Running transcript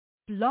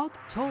Blog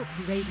Talk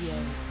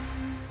Radio.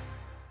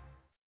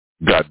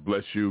 God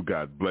bless you,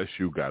 God bless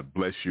you, God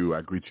bless you.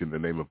 I greet you in the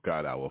name of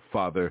God, our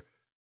Father,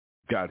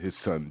 God, his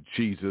Son,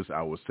 Jesus,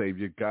 our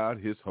Savior, God,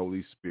 his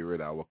Holy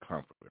Spirit, our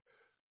Comforter.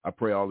 I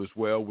pray all is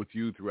well with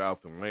you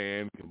throughout the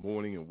land. Good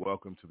morning and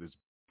welcome to this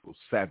beautiful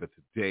Sabbath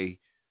day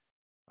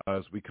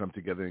as we come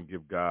together and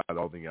give God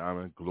all the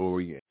honor,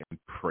 glory, and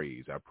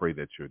praise. I pray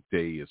that your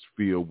day is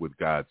filled with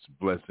God's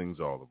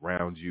blessings all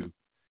around you,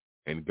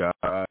 and God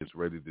is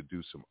ready to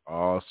do some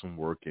awesome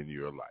work in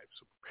your life.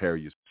 So prepare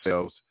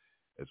yourselves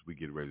as we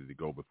get ready to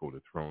go before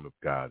the throne of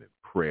God in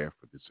prayer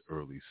for this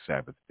early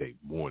Sabbath day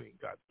morning.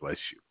 God bless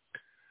you.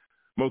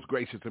 Most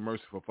gracious and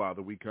merciful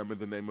Father, we come in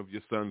the name of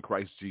your Son,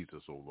 Christ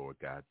Jesus, O Lord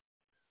God.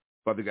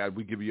 Father God,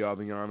 we give you all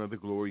the honor, the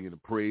glory, and the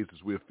praise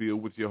as we're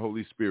filled with your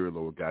Holy Spirit,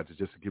 Lord God, to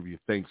just give you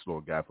thanks,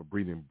 Lord God, for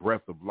breathing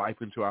breath of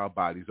life into our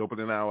bodies,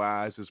 opening our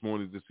eyes this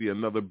morning to see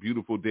another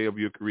beautiful day of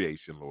your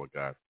creation, Lord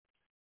God.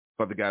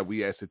 Father God,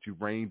 we ask that you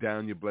rain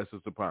down your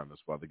blessings upon us,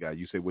 Father God.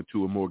 You say where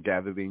two or more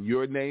gathered in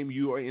your name,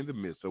 you are in the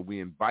midst. So we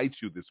invite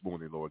you this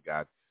morning, Lord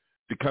God,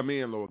 to come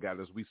in, Lord God,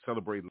 as we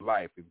celebrate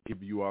life and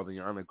give you all the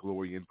honor,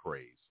 glory, and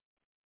praise.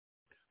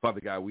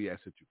 Father God, we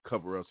ask that you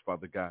cover us,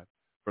 Father God,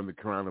 from the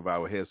crown of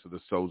our heads to the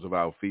soles of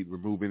our feet.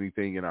 Remove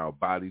anything in our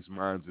bodies,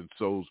 minds, and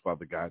souls,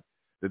 Father God,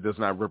 that does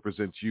not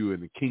represent you in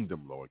the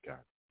kingdom, Lord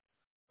God.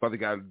 Father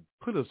God,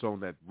 put us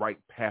on that right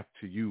path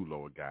to you,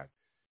 Lord God,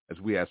 as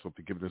we ask for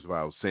forgiveness of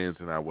our sins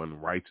and our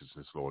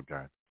unrighteousness, Lord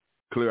God.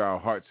 Clear our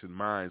hearts and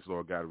minds,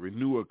 Lord God.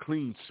 Renew a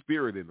clean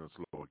spirit in us,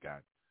 Lord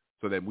God,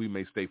 so that we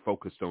may stay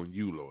focused on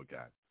you, Lord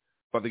God.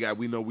 Father God,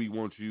 we know we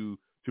want you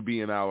to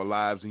be in our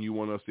lives, and you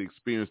want us to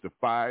experience the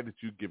fire that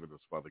you've given us,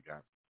 Father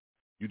God.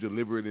 You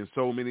deliver it in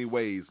so many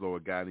ways,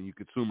 Lord God, and you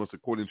consume us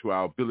according to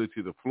our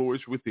ability to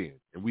flourish within,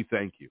 and we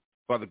thank you.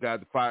 Father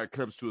God, the fire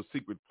comes to a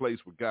secret place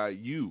where God,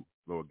 you,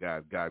 Lord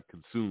God, God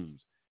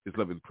consumes his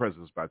loving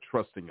presence by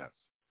trusting us.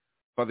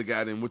 Father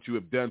God, in what you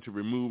have done to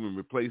remove and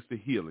replace the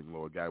healing,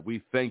 Lord God,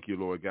 we thank you,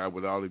 Lord God,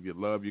 with all of your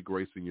love, your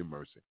grace, and your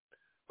mercy.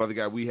 Father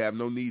God, we have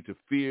no need to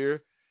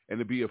fear and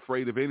to be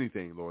afraid of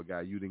anything, Lord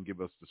God. You didn't give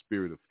us the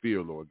spirit of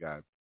fear, Lord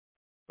God,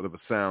 but of a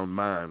sound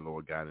mind,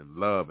 Lord God, and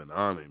love and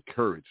honor and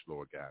courage,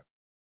 Lord God.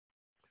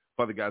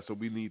 Father God, so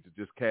we need to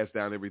just cast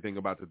down everything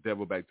about the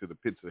devil back to the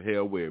pits of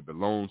hell where it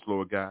belongs,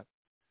 Lord God.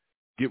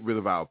 Get rid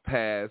of our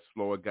past,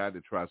 Lord God,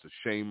 that tries to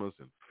shame us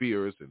and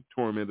fear us and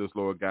torment us,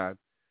 Lord God,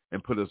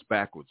 and put us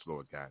backwards,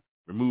 Lord God.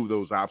 Remove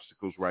those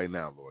obstacles right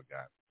now, Lord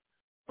God.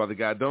 Father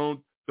God,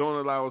 don't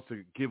allow us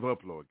to give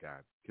up, Lord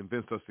God.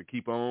 Convince us to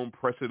keep on,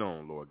 press it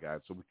on, Lord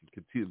God, so we can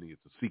continue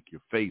to seek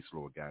your face,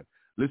 Lord God.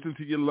 Listen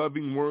to your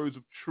loving words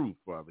of truth,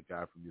 Father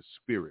God, from your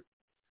spirit.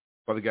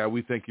 Father God,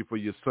 we thank you for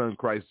your Son,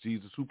 Christ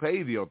Jesus, who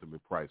paid the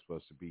ultimate price for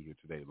us to be here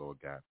today, Lord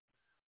God.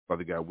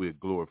 Father God, we're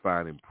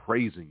glorifying and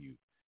praising you,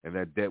 and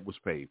that debt was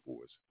paid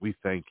for us. We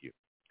thank you.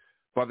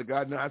 Father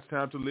God, now it's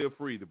time to live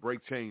free, to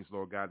break chains,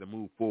 Lord God, to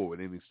move forward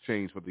in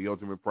exchange for the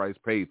ultimate price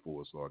paid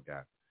for us, Lord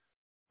God.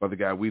 Father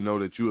God, we know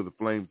that you are the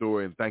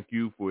flamethrower, and thank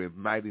you for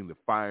igniting the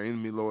fire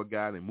in me, Lord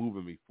God, and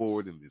moving me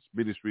forward in this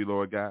ministry,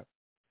 Lord God.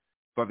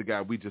 Father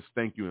God, we just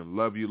thank you and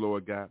love you,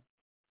 Lord God.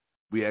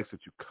 We ask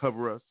that you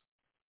cover us,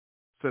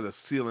 set a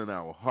seal in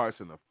our hearts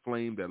and a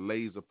flame that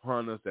lays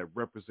upon us that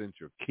represents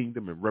your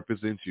kingdom and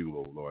represents you,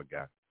 oh Lord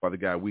God. Father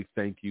God, we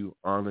thank you,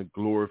 honor,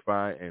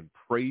 glorify, and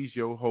praise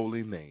your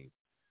holy name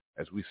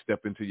as we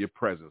step into your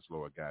presence,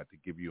 Lord God, to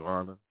give you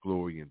honor,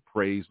 glory, and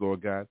praise,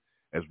 Lord God,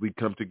 as we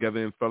come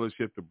together in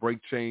fellowship to break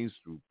chains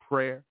through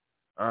prayer,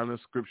 honor,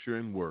 scripture,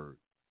 and word.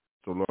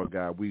 So, Lord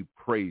God, we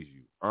praise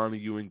you, honor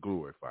you, and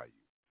glorify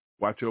you.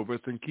 Watch over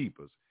us and keep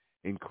us.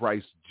 In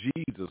Christ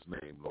Jesus'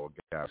 name, Lord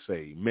God,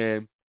 say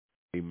amen,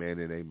 amen,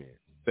 and amen.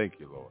 Thank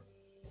you, Lord.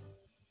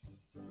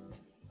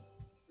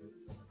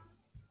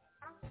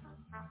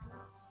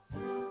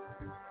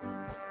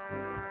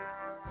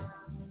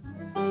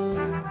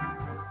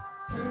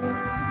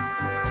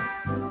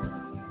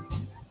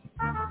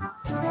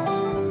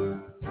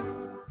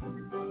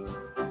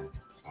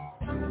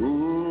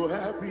 Oh,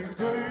 happy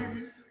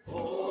day.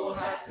 Oh,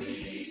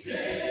 happy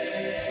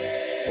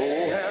day.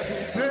 Oh,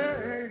 happy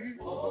day.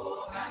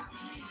 Oh, happy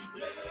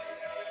day.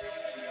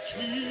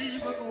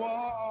 Jesus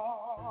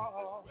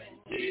was. When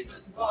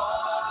Jesus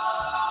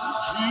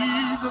was.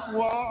 Jesus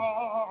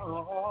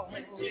was.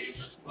 When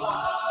Jesus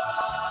was.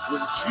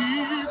 When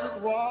Jesus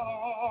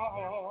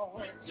was.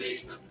 When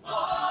Jesus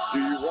was. He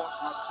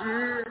washed my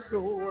sins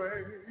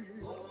away.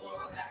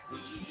 Oh,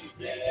 happy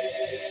day.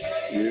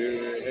 Yeah.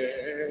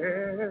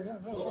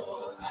 Oh,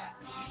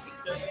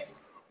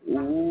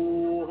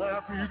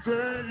 happy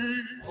day.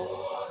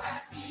 Oh,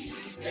 happy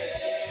day.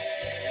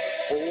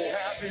 Oh, happy day. Oh,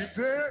 happy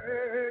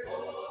day.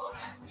 Oh,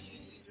 happy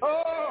day.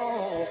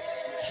 Oh,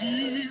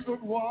 Jesus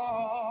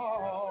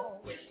was.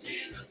 When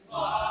Jesus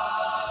was.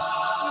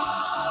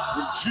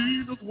 When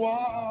Jesus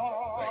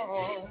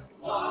was.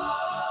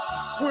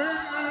 When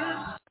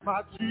my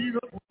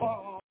Jesus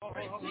was.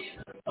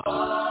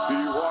 He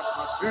washed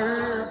my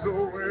sins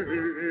away.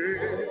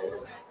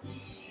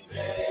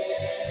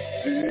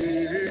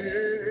 Yeah.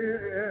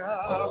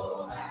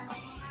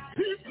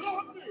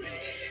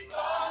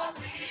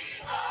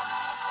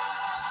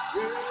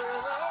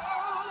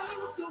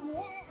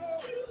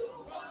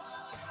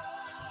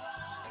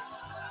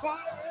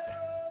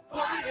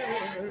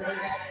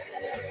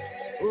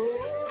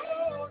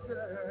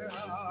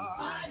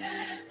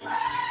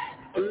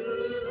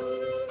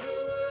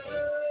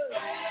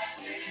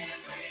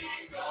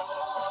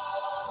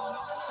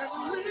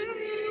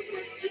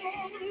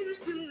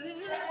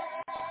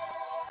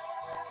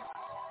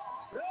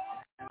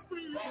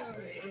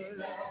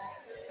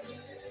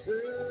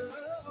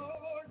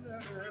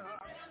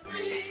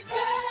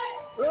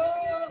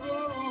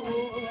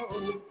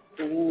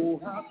 Oh,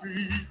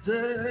 happy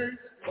day.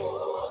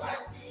 Oh,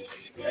 happy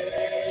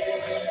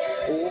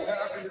day. Oh,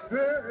 happy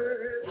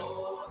day.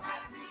 Oh,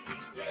 happy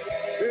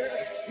day.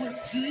 When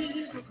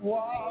Jesus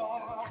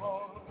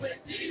walked. When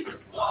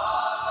Jesus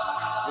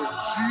walked. When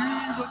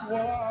Jesus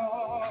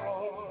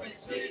walked. When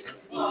Jesus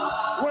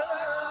walked. When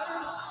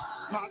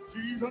my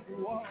Jesus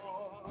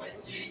walked. When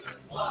Jesus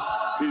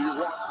walked. He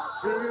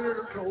walked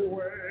his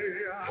away.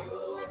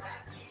 Oh,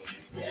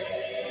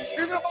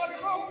 anybody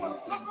know what's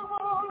going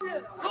on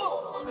here?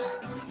 Oh,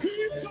 he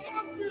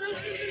taught me.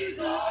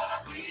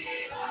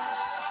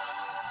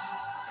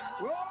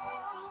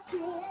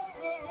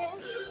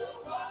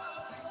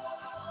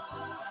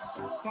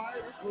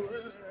 Fight for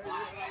it.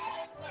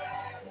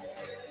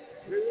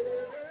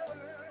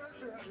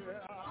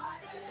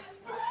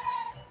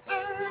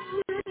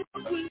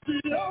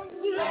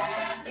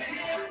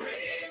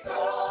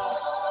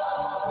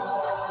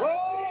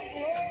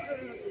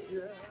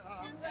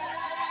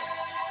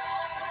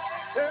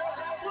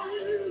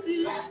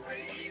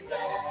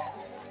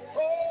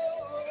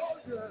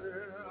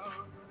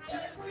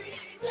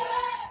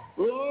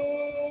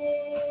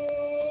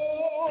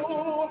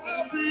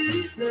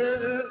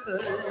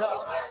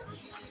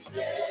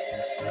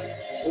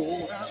 Oh,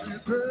 happy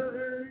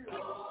day.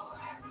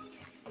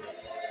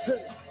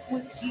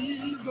 When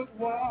Jesus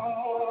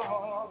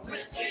walked. When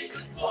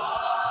Jesus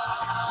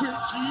walked. When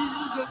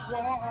Jesus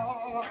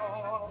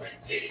walked. When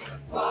Jesus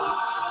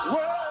walked.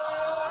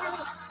 Well,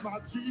 my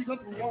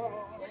Jesus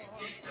walked.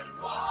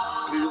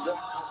 He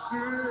walked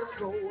his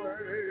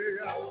away.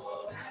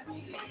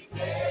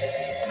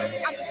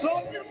 I'm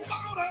talking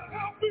about a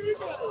happy day.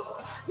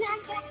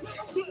 One more time.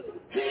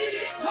 He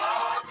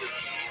taught me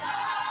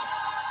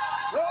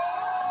how. Oh,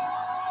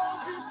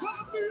 he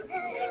taught me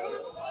how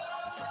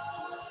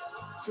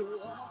to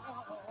walk.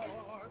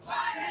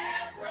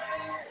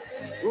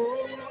 Oh,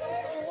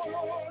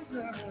 yeah.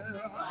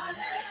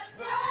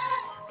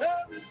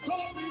 And he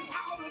taught me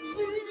how to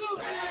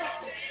live.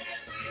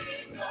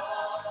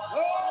 Oh,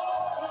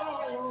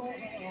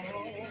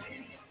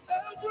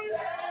 every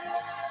day.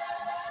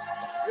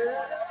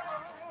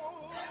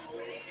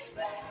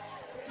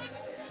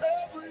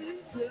 Every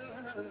day.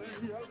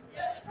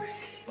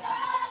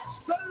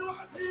 Say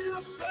right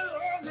here, say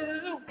right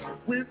here.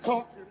 We're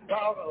talking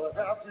about a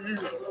happy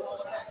day.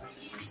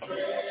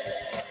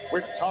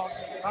 We're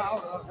talking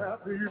about a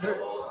happy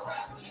day.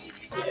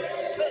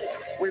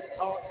 We're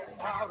talking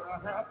about a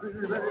happy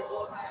day.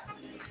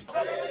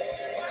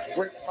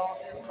 We're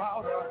talking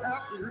about a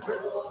happy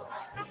day.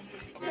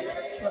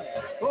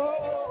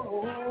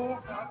 Oh,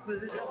 happy.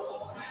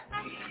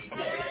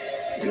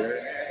 Yeah,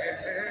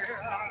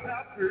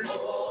 happy.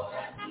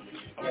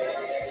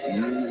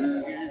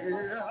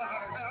 Yeah,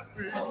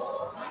 happy.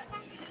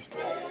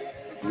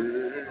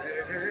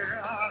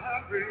 Yeah,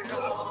 happy.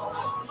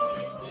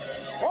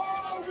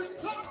 Oh, we're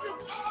talking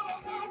about a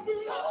happy.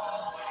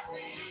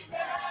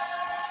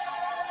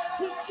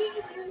 We're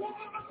keeping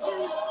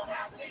watching.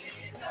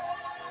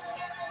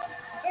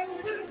 And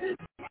when he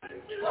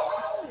takes you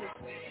home,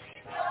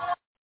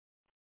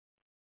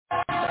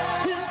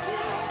 he's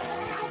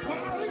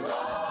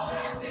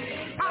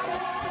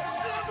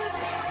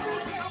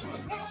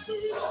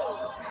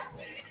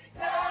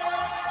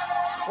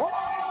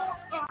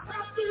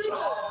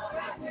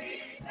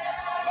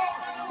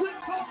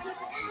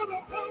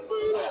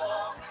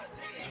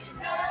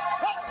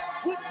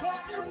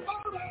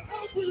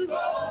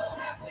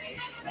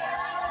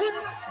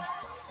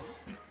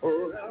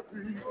oh,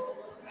 happy.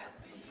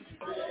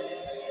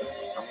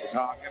 I'm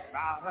talking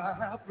about a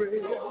happy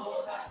day.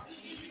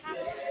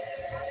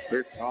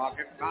 We're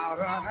talking about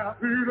a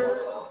happy day.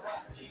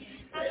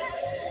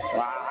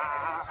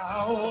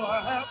 Wow, a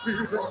happy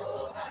day.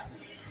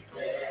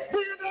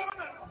 Bring it down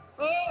now.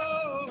 Oh,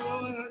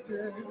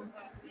 yeah.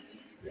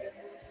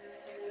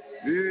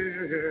 Yeah.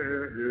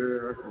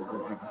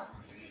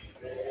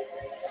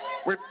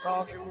 We're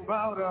talking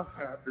about a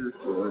happy day.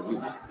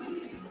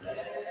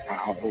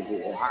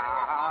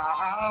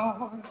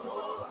 Wow.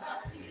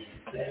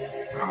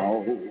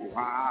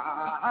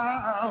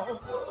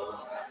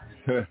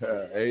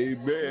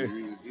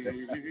 Amen.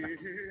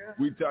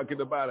 We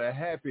talking about a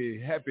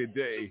happy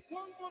day.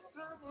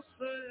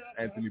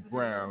 Anthony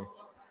Brown,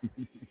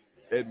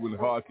 Edwin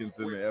Hawkins,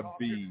 and the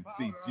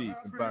FBCG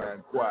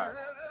Combined Choir.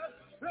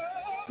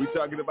 We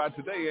talking about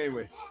today, ain't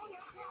we?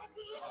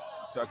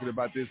 Talking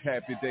about this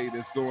happy day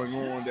that's going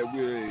on that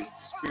we're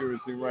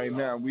experiencing right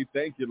now. We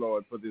thank you,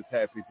 Lord, for this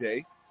happy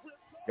day.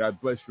 God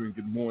bless you and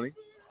good morning.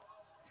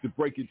 To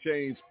Breaking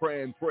Chains,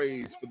 prayer and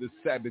praise for this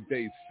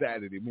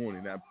Saturday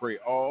morning. I pray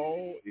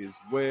all is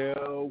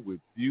well with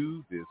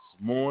you this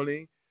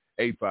morning.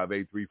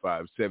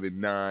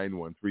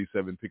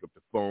 858-357-9137. Pick up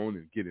the phone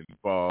and get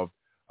involved.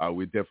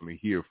 We're definitely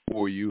here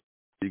for you.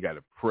 You got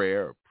a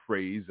prayer, a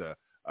praise, a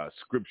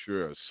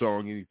scripture, a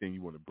song, anything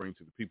you want to bring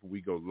to the people.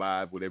 We go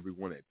live with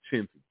everyone at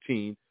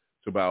 10:15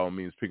 So by all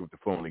means, pick up the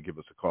phone and give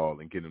us a call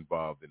and get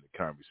involved in the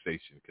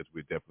conversation, because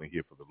we're definitely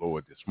here for the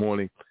Lord this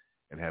morning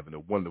and having a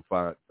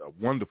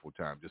wonderful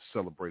time just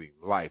celebrating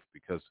life,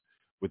 because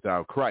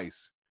without Christ,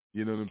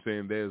 you know what I'm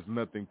saying, there's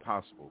nothing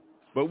possible.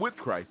 But with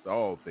Christ,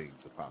 all things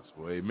are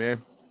possible.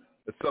 Amen.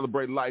 Let's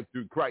celebrate life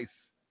through Christ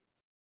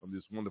on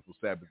this wonderful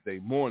Sabbath day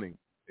morning.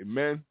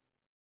 Amen.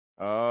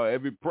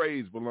 Every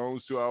praise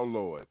belongs to our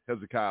Lord.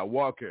 Hezekiah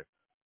Walker,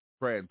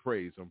 prayer and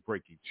praise on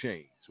Breaking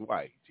Chains.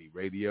 YAT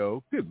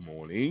Radio. Good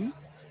morning.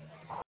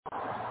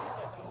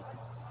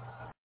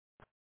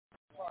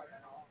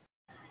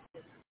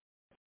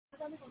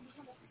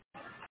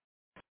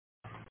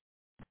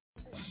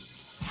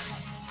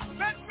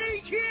 Let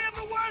me hear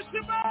the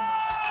worshiper.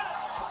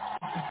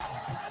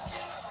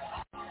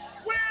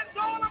 Where's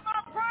all of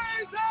my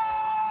praises?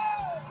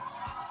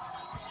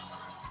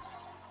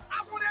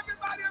 I want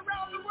everybody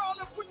around the world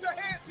to put your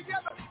hands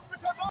together,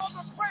 because all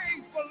the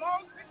praise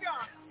belongs to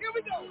God. Here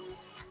we go.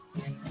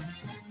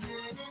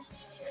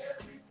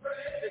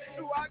 It's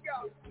to our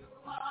God.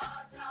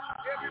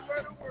 Every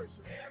word of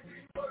worship.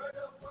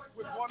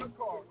 With one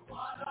accord.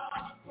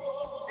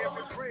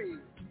 Every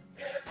praise.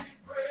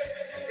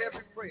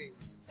 Every praise.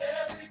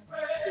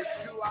 It's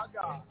to our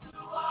God.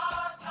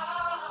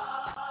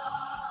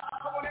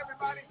 Come on,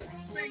 everybody.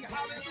 Sing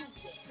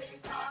hallelujah.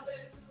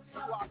 To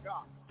our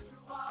God.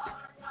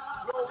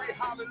 Glory,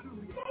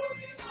 hallelujah.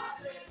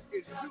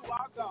 It's to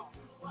our God.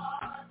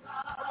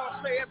 Come on,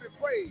 say every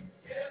praise.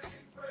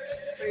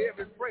 Say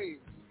every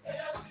praise.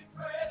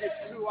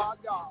 It's to our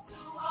God.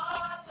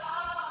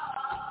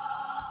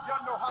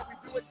 Y'all know how we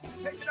do it.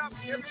 Take it up.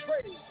 Every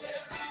praise.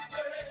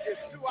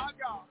 It's to our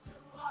God.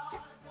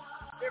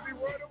 Every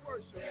word of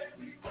worship.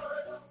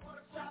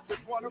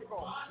 With one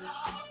accord.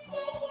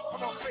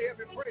 Come on, say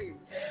every praise.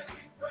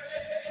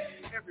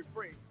 Every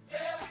praise.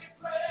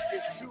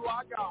 It's to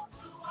our God.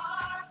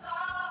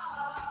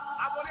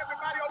 I want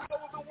everybody all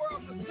over the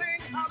world to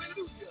sing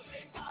hallelujah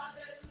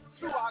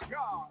to our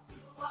God.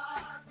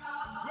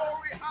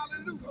 Glory,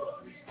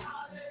 hallelujah.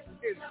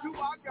 It's to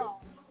our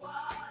God.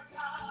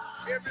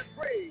 Every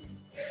praise.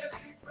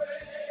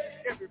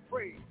 Every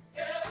praise.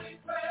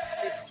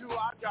 It's to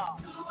our God.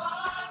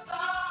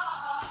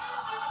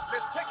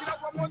 Let's take it up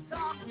one more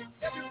time.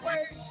 Every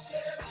praise.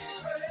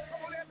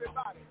 Come on,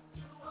 everybody.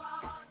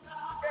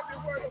 Every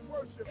word of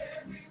worship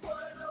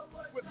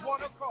with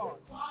one accord.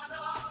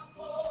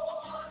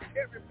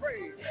 Every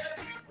praise.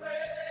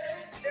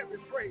 Every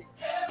praise.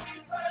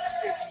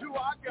 It's to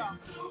our God.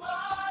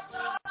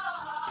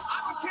 I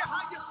don't care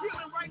how you're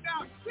feeling right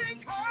now. Sing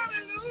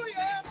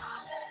hallelujah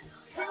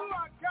to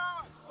our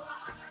God.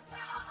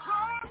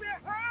 Glory,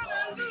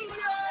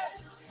 hallelujah.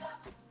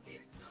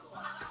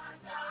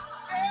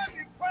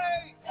 Every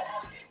praise.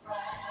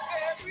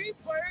 Every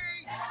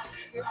praise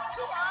is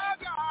to our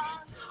God.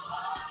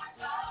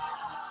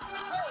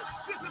 Hey,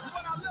 this is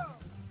what I love.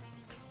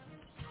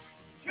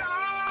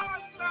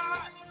 God,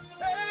 my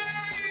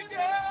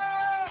Savior.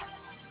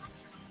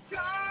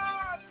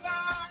 God,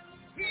 my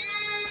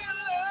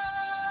healer.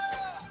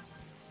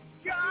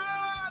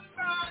 God,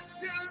 my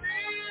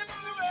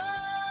deliverer.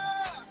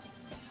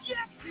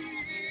 Yes, He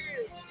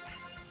is.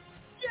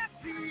 Yes,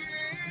 He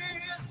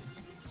is.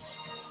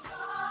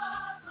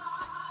 God,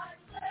 my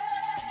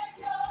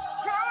Savior.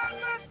 God,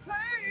 my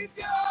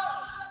Savior.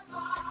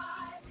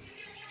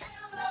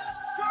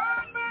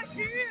 God, my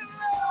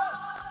healer.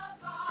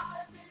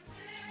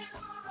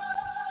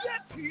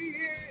 Yes, He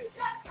is.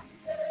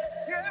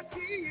 Yes, He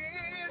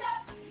is.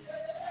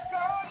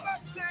 God, my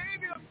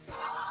Savior.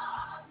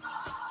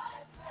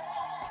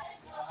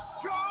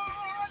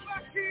 God, my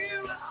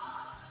healer.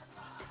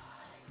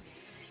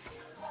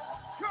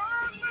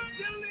 God, my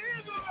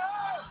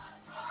deliverer.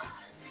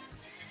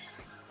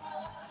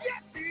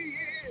 Yes, He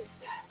is.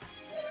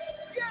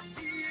 Yes,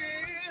 He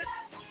is.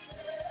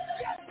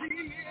 Yes, He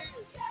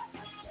is.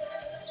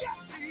 Yes,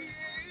 He is.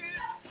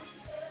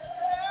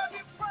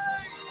 Every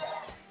praise.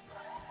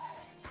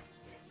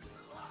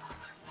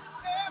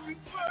 Every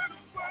word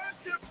of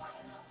worship.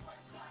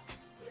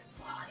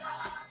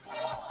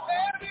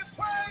 Every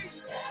praise.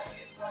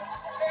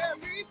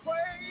 Every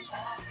praise.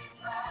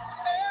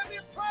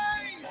 Every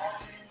praise.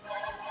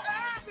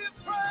 Every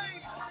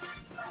praise.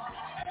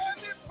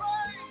 Every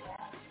praise.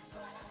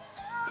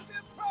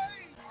 Every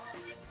praise.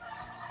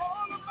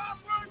 All of my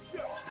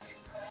worship.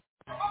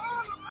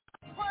 All of my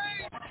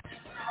praise.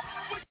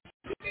 Would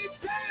you keep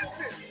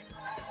dancing?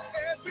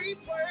 Every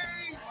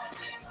praise.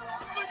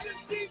 Would you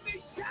see me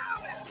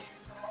shouting?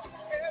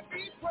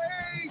 Every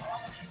praise.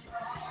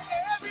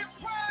 Every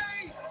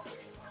praise.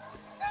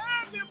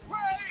 Every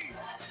praise.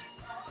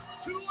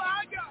 To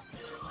our God.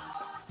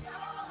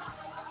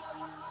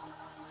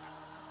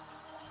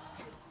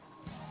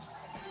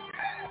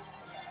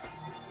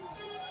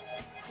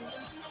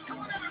 Come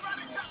on,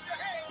 everybody, clap your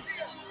hands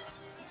here.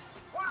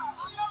 Wow,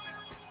 I love it.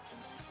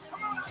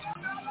 Come on, I love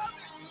it, I love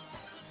it.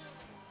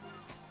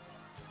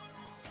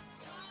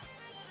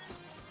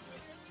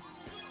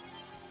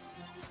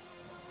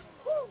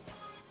 Woo.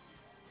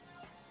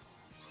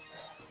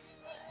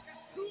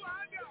 To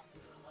our God.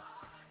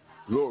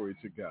 Glory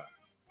to God.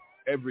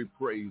 Every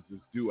praise is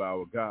due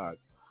our God.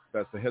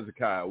 Pastor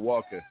Hezekiah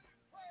Walker,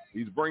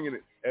 he's bringing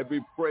it.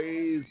 Every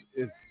praise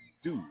is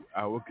due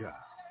our God.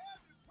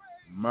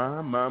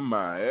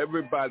 My.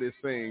 Everybody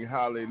saying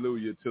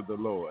hallelujah to the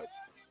Lord.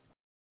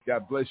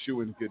 God bless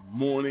you and good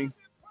morning.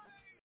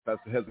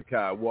 Pastor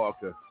Hezekiah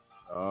Walker.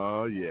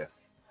 Oh, yeah.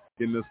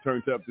 Getting us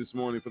turned up this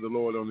morning for the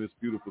Lord on this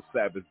beautiful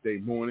Sabbath day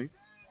morning.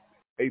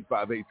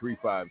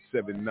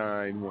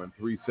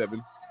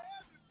 858-357-9137.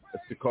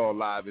 That's to call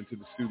live into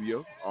the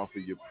studio. Offer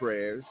your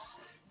prayers,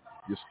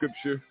 your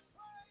scripture,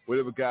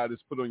 whatever God has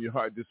put on your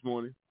heart this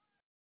morning.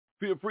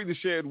 Feel free to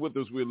share it with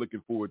us. We're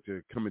looking forward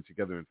to coming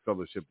together in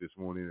fellowship this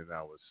morning in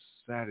our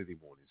Saturday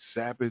morning,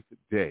 Sabbath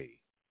day,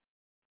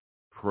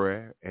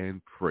 prayer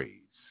and praise.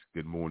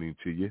 Good morning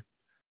to you.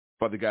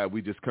 Father God,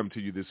 we just come to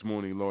you this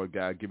morning, Lord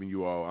God, giving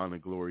you all honor,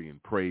 glory,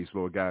 and praise,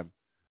 Lord God.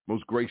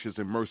 Most gracious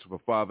and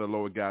merciful Father,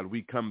 Lord God,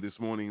 we come this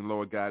morning,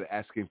 Lord God,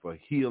 asking for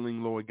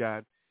healing, Lord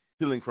God,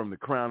 healing from the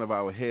crown of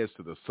our heads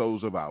to the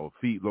soles of our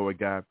feet, Lord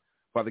God.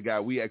 Father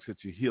God, we ask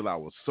that you heal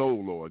our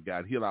soul, Lord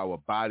God, heal our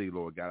body,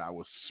 Lord God,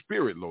 our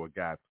spirit, Lord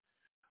God.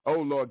 Oh,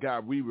 Lord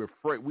God, we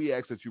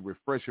ask that you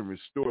refresh and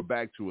restore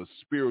back to a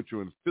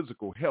spiritual and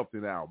physical health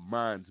in our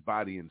minds,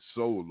 body, and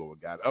soul, Lord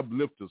God.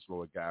 Uplift us,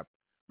 Lord God.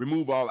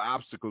 Remove all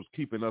obstacles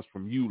keeping us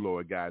from you,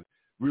 Lord God.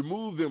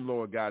 Remove them,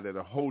 Lord God, that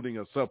are holding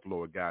us up,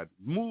 Lord God.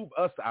 Move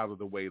us out of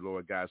the way,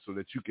 Lord God, so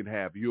that you can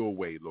have your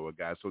way, Lord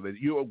God, so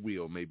that your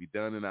will may be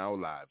done in our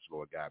lives,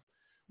 Lord God.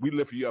 We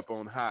lift you up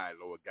on high,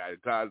 Lord God.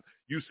 God,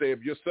 you say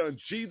if your son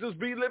Jesus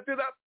be lifted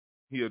up,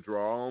 he'll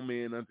draw all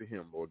men unto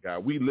him, Lord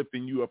God. We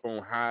lifting you up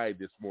on high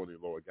this morning,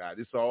 Lord God.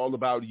 It's all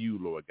about you,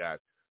 Lord God.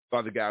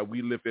 Father God,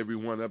 we lift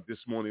everyone up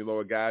this morning,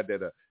 Lord God,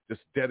 that are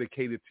just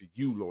dedicated to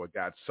you, Lord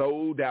God,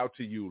 sold out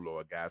to you,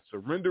 Lord God,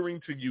 surrendering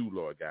to you,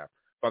 Lord God.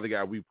 Father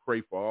God, we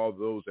pray for all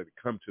those that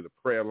come to the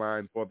prayer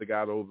line, Father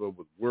God, over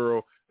the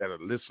world that are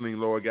listening,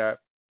 Lord God.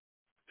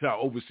 To our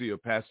overseer,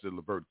 Pastor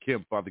Levert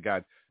Kemp, Father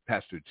God,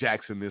 Pastor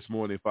Jackson this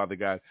morning, Father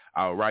God,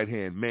 our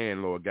right-hand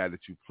man, Lord God,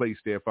 that you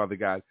placed there, Father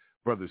God,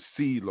 Brother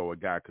C,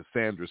 Lord God,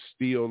 Cassandra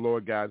Steele,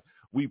 Lord God.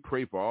 We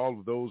pray for all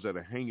of those that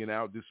are hanging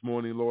out this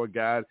morning, Lord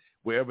God,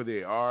 wherever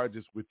they are,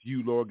 just with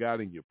you, Lord God,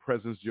 in your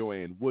presence,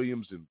 Joanne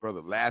Williams and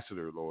Brother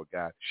Lassiter, Lord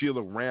God,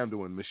 Sheila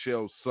Randall and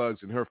Michelle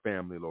Suggs and her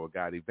family, Lord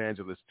God,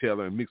 Evangelist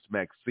Taylor and Mix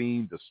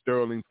Maxine, the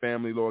Sterling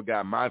family, Lord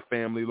God, my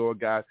family,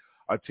 Lord God,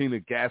 Artina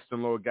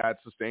Gaston, Lord God,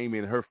 Sister Amy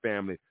and her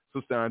family,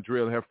 Sister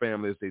Andrea and her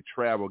family as they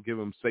travel. Give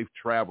them safe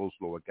travels,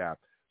 Lord God.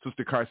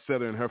 Sister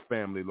Carcetta and her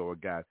family,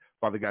 Lord God.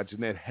 Father God,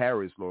 Jeanette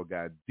Harris, Lord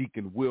God.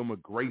 Deacon Wilma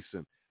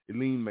Grayson,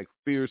 Eileen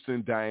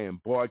McPherson,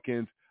 Diane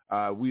Barkins.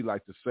 We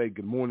like to say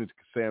good morning to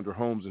Cassandra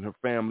Holmes and her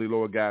family,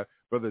 Lord God.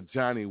 Brother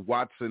Johnny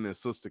Watson and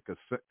Sister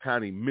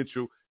Connie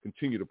Mitchell.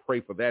 Continue to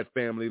pray for that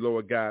family,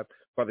 Lord God.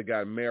 Father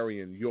God,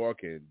 Marion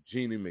York and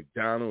Jeannie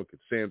McDonald,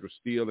 Cassandra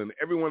Steele, and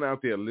everyone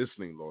out there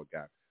listening, Lord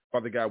God.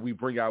 Father God, we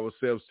bring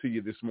ourselves to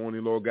you this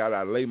morning, Lord God.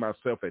 I lay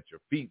myself at your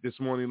feet this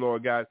morning,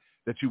 Lord God,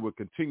 that you will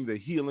continue the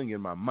healing in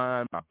my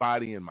mind, my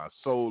body, and my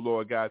soul,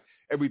 Lord God.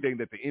 Everything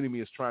that the enemy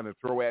is trying to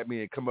throw at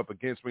me and come up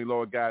against me,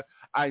 Lord God,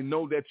 I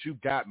know that you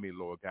got me,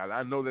 Lord God.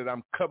 I know that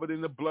I'm covered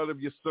in the blood of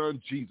your son,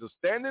 Jesus,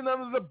 standing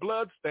under the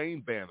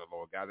blood-stained banner,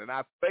 Lord God. And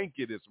I thank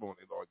you this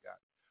morning, Lord God.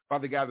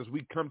 Father God, as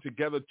we come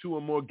together, two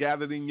or more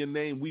gathered in your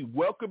name, we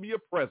welcome your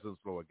presence,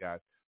 Lord God.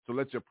 So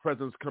let your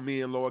presence come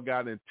in, Lord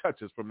God, and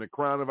touch us from the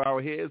crown of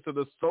our heads to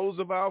the soles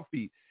of our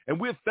feet.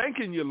 And we're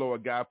thanking you,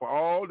 Lord God, for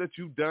all that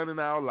you've done in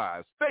our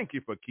lives. Thank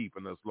you for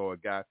keeping us,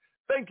 Lord God.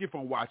 Thank you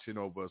for watching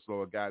over us,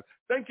 Lord God.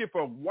 Thank you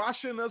for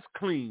washing us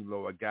clean,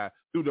 Lord God,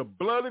 through the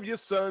blood of your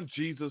son,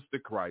 Jesus the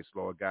Christ,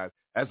 Lord God.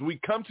 As we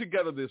come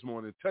together this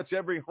morning, touch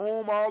every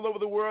home all over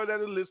the world that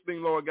are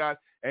listening, Lord God,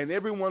 and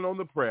everyone on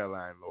the prayer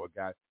line, Lord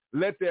God.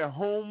 Let their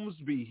homes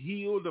be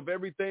healed of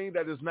everything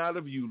that is not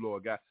of you,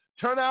 Lord God.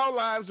 Turn our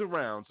lives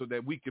around so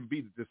that we can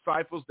be the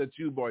disciples that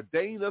you've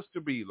ordained us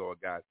to be, Lord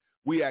God.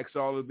 We ask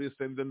all of this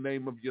in the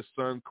name of your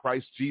son,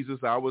 Christ Jesus,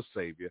 our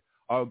Savior.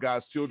 All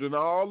God's children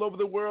all over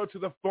the world to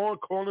the four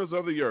corners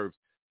of the earth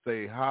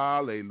say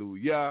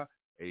hallelujah,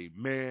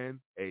 amen,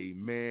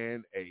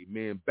 amen,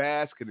 amen.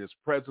 Bask in his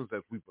presence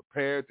as we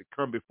prepare to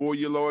come before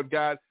you, Lord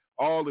God.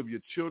 All of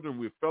your children,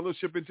 we're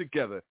fellowshipping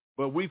together.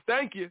 But we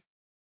thank you.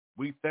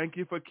 We thank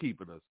you for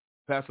keeping us.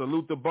 Pastor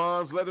Luther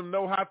Barnes, let him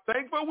know how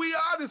thankful we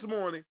are this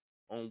morning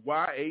on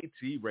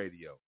YAT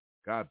Radio.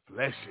 God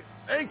bless you.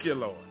 Thank you,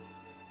 Lord.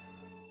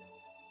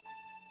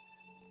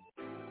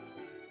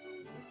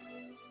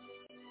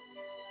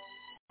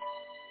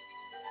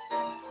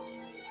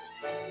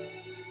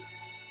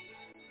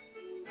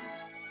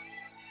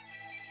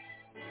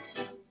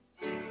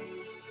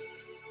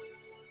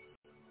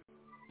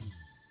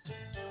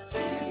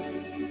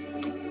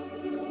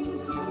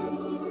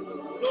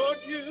 Lord,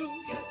 you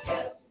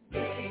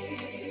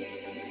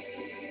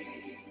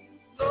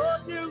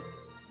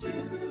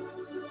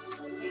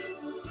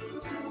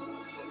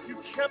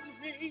kept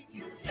me.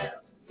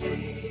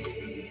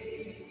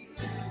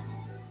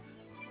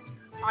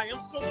 I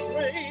am so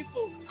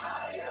grateful.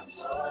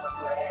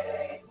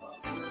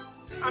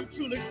 I'm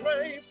truly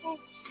grateful.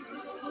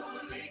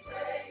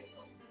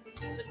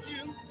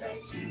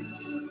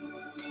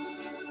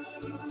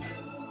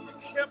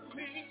 kept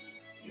me.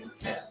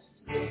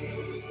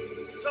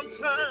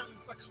 Sometimes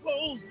I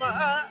close my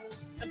eyes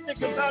and think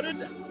about it.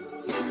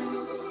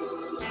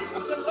 I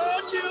said,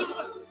 Lord, you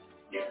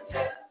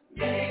kept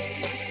me.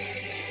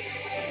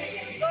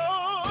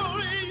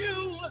 Lord,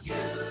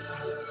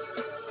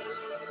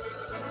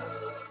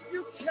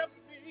 you kept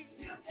me.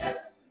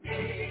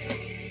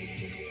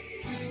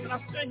 And I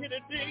stand here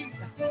today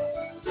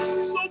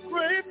so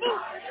grateful. I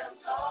am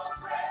so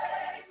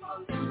grateful.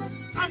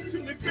 I'm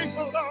truly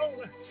grateful,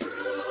 Lord.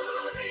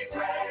 Truly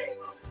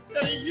grateful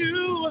that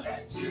you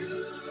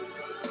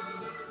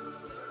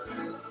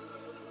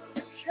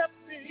kept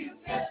me.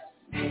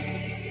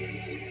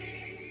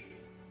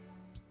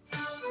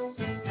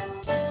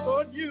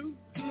 Lord, you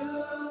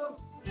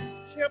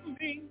kept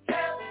me.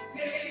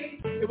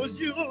 It was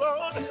you,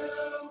 Lord,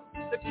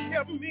 that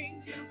kept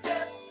me.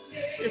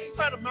 In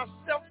spite of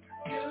myself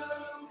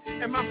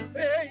and my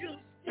failures,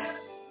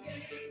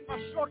 my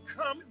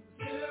shortcomings,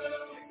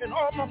 and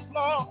all my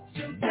flaws.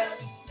 But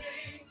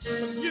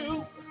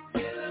you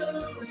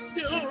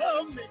still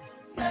love me.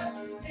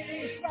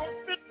 You saw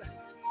fit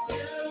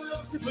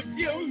to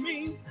forgive me.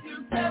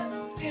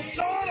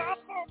 Lord, I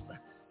thought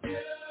I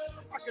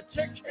could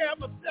take care of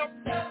myself,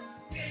 but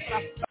I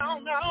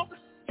found out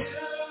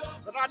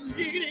that I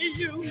needed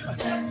you.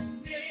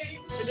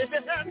 And if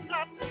it had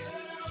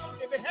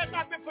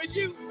not been for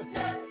you,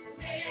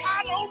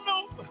 I don't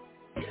know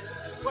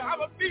where I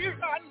would be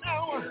right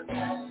now.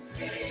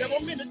 There were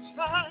many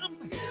times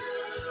I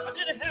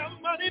didn't have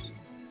money.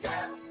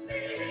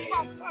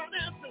 My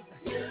finances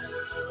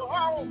were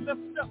all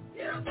messed up.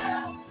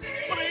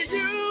 But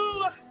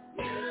Lord,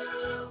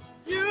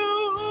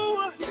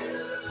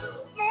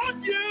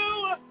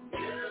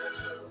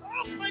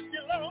 oh, thank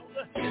you, Lord.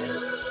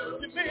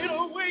 You made a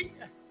way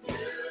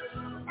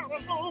out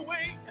of no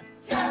way.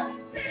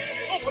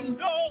 Open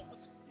doors,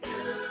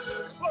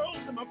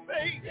 closed in my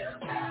face.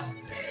 I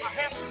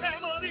have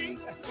family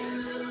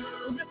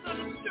who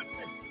misunderstood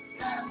me.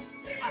 I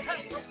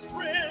have some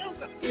friends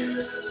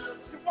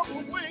who walk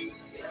away.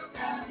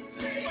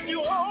 But you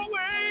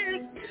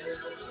always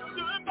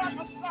stood by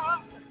my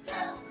side.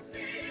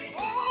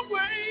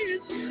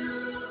 Always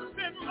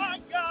been my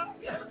God.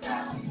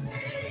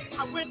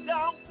 I went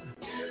down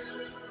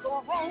the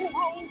wrong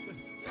road.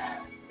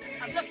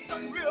 I messed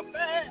up real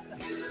bad.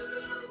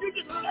 You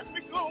just let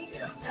me go.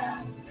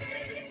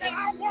 And I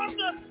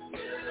wonder,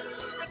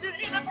 did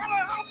anybody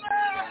out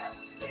there,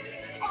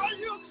 are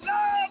you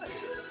glad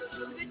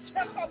you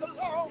kept us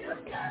alone?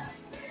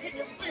 Can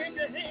you wave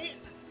your hand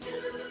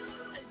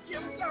and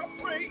give God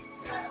praise?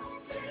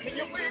 Can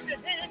you wave your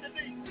hand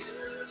today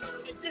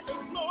and give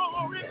Him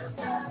glory?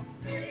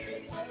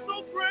 I'm so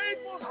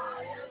grateful.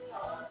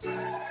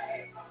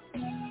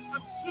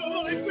 I'm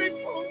truly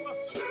grateful.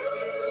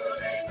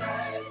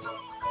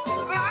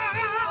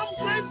 I'm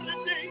grateful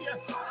today.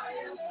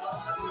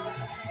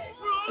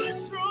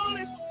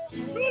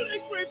 Truly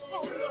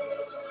grateful.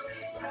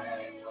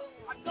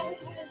 I don't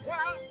know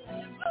why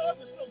you love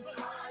me so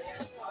much.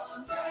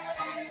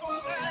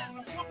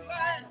 I'm so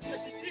glad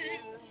that you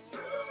did.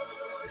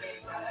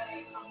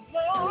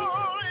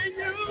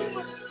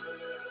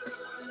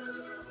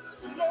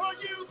 Lord,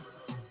 you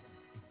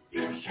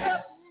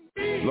kept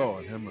me.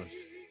 Lord, have mercy.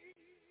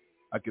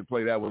 I could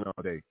play that one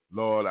all day.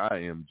 Lord, I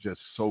am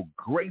just so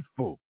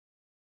grateful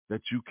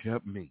that you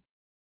kept me.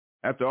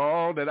 After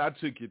all that I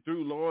took you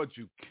through, Lord,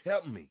 you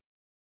kept me.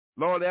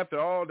 Lord, after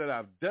all that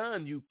I've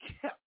done, you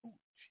kept me.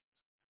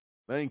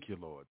 Thank you,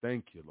 Lord.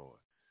 Thank you, Lord.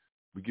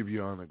 We give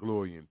you honor,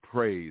 glory, and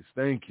praise.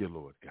 Thank you,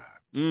 Lord God.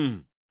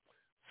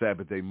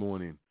 Sabbath day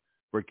morning,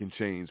 Breaking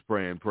Chains,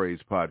 Prayer and Praise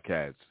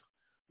podcast.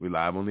 We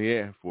live on the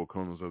air, four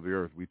corners of the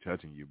earth. We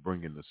touching you,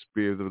 bringing the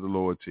Spirit of the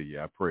Lord to you.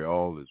 I pray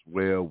all is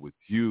well with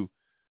you.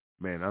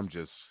 Man, I am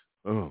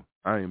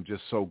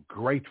just so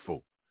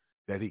grateful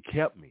that he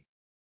kept me.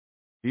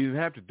 He didn't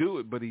have to do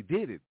it, but he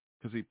did it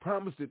because he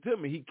promised it to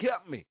me. He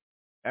kept me.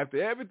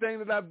 After everything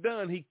that I've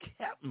done, he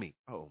kept me.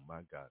 Oh,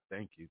 my God.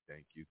 Thank you,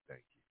 thank you,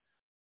 thank you.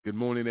 Good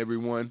morning,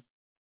 everyone.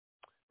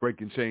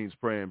 Breaking Chains,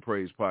 Prayer and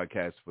Praise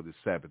podcast for this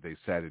Sabbath day,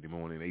 Saturday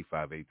morning,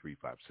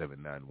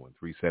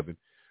 858-357-9137.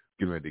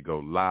 Getting ready to go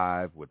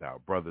live with our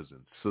brothers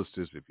and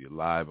sisters. If you're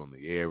live on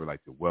the air, we'd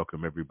like to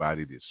welcome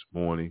everybody this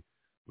morning.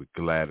 We're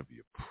glad of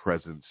your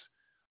presence.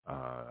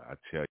 I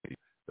tell you,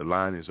 the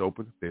line is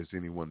open. If there's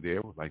anyone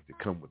there who would like to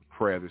come with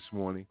prayer this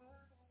morning,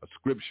 a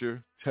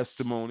scripture,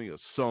 testimony, a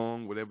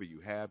song, whatever you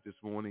have this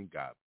morning,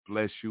 God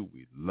bless you.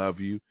 We love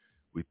you.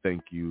 We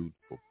thank you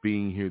for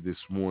being here this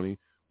morning.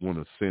 Want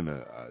to send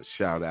a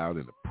shout out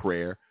and a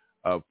prayer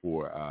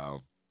for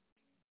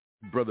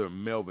Brother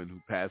Melvin, who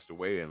passed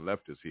away and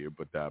left us here,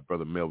 but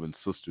Brother Melvin's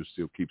sister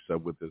still keeps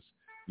up with us.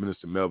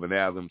 Minister Melvin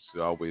Adams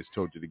always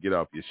told you to get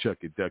off your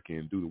shucky-ducky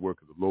and do the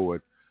work of the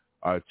Lord.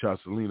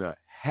 Charcelina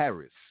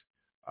Harris,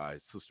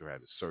 his sister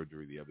had a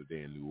surgery the other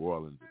day in New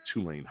Orleans at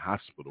Tulane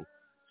Hospital,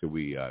 so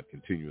we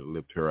continue to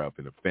lift her up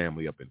and the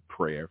family up in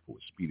prayer for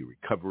a speedy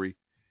recovery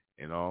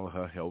and all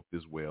her health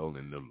is well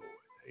in the Lord.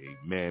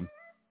 Amen.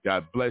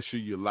 God bless you.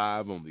 You're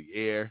live on the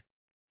air.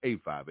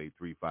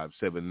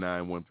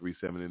 858-357-9137.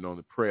 And on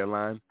the prayer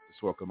line,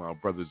 let's welcome our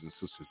brothers and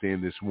sisters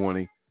in this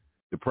morning.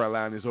 The prayer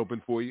line is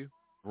open for you.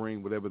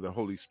 Bring whatever the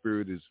Holy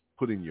Spirit is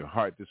put in your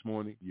heart this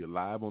morning. You're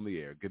live on the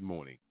air. Good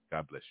morning.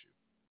 God bless you.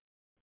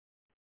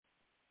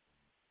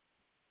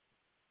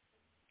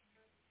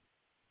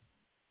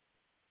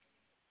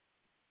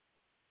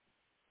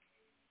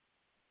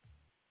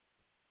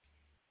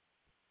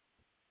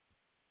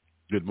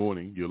 Good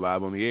morning. You're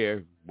live on the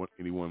air.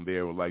 Anyone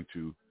there would like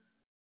to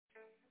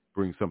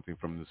bring something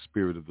from the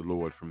Spirit of the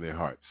Lord from their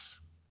hearts,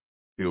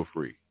 feel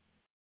free.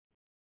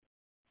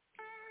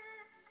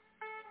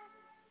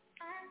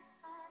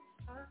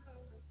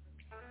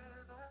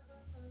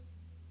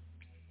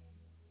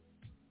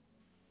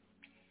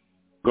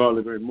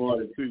 Godly great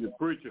morning to you,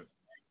 preacher.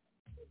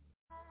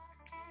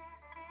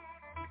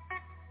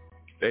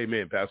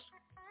 Amen, Pastor.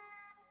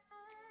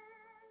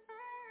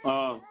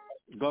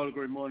 Godly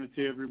great morning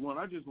to everyone.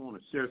 I just want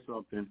to share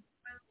something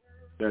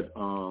that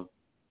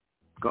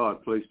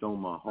God placed on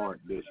my heart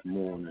this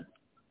morning.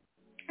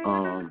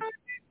 Let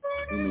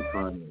me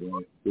find it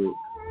real quick.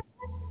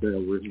 Bear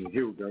with me.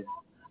 Here we go.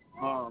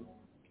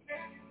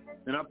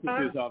 And I put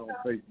this out on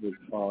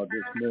Facebook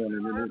this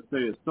morning, and it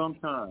says,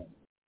 sometimes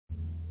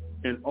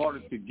in order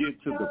to get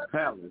to the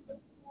palace,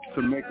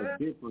 to make a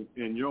difference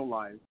in your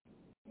life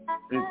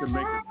and to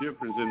make a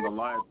difference in the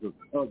lives of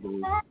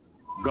others,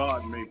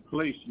 God may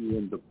place you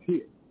in the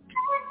pit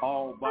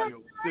all by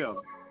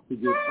yourself to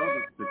get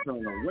others to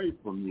turn away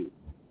from you,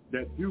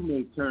 that you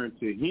may turn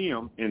to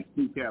him and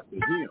seek after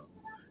him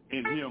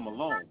and him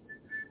alone.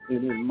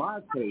 And in my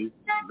case,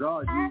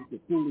 God used the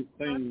foolish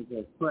things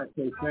of crack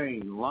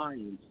cocaine,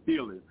 lying,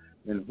 stealing,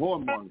 and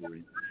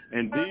whoremongering,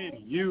 and then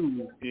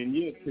used and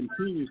yet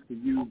continues to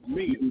use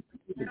me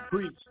to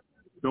preach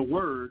the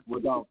word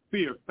without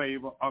fear,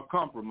 favor, or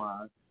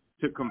compromise,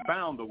 to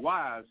confound the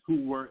wise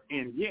who were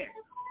and yet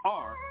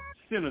are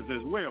sinners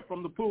as well,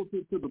 from the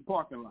pulpit to the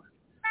parking lot.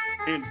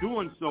 In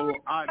doing so,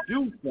 I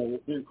do so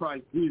in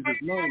Christ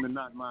Jesus' name and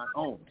not my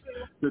own.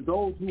 To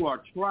those who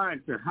are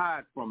trying to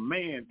hide from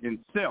man and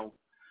self,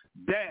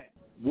 that's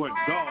what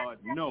God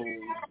knows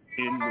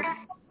in me.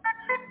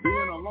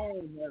 Being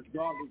alone has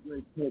godly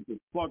great purpose,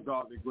 for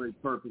godly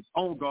great purpose,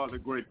 on godly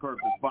great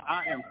purpose. For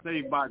I am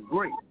saved by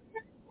grace,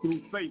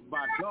 through faith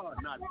by God,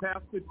 not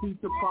pastor,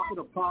 teacher, prophet,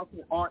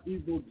 apostle, or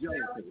evil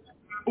jealousy.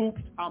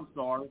 Oops, I'm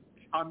sorry.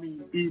 I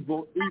mean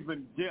evil,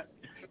 even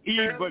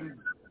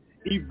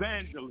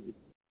evangelist.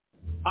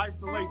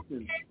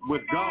 Isolation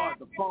with God,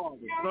 the Father,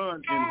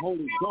 Son, and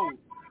Holy Ghost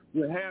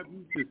will have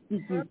you to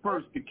seek ye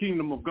first the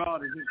kingdom of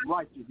God and his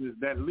righteousness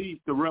that leads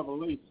to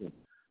revelation,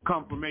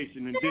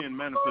 confirmation, and then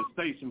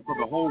manifestation for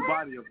the whole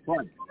body of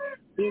Christ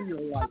in your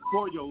life,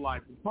 for your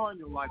life, upon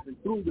your life,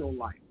 and through your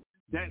life.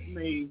 That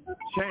may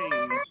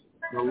change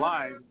the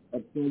life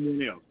of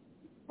someone else.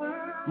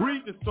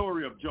 Read the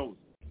story of Joseph.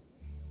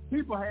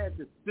 People had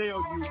to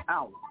sell you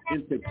out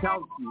and to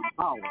count you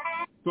out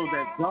so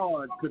that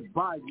God could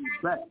buy you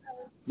back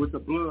with the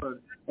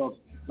blood of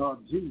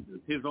Jesus,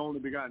 his only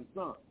begotten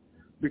son.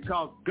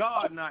 Because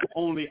God not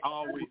only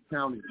always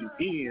counted you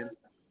in,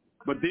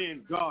 but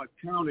then God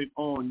counted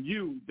on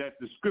you that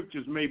the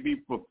scriptures may be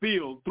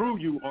fulfilled through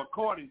you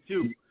according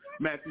to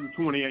Matthew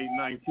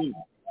 28:19.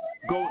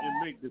 Go and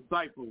make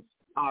disciples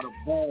out of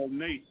all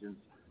nations,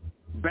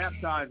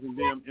 baptizing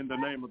them in the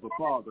name of the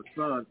Father,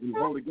 Son, and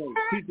Holy Ghost,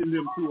 teaching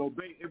them to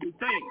obey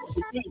everything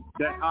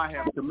that I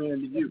have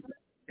commanded you.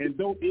 And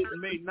though it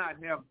may not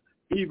have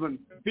even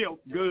felt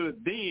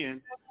good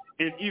then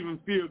and even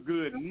feel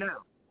good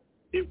now,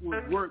 it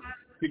will work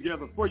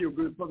together for your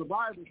good. For the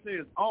Bible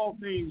says all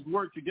things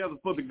work together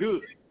for the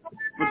good,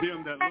 for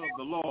them that love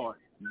the Lord,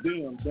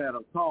 them that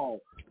are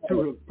called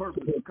to his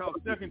purpose. Because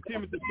 2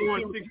 Timothy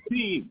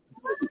 4:16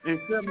 and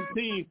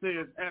 17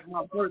 says, at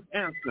my first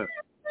answer,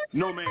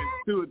 no man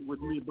stood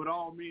with me, but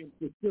all men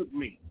forsook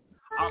me.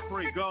 I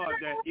pray God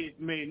that it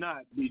may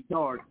not be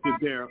charged to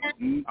their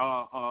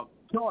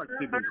charged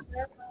to them.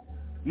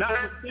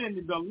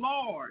 Notwithstanding, the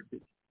Lord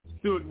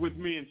stood with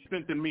me and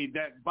strengthened me,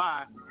 that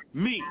by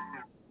me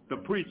the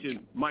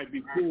preaching might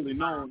be fully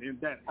known, and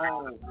that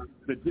all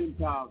the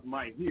Gentiles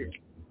might hear.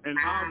 And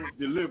I was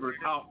delivered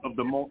out of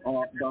the mouth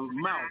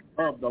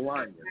of the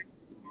lion.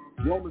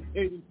 Romans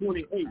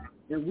 8:28.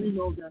 And we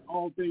know that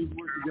all things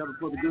work together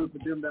for the good for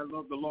them that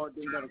love the Lord,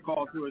 them that are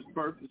called to his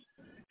purpose.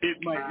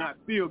 It might not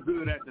feel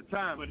good at the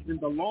time, but in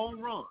the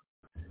long run,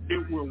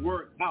 it will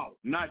work out,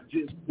 not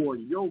just for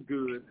your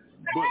good,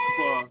 but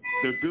for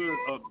the good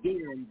of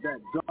them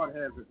that God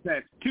has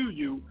attached to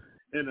you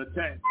and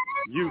attached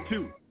you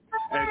to,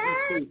 as you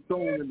stay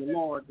strong in the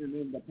Lord and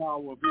in the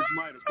power of his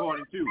might,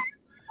 according to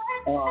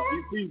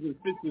Ephesians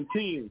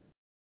 6:10.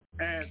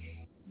 As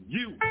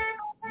you,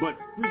 but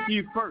seek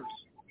ye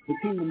first the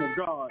kingdom of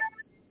God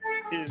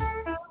in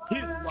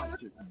his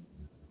righteousness,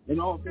 and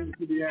all things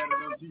to be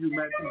added unto you,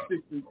 Matthew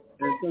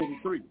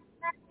 6:33.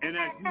 And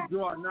as you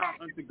draw nigh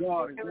unto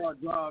God, and God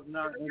draws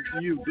nigh unto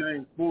you,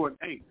 James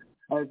 4:8.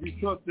 As you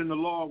trust in the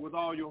Lord with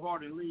all your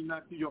heart and lean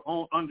not to your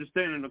own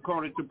understanding,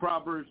 according to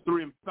Proverbs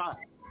 3:5.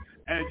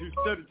 as you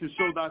study to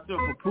show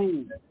thyself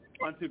approved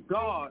unto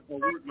God, a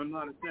workman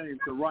not ashamed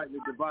to rightly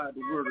divide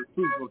the word of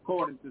truth,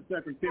 according to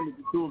 2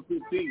 Timothy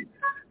 2:15.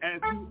 As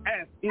you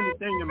ask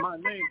anything in my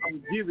name, I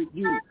will give it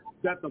you,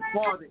 that the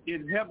Father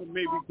in heaven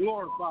may be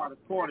glorified,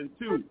 according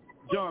to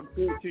John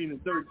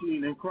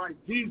 14:13, in Christ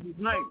Jesus'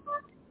 name.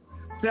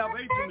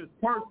 Salvation is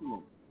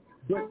personal,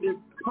 but its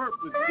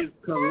purpose is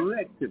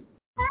collective.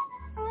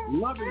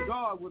 Loving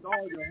God with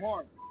all your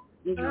heart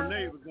and your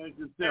neighbors as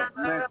yourself.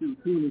 Matthew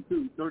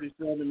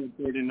 22:37 and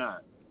 39.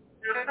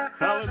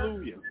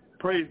 Hallelujah.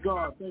 Praise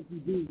God. Thank you,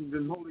 Jesus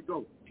and Holy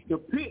Ghost. The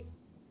pit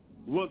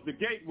was the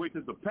gateway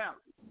to the palace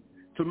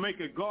to make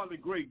a godly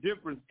great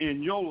difference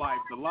in your life,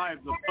 the lives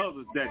of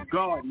others, that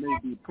God may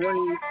be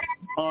praised,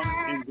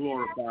 honored, and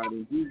glorified.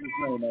 In Jesus'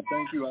 name, I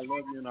thank you, I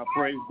love you, and I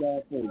praise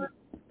God for you.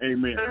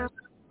 Amen.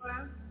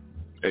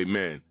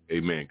 Amen.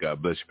 Amen.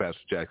 God bless you,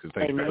 Pastor Jackson.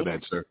 Thank you for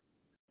that, sir.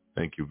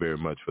 Thank you very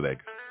much for that.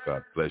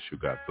 God bless you.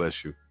 God bless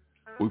you.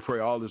 We pray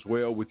all is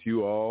well with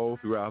you all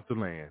throughout the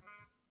land.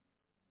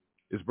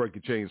 It's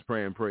Breaking Chains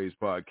Prayer and Praise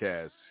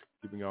podcast,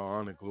 giving our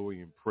honor,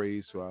 glory, and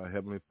praise to our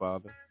Heavenly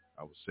Father,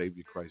 our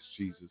Savior, Christ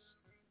Jesus,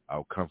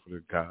 our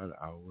Comforter, God,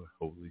 our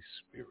Holy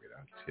Spirit.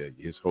 I tell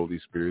you, His Holy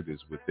Spirit is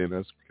within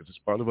us because it's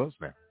part of us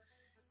now.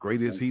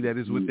 Greater is He that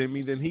is within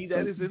me than he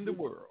that is in the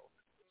world.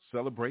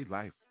 Celebrate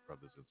life,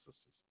 brothers and sisters.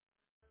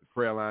 The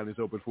prayer line is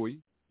open for you.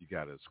 You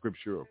got a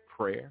scripture, a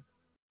prayer,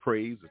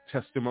 praise, a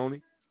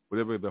testimony.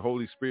 Whatever the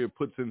Holy Spirit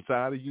puts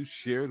inside of you,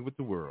 share it with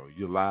the world.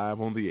 You're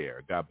live on the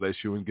air. God bless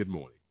you and good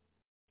morning.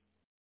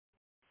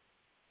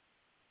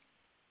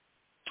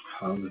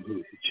 Hallelujah,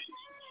 Jesus.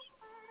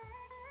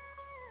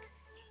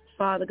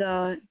 Father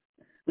God,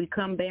 we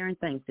come bearing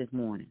thanks this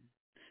morning.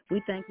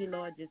 We thank you,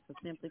 Lord, just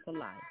simply for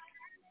life.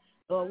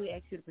 Lord, we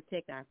ask you to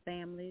protect our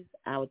families,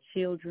 our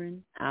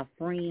children, our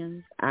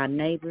friends, our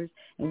neighbors,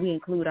 and we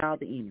include all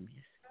the enemies.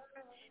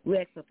 We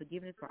ask for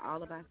forgiveness for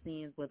all of our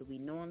sins, whether we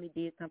knowingly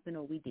did something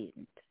or we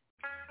didn't.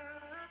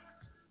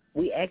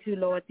 We ask you,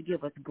 Lord, to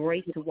give us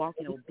grace to walk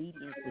in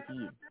obedience with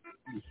you.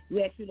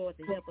 We ask you, Lord,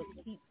 to help us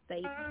keep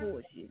faith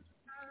towards you.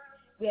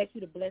 We ask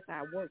you to bless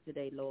our work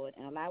today, Lord,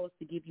 and allow us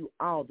to give you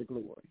all the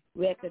glory.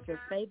 We ask that your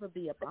favor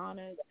be upon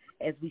us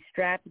as we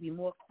strive to be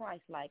more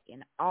Christ-like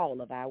in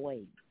all of our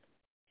ways.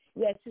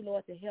 We ask you,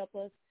 Lord, to help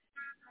us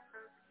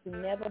to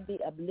never be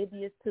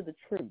oblivious to the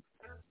truth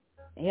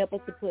and help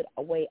us to put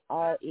away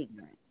all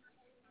ignorance.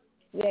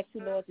 We ask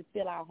you, Lord, to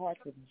fill our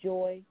hearts with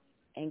joy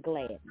and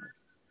gladness.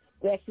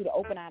 We ask you to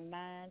open our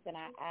minds and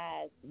our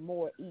eyes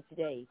more each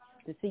day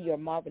to see your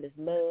marvelous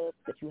love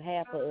that you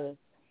have for us.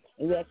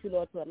 And we ask you,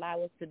 Lord, to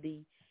allow us to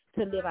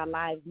live our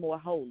lives more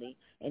holy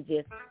and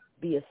just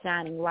be a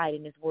shining light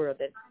in this world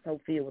that's so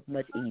filled with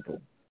much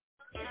evil.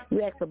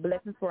 We ask for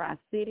blessings for our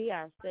city,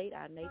 our state,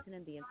 our nation,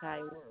 and the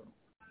entire world.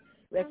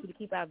 We ask you to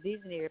keep our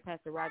visionary,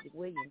 Pastor Roger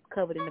Williams,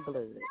 covered in the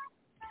blood.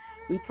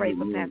 We pray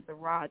for Pastor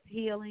Rod's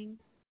healing,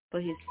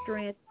 for his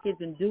strength, his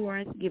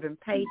endurance, give him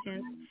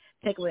patience,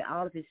 take away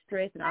all of his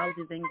stress and all of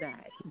his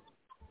anxiety.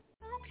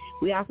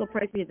 We also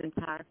pray for his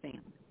entire family.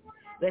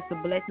 We ask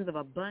for blessings of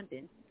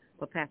abundance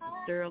for Pastor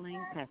Sterling,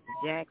 Pastor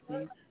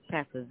Jackson,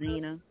 Pastor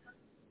Zena,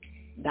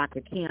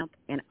 Dr. Kemp,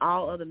 and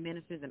all other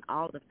ministers and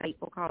all the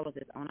faithful callers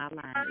that's on our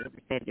line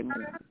every Saturday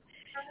morning.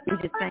 We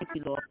just thank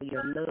you, Lord, for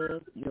your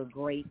love, your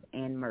grace,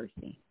 and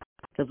mercy.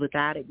 Because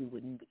without it, we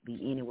wouldn't be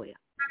anywhere.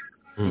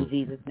 In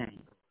Jesus'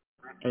 name,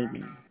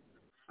 amen.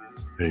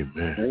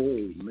 Amen.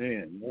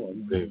 Amen.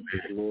 Amen.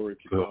 Glory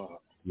to God.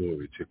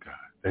 Glory to God.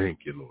 Thank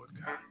you, Lord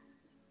God.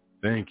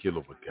 Thank you,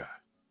 Lord God.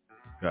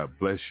 God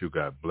bless you.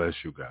 God bless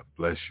you. God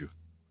bless you.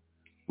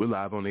 We're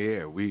live on the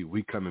air.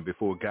 We coming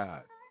before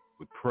God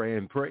with prayer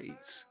and praise.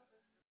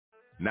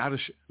 Not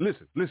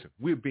listen.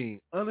 We're being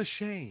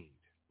unashamed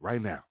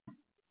right now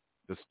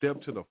to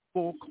step to the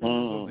four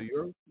corners of the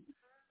earth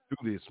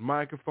through this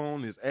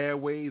microphone, this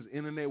airways,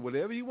 internet,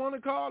 whatever you want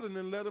to call it,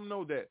 and let them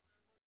know that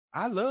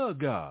I love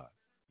God.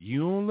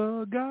 You don't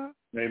love God?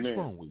 Amen. What's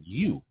wrong with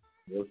you?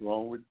 What's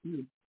wrong with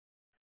you?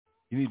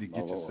 You need to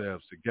get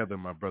yourselves together,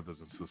 my brothers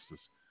and sisters.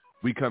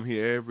 We come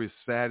here every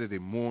Saturday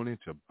morning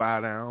to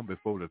bow down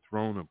before the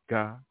throne of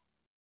God,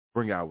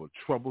 bring our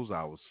troubles,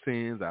 our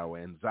sins, our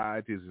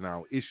anxieties, and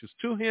our issues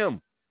to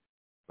him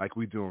like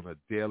we do on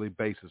a daily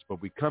basis.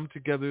 But we come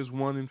together as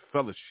one in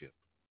fellowship,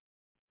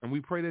 and we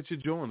pray that you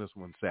join us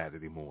one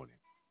Saturday morning.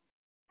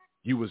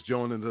 You was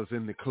joining us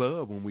in the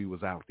club when we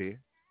was out there.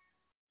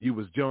 You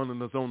was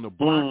joining us on the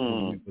block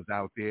when we was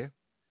out there.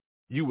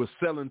 You was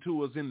selling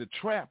to us in the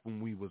trap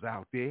when we was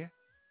out there.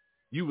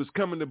 You was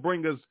coming to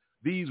bring us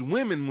these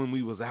women when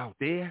we was out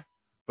there.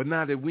 But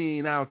now that we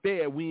ain't out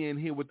there, we in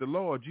here with the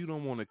Lord, you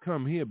don't want to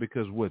come here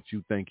because what,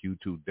 you think you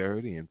too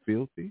dirty and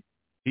filthy?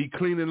 He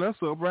cleaning us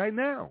up right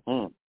now.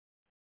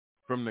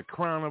 From the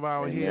crown of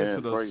our head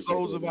to the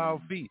soles of our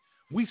feet.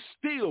 We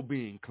still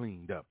being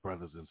cleaned up,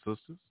 brothers and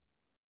sisters.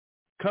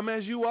 Come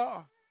as you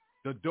are.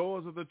 The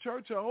doors of the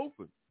church are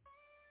open.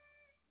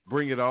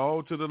 Bring it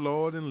all to the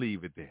Lord and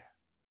leave it there.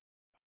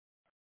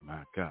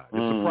 My God. It's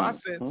a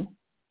process.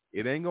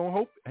 It ain't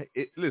going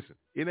to listen,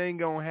 it ain't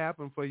going to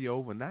happen for you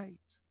overnight.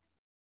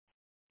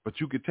 But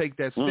you can take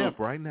that step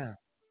right now.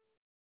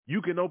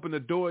 You can open the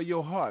door of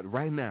your heart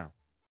right now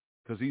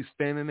because he's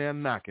standing there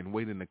knocking,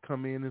 waiting to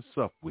come in and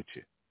sup with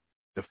you,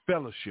 to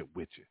fellowship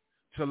with you,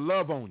 to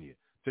love on you,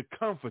 to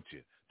comfort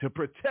you, to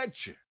protect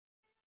you,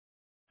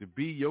 to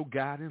be your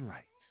guiding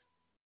light.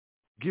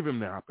 Give him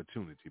the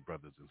opportunity,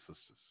 brothers and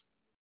sisters.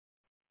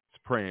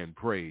 Let's pray and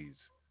praise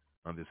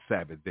on this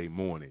Sabbath day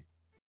morning.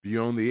 If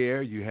you're on the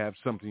air, you have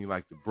something you'd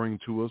like to bring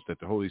to us that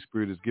the Holy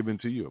Spirit has given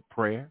to you, a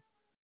prayer,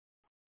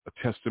 a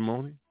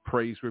testimony,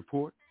 praise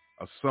report,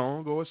 a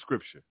song, or a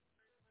scripture.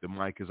 The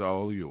mic is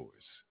all yours.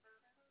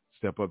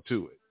 Step up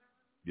to it.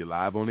 You're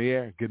live on the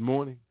air. Good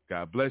morning.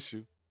 God bless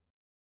you.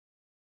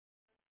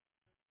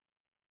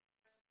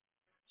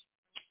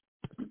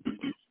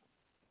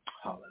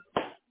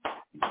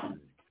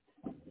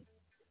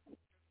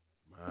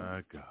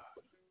 My God.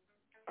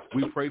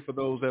 We pray for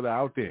those that are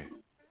out there.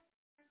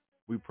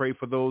 We pray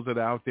for those that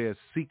are out there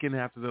seeking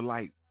after the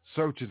light,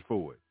 searching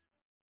for it.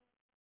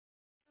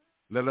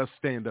 Let us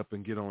stand up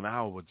and get on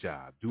our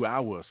job, do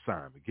our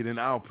assignment, get in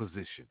our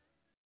position,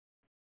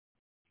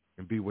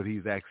 and be what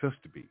he's asked us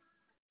to be,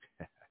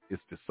 his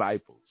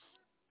disciples,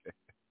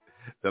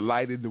 the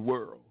light in the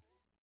world,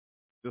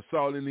 the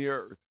salt in the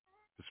earth,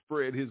 to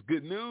spread his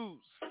good news.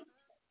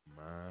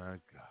 My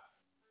God.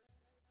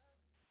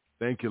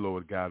 Thank you,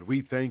 Lord God.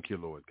 We thank you,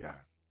 Lord God.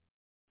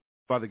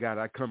 Father God,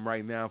 I come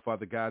right now,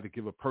 Father God, to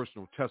give a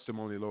personal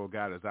testimony, Lord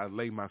God, as I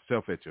lay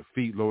myself at your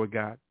feet, Lord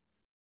God.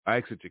 I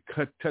ask that you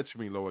touch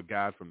me, Lord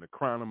God, from the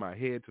crown of my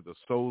head to the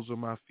soles of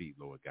my feet,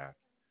 Lord God.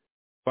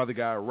 Father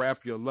God, wrap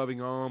your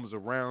loving arms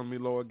around me,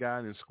 Lord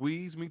God, and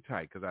squeeze me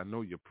tight because I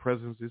know your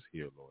presence is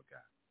here, Lord God.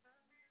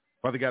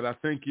 Father God, I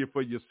thank you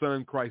for your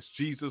son, Christ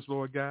Jesus,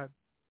 Lord God,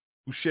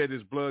 who shed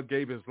his blood,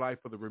 gave his life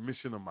for the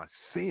remission of my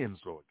sins,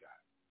 Lord God.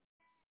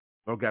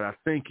 Lord God, I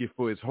thank you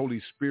for his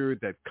Holy Spirit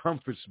that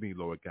comforts me,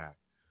 Lord God,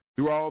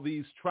 through all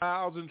these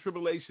trials and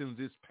tribulations,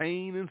 this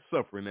pain and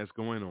suffering that's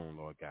going on,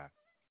 Lord God.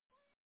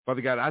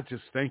 Father God, I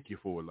just thank you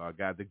for it, Lord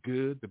God, the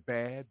good, the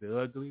bad, the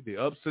ugly, the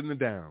ups and the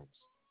downs.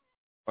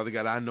 Father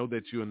God, I know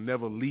that you'll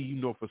never leave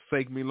nor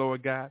forsake me,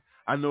 Lord God.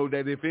 I know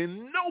that if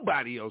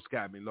nobody else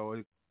got me,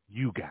 Lord,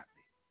 you got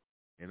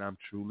me. And I'm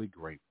truly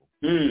grateful.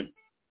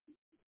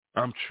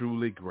 I'm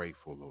truly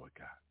grateful, Lord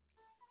God.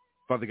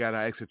 Father God,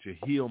 I ask that you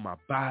heal my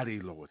body,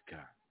 Lord God.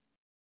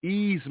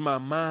 Ease my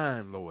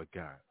mind, Lord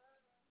God.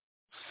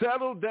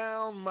 Settle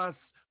down my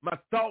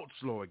thoughts,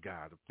 Lord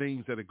God, of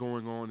things that are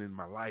going on in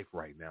my life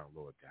right now,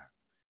 Lord God.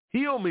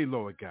 Heal me,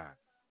 Lord God.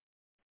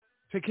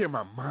 Take care of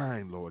my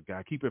mind, Lord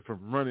God. Keep it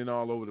from running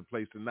all over the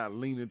place and not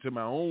leaning to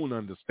my own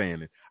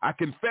understanding. I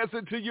confess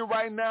it to you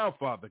right now,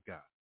 Father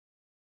God.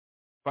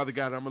 Father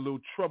God, I'm a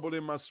little troubled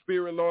in my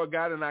spirit, Lord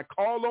God, and I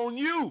call on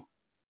you,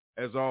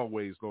 as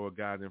always, Lord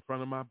God, in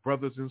front of my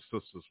brothers and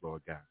sisters,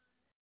 Lord God,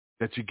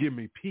 that you give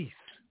me peace.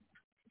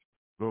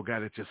 Lord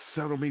God, that you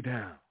settle me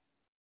down.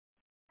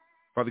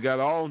 Father God,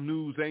 all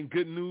news ain't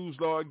good news,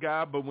 Lord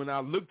God, but when I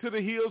look to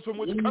the hills from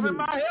which cometh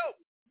my help,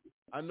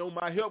 I know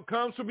my help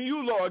comes from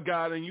you, Lord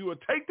God, and you will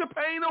take the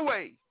pain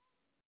away.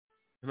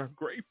 And I'm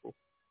grateful.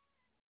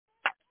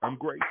 I'm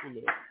grateful,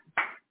 Lord.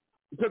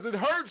 Because it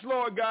hurts,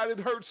 Lord God. It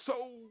hurts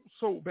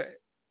so bad.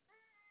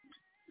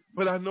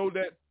 But I know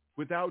that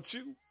without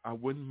you, I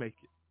wouldn't make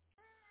it.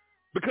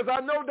 Because I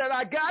know that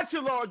I got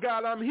you, Lord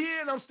God. I'm here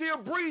and I'm still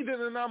breathing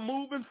and I'm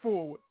moving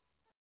forward.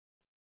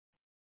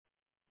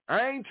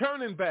 I ain't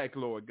turning back,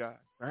 Lord God.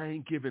 I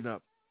ain't giving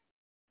up.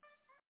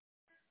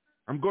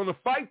 I'm going to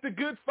fight the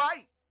good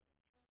fight.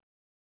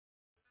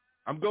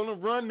 I'm going to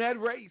run that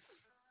race.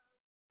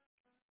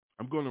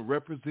 I'm going to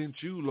represent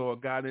you,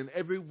 Lord God, in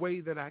every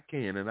way that I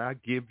can, and I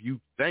give you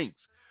thanks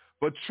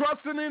for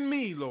trusting in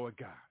me, Lord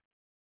God,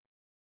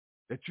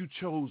 that you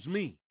chose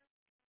me,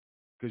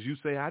 because you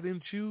say I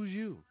didn't choose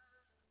you,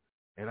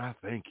 and I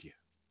thank you.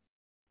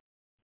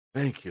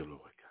 Thank you,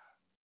 Lord God.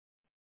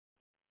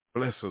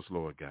 Bless us,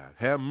 Lord God.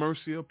 Have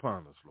mercy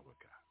upon us, Lord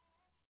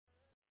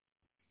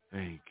God.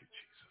 Thank you,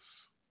 Jesus.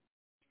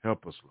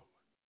 Help us, Lord.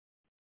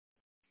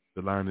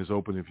 The line is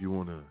open if you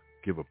want to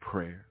give a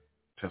prayer,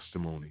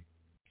 testimony,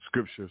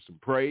 scripture, some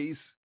praise.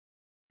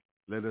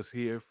 Let us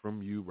hear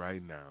from you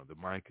right now. The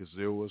mic is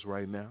yours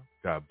right now.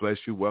 God bless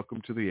you. Welcome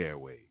to the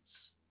airwaves.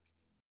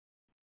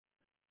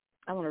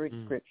 I want to read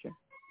the scripture.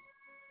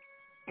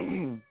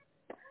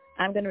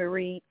 I'm going to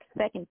read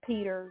 2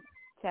 Peter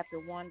chapter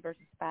 1,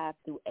 verses 5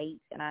 through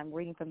 8, and I'm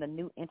reading from the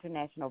New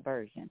International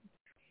Version.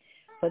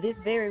 For this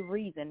very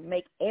reason,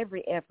 make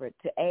every effort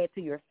to add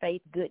to your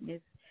faith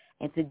goodness,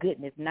 and to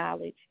goodness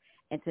knowledge,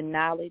 and to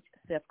knowledge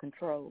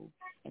self-control,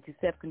 and to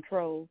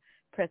self-control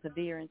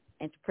perseverance,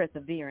 and to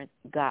perseverance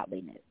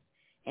godliness,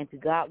 and to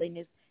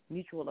godliness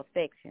mutual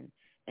affection,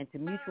 and to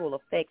mutual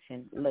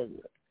affection love.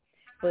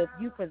 For if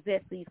you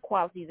possess these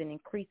qualities in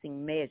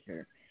increasing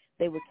measure,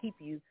 they will keep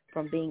you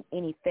from being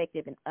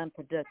ineffective and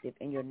unproductive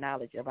in your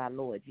knowledge of our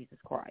Lord Jesus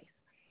Christ.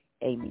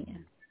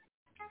 Amen.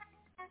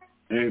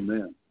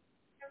 Amen.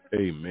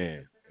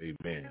 Amen.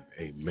 Amen.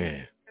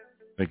 Amen.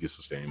 Thank you,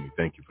 Sister Amy.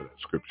 Thank you for that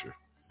scripture.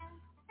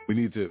 We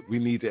need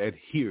to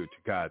adhere to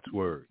God's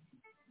word.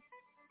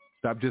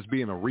 Stop just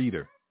being a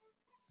reader.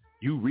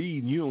 You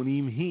read and you don't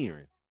even hear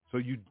it. So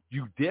you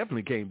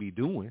definitely can't be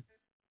doing.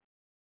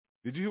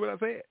 Did you hear what I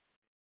said?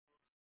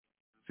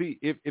 See,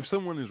 if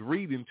someone is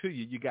reading to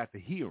you, you got to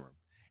hear them.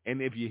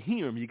 And if you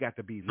hear them, you got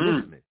to be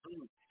listening.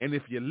 And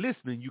if you're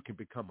listening, you can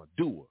become a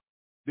doer.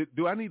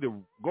 Do I need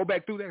to go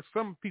back through that?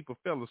 Some people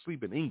fell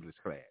asleep in English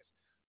class.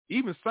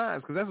 Even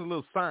science, because that's a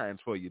little science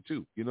for you,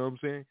 too. You know what I'm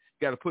saying?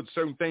 You got to put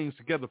certain things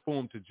together for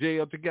them to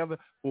gel together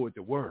for it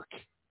to work.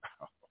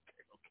 Okay.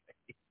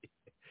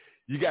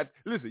 You got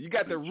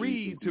to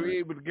read to be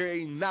able to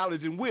gain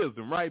knowledge and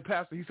wisdom, right,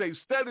 Pastor? He says,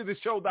 study to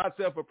show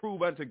thyself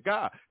approved unto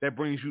God. That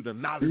brings you the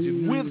knowledge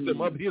and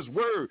wisdom of his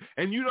word.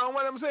 And you know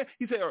what I'm saying?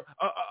 He said,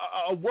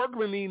 a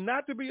workman need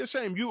not to be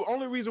ashamed. The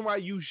only reason why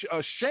you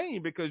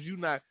ashamed because you're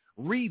not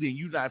reading,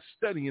 you're not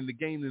studying to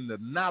gain the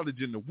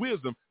knowledge and the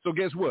wisdom. So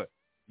guess what?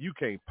 You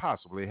can't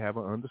possibly have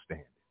an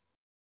understanding.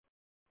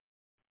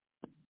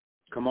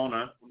 Come on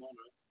now.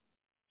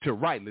 To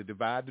rightly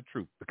divide the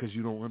truth because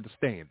you don't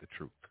understand the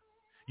truth.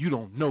 You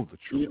don't know the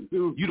truth.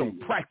 You don't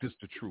practice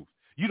the truth.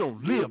 You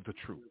don't live the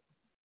truth.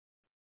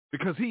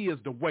 Because he is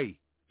the way,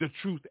 the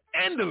truth,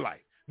 and the life.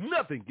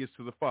 Nothing gets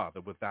to the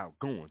Father without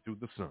going through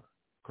the Son,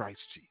 Christ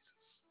Jesus.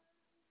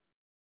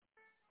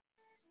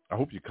 I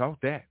hope you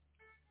caught that.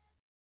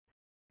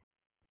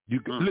 You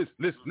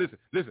listen.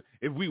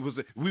 If we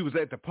was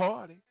at the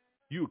party,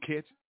 you would catch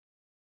it.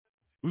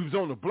 We was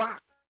on the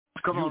block,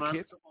 you would catch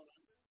it.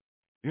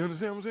 You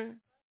understand what I'm saying?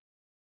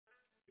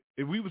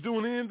 If we was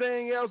doing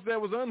anything else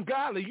that was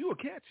ungodly, you would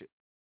catch it.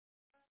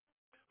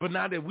 But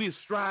now that we're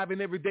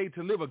striving every day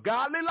to live a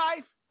godly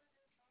life,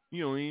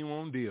 you don't even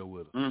want to deal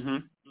with us.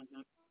 You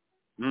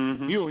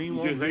don't even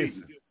want to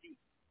listen.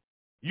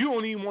 You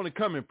don't even want to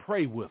come and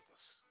pray with us.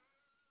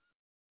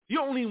 You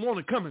don't even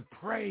want to come and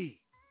pray.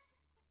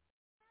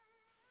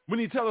 When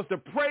he tells us to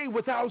pray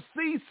without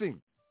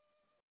ceasing.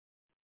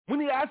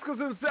 When he asks us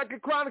in 2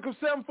 Chronicles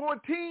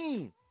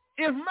 7:14,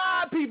 if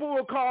my people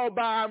were called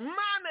by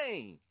my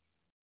name.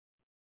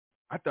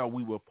 I thought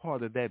we were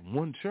part of that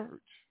one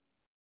church.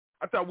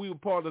 I thought we were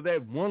part of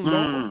that one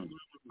Lord.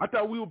 I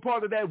thought we were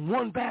part of that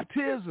one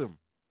baptism.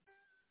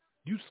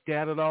 You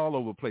scattered all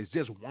over the place,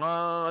 just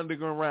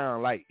wandering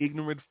around like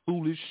ignorant,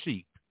 foolish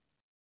sheep.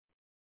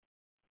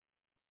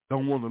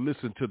 Don't want to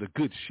listen to the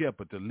good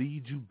shepherd to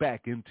lead you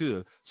back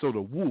into so the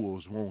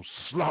wolves won't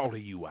slaughter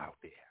you out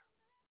there.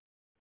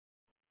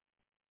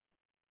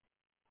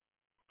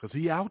 Because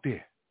he out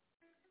there.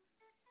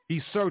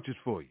 He searches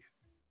for you.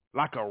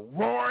 Like a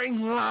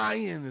roaring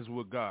lion is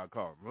what God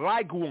called him.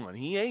 Like one.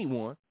 He ain't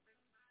one.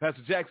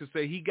 Pastor Jackson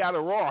say he got a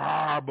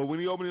roar, but when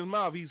he opened his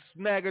mouth, he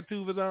snag a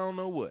tooth as I don't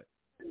know what.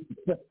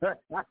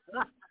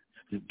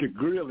 The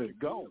grill is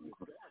gone.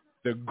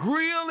 The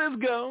grill is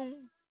gone.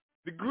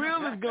 The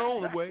grill is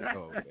gone away.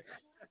 Oh,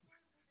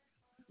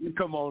 okay.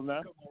 Come on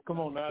now.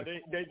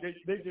 They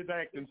just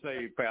act and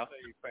say, pal.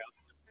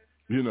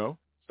 You know,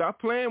 stop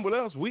playing with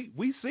us.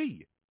 We see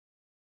you.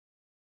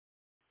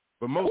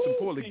 But most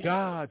importantly,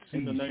 God sees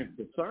in the name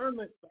of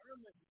discernment.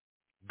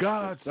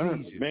 God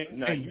sees you.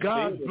 Man, and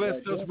God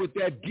blessed us with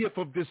that gift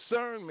of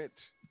discernment.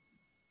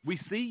 We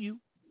see you.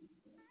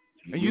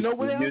 And you know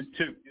what else?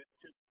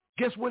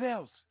 Guess what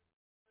else?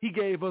 He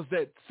gave us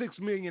that $6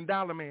 million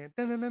man.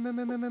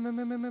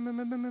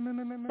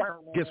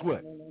 Guess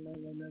what?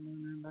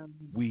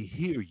 We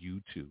hear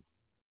you too.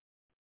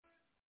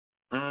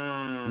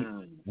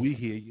 We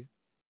hear you.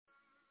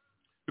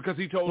 Because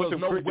he told us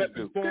no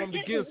weapon formed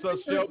against us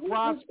shall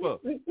prosper.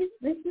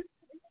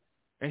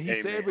 And he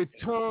said every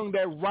tongue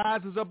that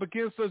rises up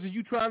against us and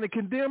you trying to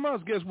condemn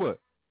us, guess what?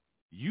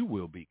 You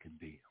will be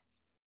condemned.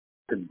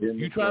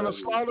 You trying to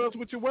slaughter us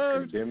with your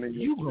words,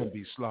 you going to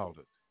be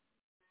slaughtered.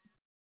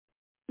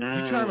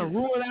 You trying to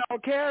ruin our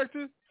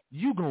character,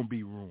 you going to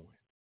be ruined.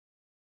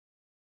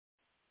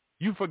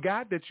 You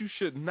forgot that you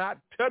should not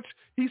touch.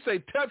 He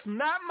said, touch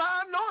not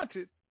my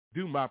anointed.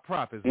 Do my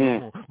prophets no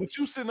more. But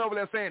you sitting over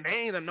there saying they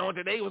ain't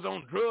anointed, they was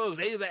on drugs,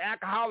 they was an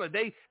alcoholic,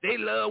 they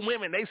love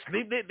women, they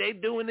sleep, they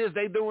doing this,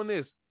 they doing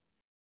this.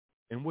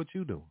 And what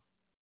you doing?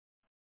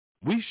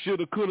 We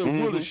shoulda, coulda,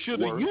 woulda,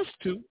 shoulda, used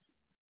to,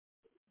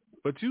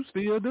 but you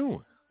still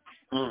doing.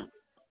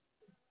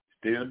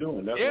 Still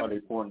doing. That's why they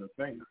pointing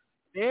the finger.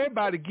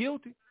 Everybody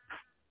guilty.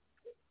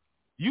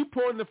 You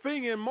pointing the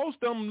finger, and most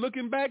of them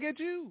looking back at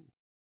you.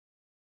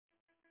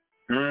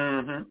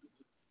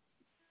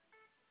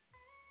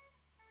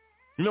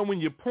 You know,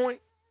 when you point,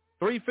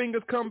 3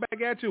 fingers come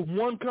back at you,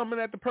 one coming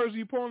at the person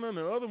you pointing, and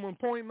the other one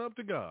pointing up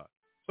to God.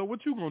 So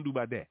what you gonna do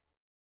about that?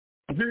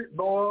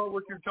 Boy,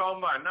 what you talking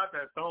about? Not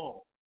that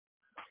thumb.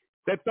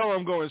 That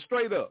thumb going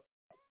straight up.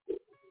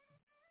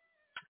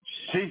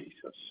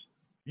 Jesus.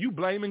 You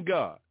blaming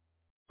God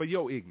for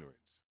your ignorance.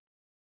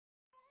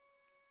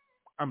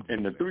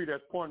 And the 3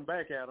 that's pointing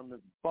back at him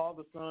is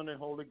Father, Son, and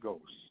Holy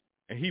Ghost.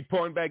 And he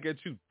pointing back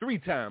at you 3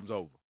 times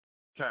over.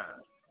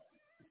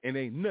 And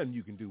ain't nothing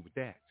you can do with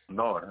that.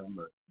 Lord,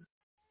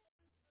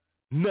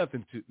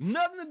 nothing to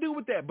do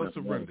with that but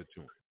surrender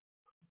to him.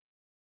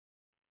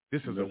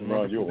 This is a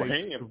wonderful your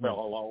day. hand fell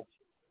off.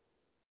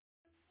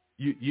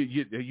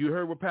 You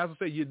heard what Pastor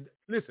said.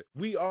 Listen,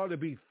 we ought to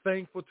be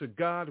thankful to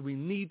God. We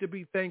need to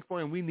be thankful,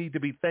 and we need to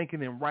be thanking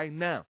him right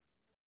now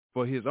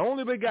for his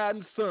only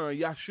begotten son,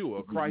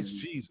 Yeshua, Christ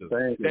Jesus,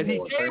 that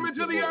he came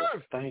into the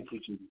earth. Thank you,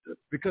 Jesus.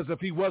 Because if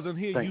he wasn't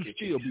here, you'd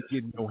still be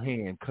getting your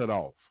hand cut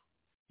off.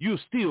 You'll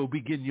still be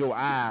getting your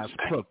eyes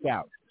plucked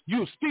out.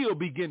 You'll still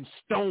be getting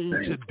stoned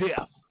to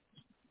death.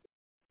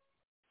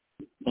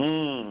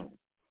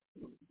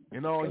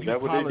 And all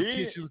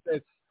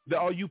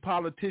you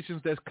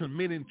politicians that's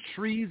committing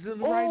treason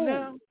right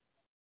now,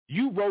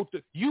 you wrote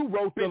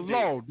the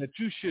law that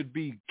you should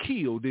be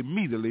killed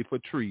immediately for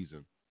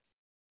treason.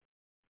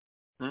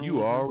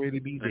 You already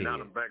be dead. And now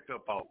I'm backed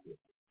up off it.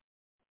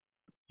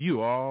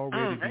 You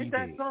already be ain't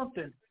dead. That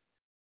something?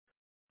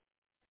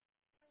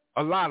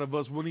 A lot of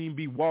us wouldn't even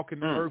be walking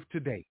the earth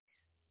today.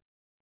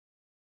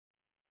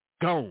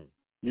 Gone.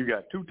 You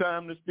got 2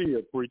 times to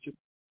steal, preacher.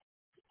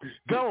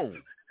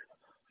 Gone.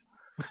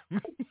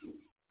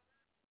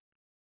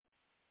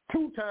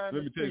 2 times.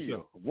 Let me tell you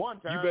something. 1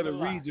 time. You better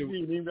read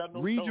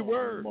your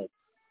word.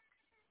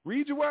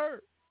 Read your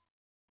word.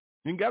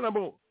 You got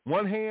number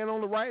 1 hand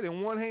on the right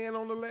and 1 hand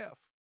on the left.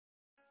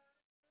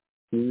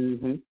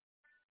 Mm-hmm.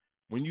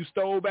 When you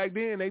stole back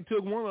then, they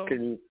took one of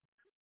them.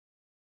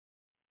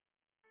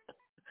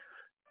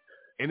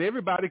 And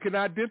everybody can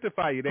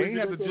identify you. They ain't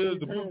have to judge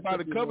the book by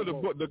the cover. The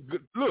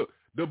book,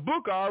 the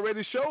book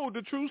already showed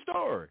the true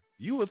story.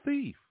 You a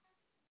thief.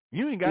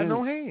 You ain't got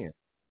no hand.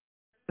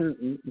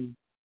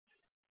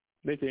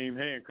 They can't even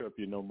handcuff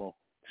you no more.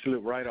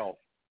 Slip right off.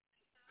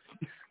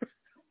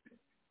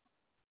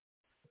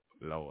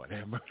 Lord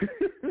have mercy.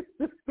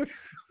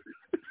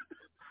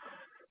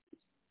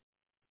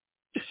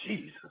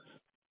 Jesus.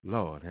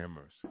 Lord have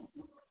mercy.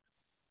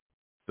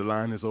 The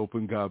line is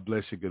open. God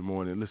bless you. Good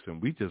morning. Listen,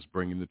 we just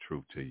bringing the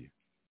truth to you.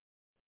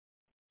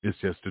 It's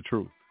just the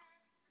truth.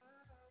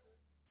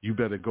 You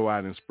better go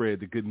out and spread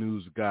the good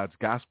news of God's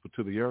gospel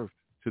to the earth,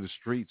 to the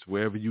streets,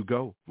 wherever you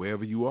go,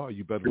 wherever you are.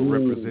 You better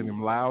represent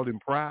him loud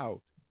and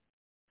proud.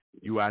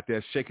 You out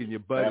there shaking your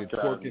butt and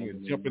twerking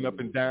and jumping up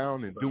and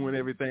down and doing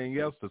everything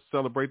else to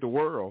celebrate the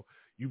world.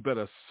 You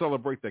better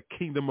celebrate the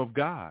kingdom of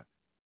God.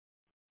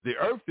 The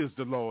earth is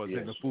the Lord's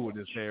and the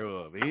fullness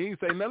thereof. He ain't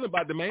say nothing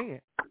about the man.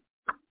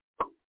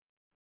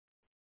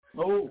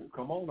 Oh,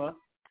 come on now.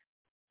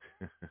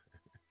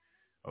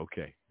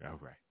 Okay, all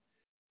right.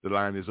 The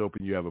line is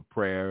open. You have a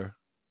prayer,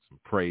 some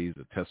praise,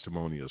 a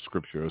testimony, a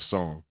scripture, a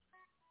song.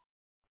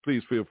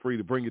 Please feel free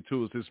to bring it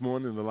to us this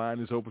morning. The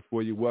line is open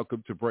for you.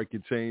 Welcome to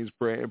Breaking Chains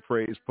Prayer and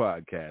Praise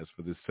Podcast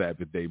for this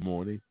Sabbath day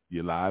morning.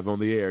 You're live on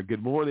the air.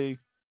 Good morning.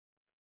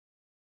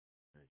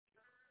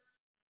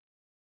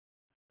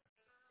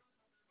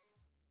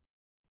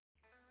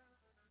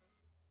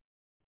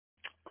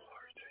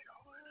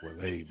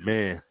 Well,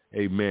 amen.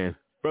 Amen.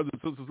 Brothers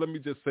and sisters, let me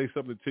just say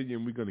something to you,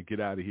 and we're going to get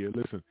out of here.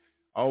 Listen,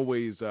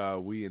 always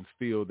we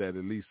instill that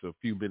at least a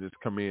few minutes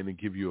come in and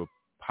give you a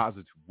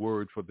positive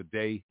word for the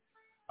day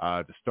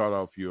to start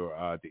off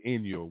to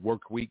end your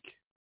work week.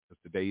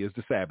 Because today is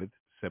the Sabbath,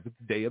 7th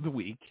day of the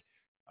week.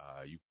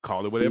 You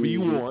call it whatever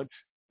you want,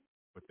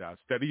 but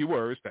study your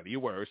word, study your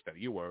word, study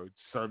your word.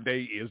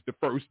 Sunday is the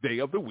first day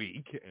of the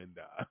week,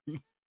 and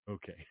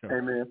okay.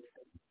 Amen.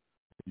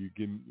 You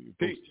can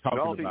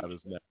talking about us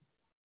now.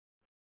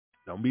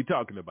 Don't be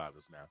talking about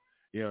us now.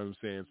 You know what I'm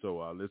saying?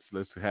 So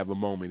let's have a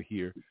moment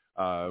here.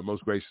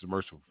 Most gracious and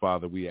merciful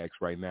Father, we ask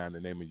right now in the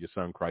name of your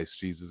Son, Christ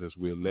Jesus, as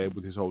we're led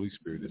with his Holy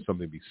Spirit, there's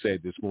something to be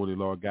said this morning,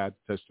 Lord God,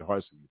 to touch the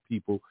hearts of your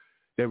people,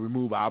 that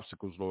remove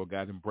obstacles, Lord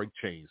God, and break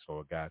chains,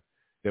 Lord God,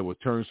 that will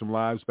turn some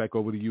lives back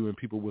over to you and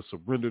people will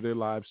surrender their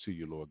lives to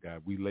you, Lord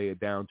God. We lay it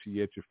down to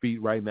you at your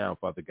feet right now,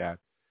 Father God.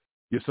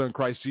 Your Son,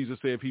 Christ Jesus,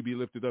 said if he be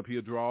lifted up,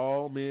 he'll draw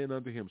all men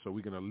unto him. So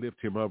we're going to lift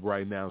him up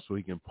right now so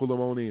he can pull them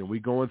on in.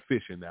 We're going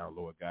fishing now,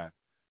 Lord God.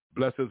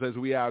 Bless us as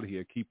we out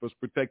here. Keep us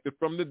protected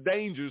from the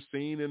dangers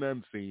seen and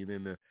unseen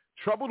and the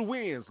troubled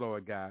winds,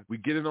 Lord God. We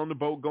get it on the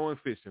boat going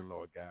fishing,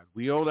 Lord God.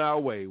 We on our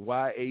way.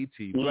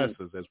 YAT. Bless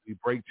us as we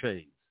break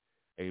chains.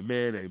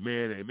 Amen,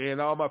 amen, amen.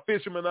 All my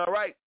fishermen, all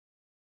right?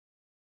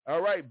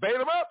 All right, bait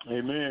them up.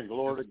 Amen.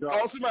 Glory to God.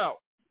 Toss them out.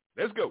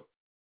 Let's go.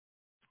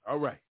 All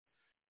right.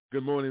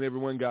 Good morning,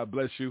 everyone. God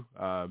bless you.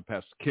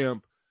 Pastor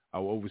Kemp,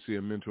 our overseer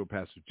and mentor,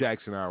 Pastor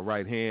Jackson, our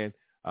right hand.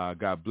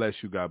 God bless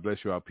you. God bless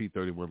you, our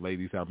P31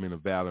 ladies, our men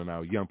of valor, and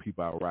our young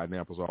people, our riding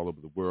apples all over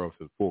the world,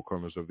 to the four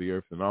corners of the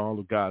earth, and all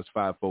of God's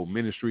fivefold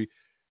ministry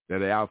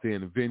that are out there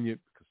in the vineyard,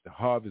 because the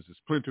harvest is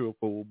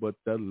plentiful, but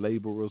the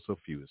laborers are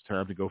few. It's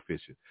time to go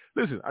fishing.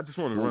 Listen, I just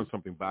want to run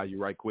something by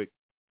you right quick.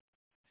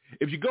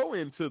 If you go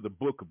into the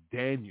book of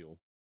Daniel,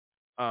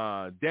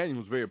 Daniel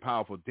was very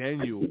powerful.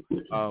 Daniel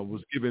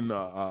was given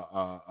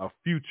a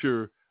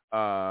future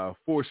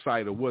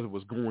foresight of what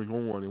was going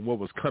on and what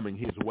was coming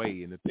his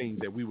way and the things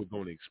that we were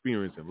going to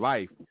experience in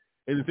life.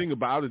 And the thing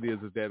about it is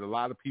that a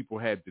lot of people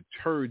had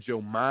deterred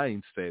your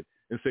mindset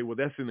and say, well,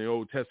 that's in the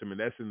Old Testament,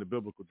 that's in the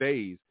biblical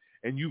days,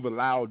 and you've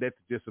allowed that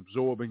to just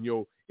absorb in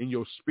your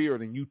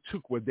spirit, and you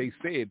took what they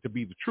said to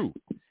be the truth,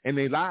 and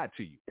they lied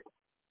to you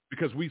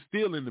because we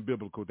still in the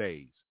biblical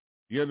days.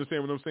 You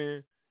understand what I'm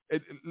saying?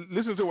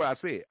 listen to what I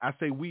said. I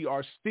say we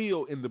are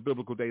still in the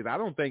biblical days. I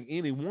don't think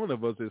any one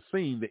of us has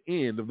seen the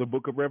end of the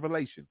book of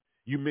Revelation.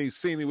 You may have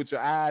seen it with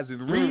your eyes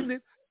and reading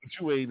it, but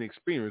you ain't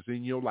experienced it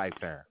in your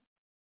lifetime.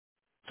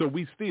 So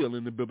we still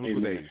in the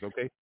biblical days,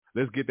 okay?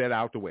 Let's get that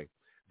out the way.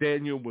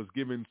 Daniel was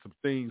given some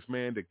things,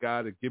 man, that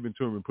God had given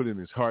to him and put in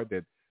his heart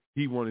that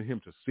he wanted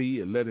him to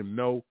see and let him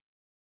know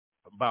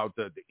about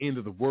the end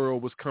of the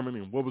world was coming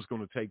and what was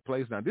going to take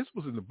place. Now, this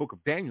was in the book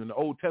of Daniel in the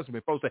Old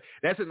Testament. Folks say,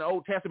 that's in the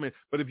Old Testament.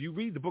 But if you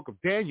read the book of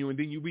Daniel and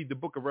then you read the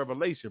book of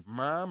Revelation,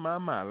 my,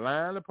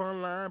 line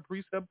upon line,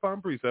 precept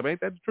upon precept. Ain't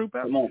that the truth,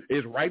 Pastor?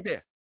 It's right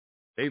there.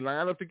 They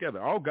line up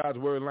together. All God's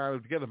word lined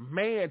up together.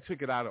 Man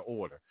took it out of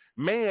order.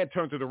 Man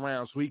turned it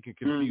around so he can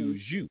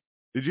confuse you.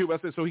 Did you hear what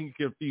I said? So he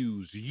can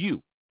confuse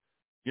you.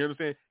 You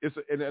understand?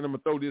 And I'm going to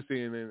throw this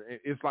in, and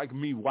it's like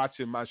me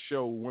watching my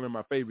show, one of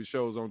my favorite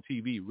shows on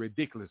TV,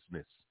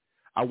 Ridiculousness.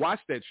 I watch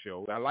that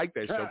show. I like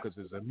that show because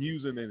it's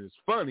amusing and it's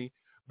funny.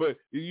 But,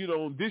 you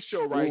know, this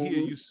show right here,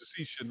 you used to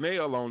see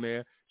Chanel on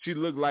there. She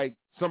looked like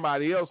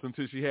somebody else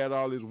until she had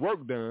all this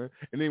work done.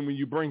 And then when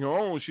you bring her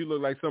on, she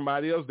looked like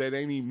somebody else that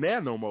ain't even there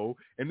no more.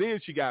 And then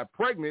she got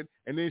pregnant,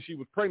 and then she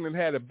was pregnant,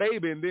 had a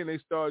baby, and then they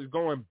started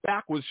going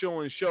backwards,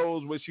 showing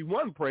shows where she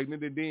wasn't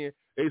pregnant, and then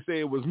they say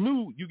it was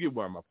new. You get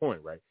my point,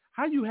 right?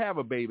 How you have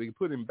a baby,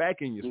 put him back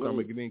in your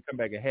stomach, and then come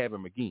back and have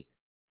him again.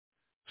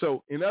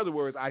 So, in other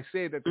words, I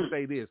said that to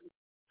say this.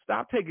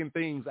 Stop taking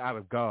things out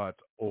of God's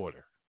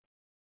order.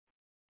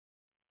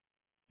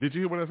 Did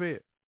you hear what I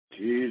said?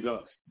 Jesus.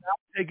 Stop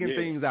taking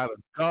things out of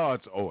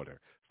God's order.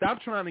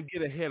 Stop trying to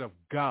get ahead of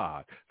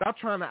God. Stop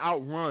trying to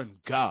outrun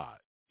God.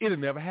 It'll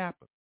never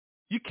happen.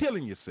 You're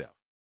killing yourself.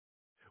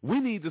 We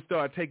need to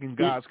start taking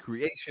God's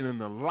creation and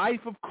the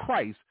life of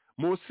Christ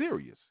more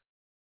serious.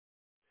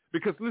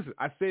 Because, listen,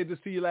 I said this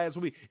to you last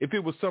week. If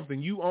it was something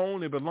you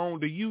own and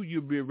belonged to you,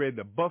 you'd be ready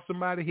to bust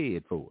somebody's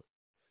head for it.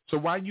 So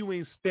why you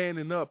ain't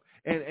standing up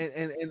and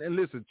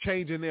listen,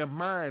 changing their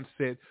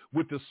mindset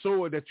with the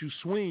sword that you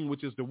swing,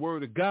 which is the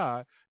word of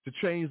God, to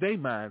change their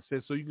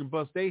mindset so you can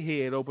bust their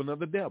head open of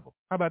the devil?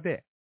 How about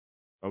that?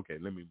 Okay,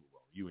 let me move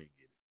on. You ain't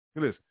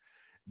get it. Listen,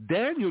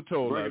 Daniel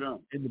told us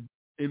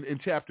in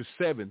chapter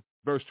 7,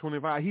 verse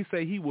 25, he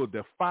said he will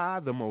defy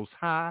the Most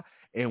High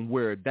and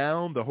wear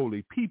down the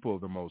holy people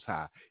of the Most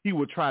High. He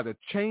will try to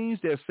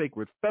change their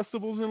sacred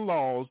festivals and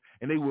laws,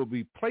 and they will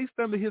be placed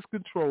under his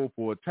control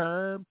for a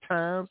time,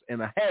 times,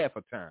 and a half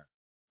a time.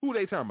 Who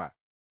they talking about?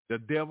 The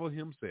devil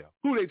himself.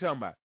 Who they talking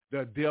about?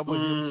 The devil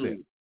himself.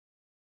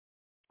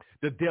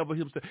 The devil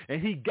himself. And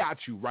he got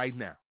you right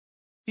now.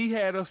 He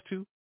had us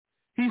too.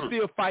 He's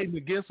still fighting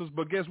against us,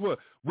 but guess what?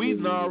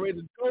 We've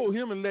already told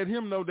him and let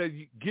him know that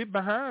you get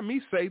behind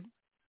me, Satan.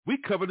 We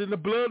covered in the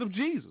blood of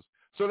Jesus.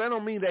 So that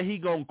don't mean that he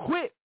going to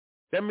quit.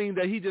 That means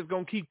that he just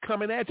going to keep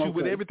coming at you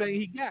with everything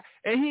he got.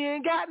 And he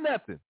ain't got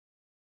nothing.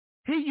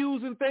 He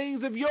using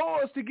things of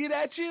yours to get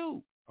at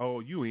you.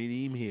 Oh, you ain't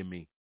even hear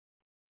me.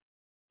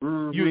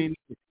 You ain't.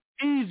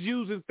 He's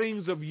using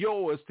things of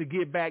yours to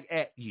get back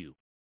at you.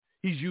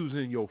 He's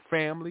using your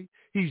family.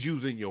 He's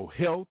using your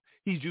health.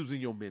 He's using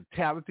your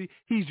mentality.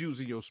 He's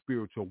using your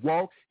spiritual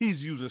walk. He's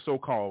using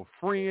so-called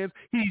friends.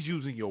 He's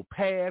using your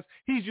past.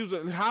 He's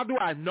using, how do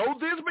I know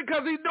this?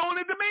 Because he's doing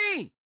it to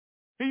me.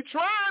 He's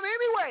trying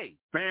anyway.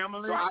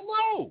 Family. So I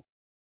know.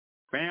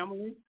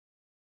 Family.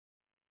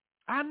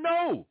 I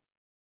know.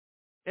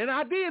 And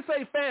I did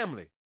say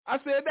family. I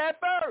said that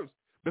first.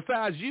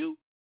 Besides you,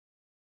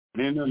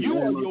 you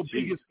are your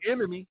biggest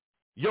enemy.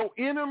 Your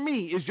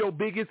enemy is your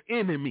biggest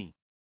enemy.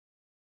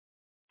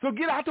 So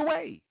get out the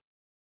way.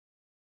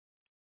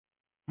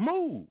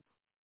 Move.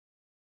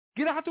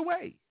 Get out the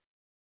way.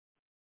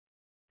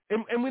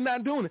 And we're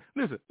not doing it.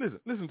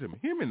 Listen to me.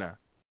 Hear me now.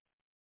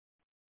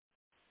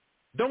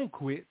 Don't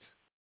quit.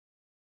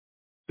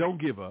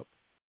 Don't give up.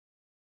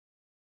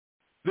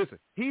 Listen,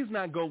 he's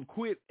not going to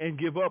quit and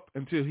give up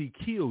until he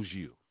kills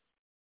you.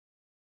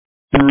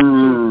 So if you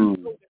know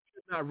that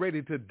you're not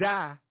ready to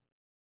die,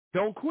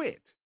 don't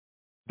quit.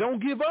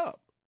 Don't give up.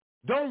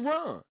 Don't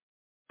run.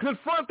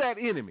 Confront that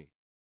enemy.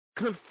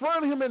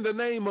 Confront him in the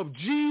name of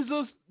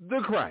Jesus the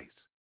Christ.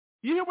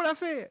 You hear what I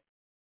said?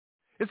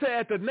 It said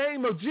at the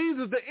name of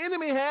Jesus, the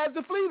enemy has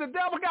to flee. The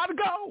devil got to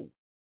go.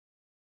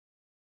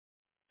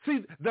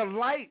 See, the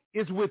light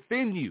is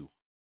within you.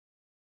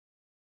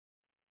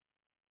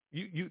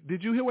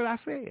 Did you hear what I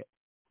said?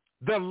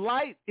 The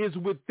light is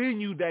within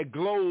you that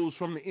glows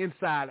from the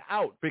inside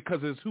out because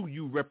it's who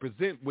you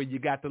represent where you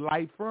got the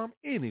light from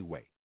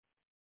anyway.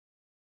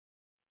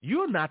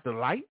 You're not the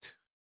light.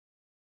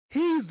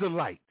 He's the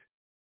light.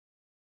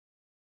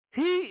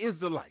 He is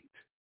the light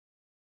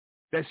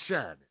that's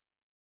shining.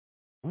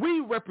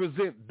 We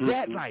represent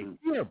that light,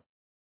 him.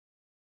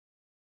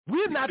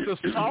 We're not the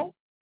salt.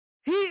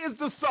 He is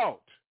the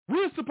salt.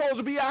 We're supposed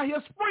to be out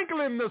here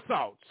sprinkling the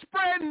salt,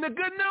 spreading the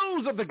good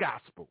news of the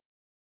gospel.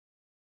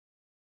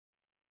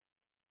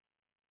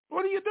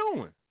 What are you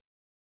doing?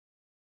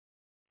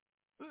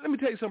 Let me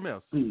tell you something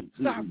else.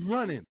 Stop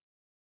running.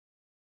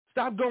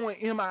 Stop going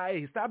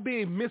MIA. Stop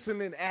being missing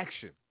in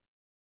action.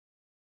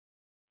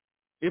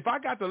 If I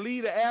got to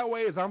leave the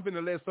airways, I'm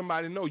finna let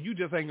somebody know you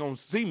just ain't going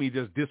to see me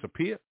just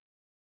disappear.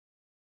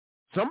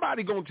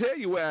 Somebody going to tell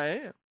you where I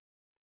am.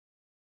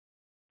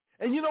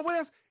 And you know what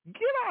else?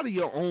 Get out of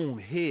your own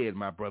head,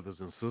 my brothers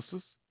and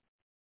sisters,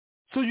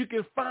 so you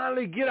can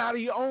finally get out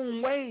of your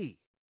own way.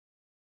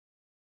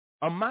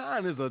 A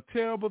mind is a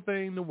terrible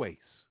thing to waste.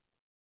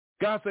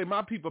 God said,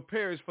 my people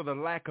perish for the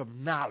lack of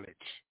knowledge.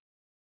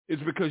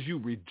 It's because you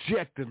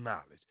reject the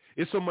knowledge.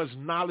 It's so much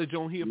knowledge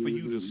on here for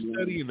you to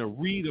study and to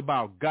read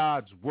about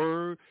God's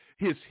word,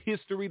 his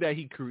history that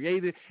he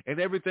created, and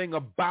everything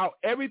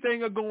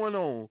going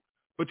on.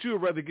 But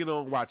you'd rather get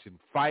on watching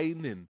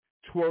fighting and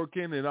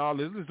twerking and all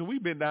this. Listen,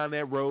 we've been down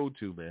that road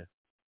too, man.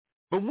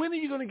 But when are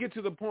you going to get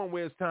to the point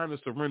where it's time to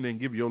surrender and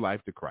give your life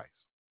to Christ?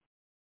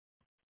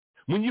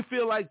 When you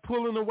feel like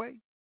pulling away,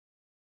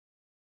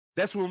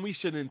 that's when we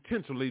should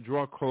intentionally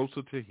draw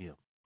closer to him.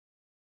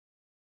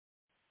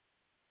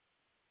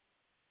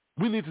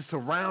 We need to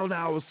surround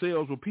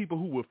ourselves with people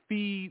who will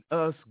feed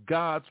us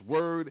God's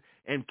word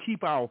and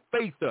keep our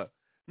faith up.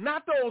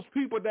 Not those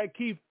people that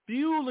keep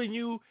fueling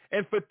you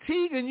and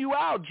fatiguing you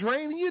out,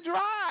 draining you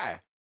dry.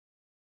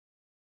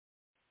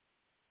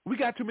 We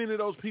got too many of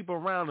those people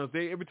around us.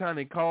 Every time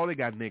they call, they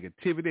got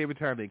negativity. Every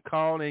time they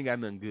call, they ain't got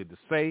nothing good to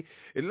say.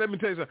 And let me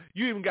tell you something.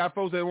 You even got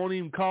folks that won't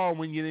even call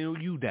when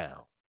you down.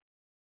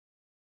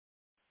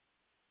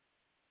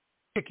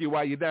 Kick you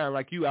while you're down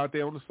like you out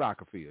there on the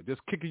soccer field,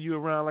 just kicking you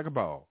around like a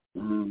ball.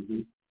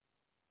 Mm-hmm.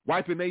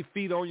 Wiping their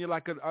feet on you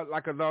like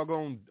a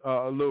doggone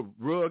little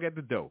rug at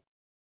the door.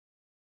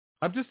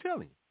 I'm just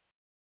telling you.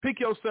 Pick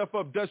yourself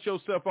up, dust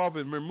yourself off,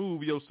 and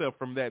remove yourself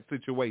from that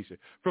situation,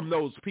 from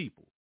those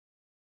people.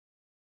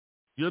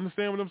 You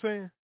understand what I'm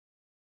saying?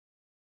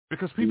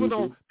 Because people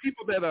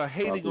that are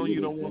hating on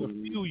you don't want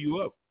to fuel you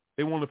up.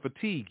 They want to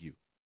fatigue you.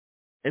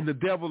 And the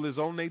devil is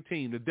on their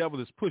team. The devil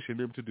is pushing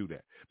them to do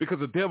that. Because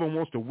the devil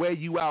wants to wear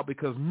you out,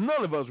 because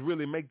none of us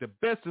really make the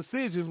best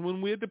decisions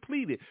when we're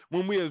depleted,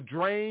 when we're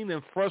drained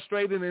and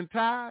frustrated and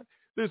tired.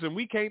 Listen,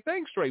 we can't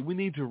think straight. We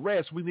need to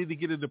rest. We need to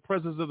get in the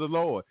presence of the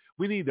Lord.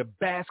 We need to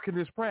bask in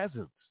his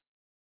presence.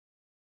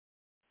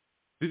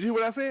 Did you hear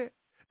what I said?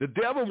 The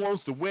devil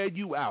wants to wear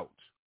you out.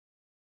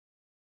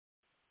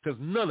 Because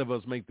none of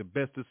us make the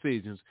best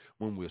decisions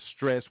when we're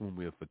stressed, when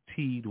we're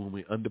fatigued, when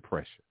we're under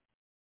pressure.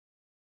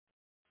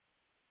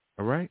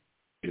 All right?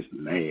 It's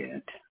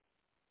mad.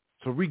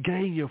 So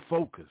regain your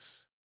focus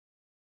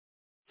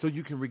so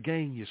you can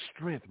regain your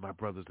strength, my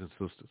brothers and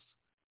sisters.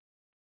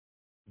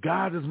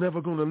 God is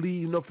never going to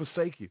leave you nor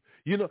forsake you.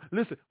 You know,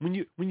 listen, when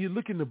you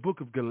look in the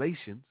book of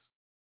Galatians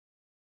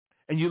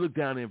and you look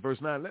down in verse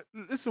 9,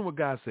 listen what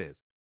God says.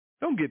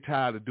 Don't get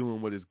tired of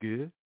doing what is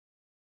good.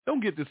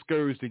 Don't get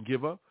discouraged and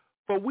give up.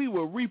 For we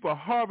will reap a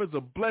harvest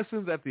of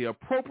blessings at the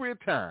appropriate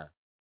time.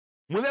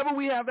 Whenever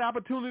we have the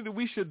opportunity,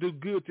 we should do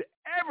good to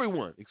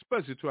everyone,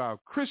 especially to our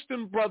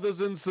Christian brothers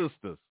and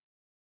sisters.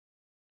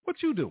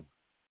 What you doing?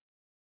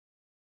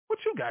 What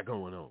you got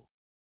going on?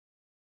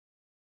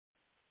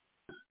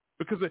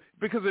 Because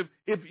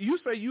if you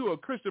say you're a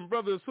Christian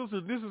brother and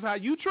sister, this is how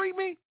you treat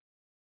me,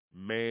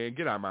 man,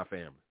 get out of my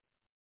family.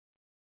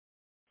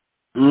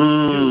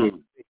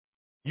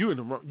 You in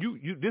the wrong.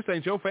 You this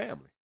ain't your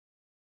family.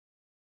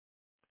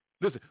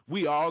 Listen,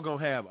 we all going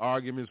to have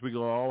arguments. We're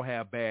going to all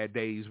have bad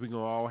days. We're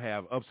going to all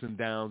have ups and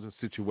downs and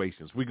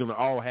situations. We're going to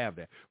all have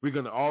that. We're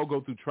going to all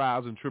go through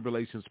trials and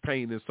tribulations,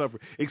 pain and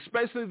suffering,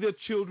 especially the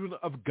children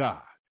of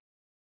God.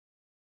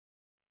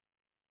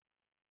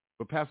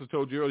 But Pastor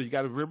told you earlier, you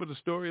got to remember the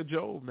story of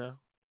Job now.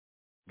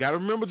 Got to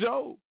remember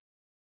Job.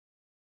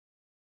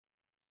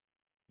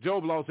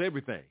 Job lost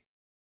everything.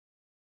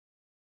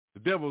 The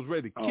devil was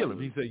ready to kill him.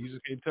 He said, you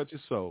just can't touch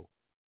his soul.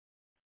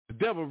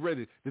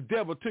 The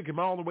devil took him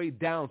all the way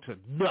down to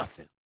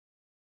nothing.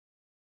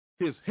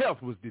 His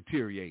health was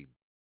deteriorating.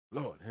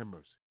 Lord have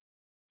mercy.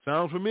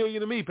 Sounds familiar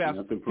to me,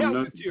 Pastor.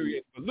 Health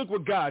deteriorating, but look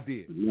what God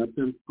did.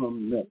 Nothing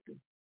from nothing.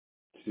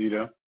 See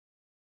that?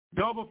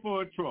 Double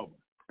for trouble.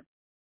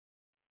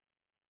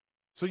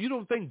 So you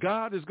don't think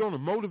God is going to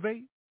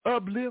motivate,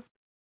 uplift?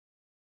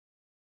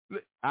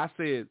 I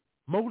said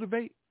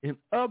motivate and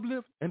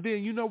uplift, and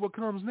then you know what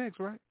comes next,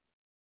 right?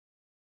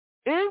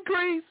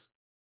 Increase.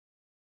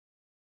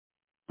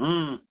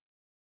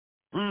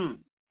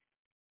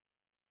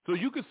 So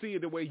you can see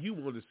it the way you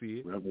want to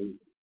see it.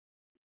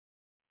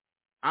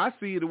 I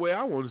see it the way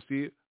I want to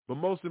see it. But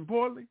most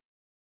importantly,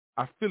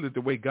 I feel it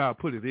the way God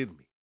put it in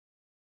me.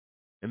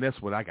 And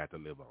that's what I got to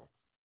live on.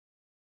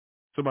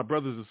 So my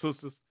brothers and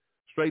sisters,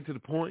 straight to the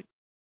point,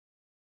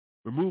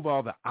 remove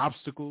all the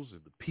obstacles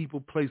and the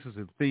people, places,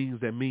 and things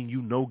that mean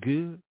you no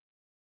good.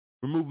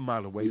 Remove them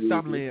out of the way.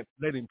 Stop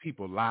letting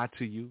people lie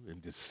to you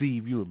and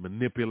deceive you and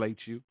manipulate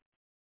you.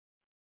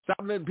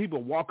 Stop letting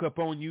people walk up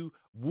on you,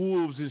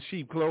 wolves in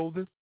sheep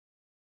clothing.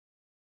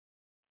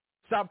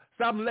 Stop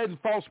letting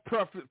false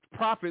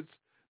prophets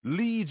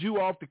lead you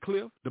off the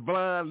cliff, the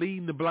blind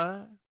leading the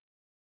blind.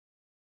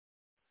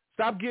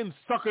 Stop getting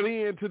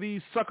suckered into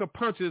these sucker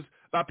punches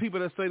by people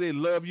that say they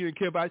love you and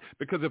care about you.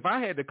 Because if I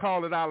had to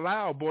call it out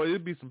loud, boy,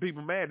 it'd be some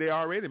people mad. They're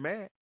already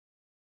mad.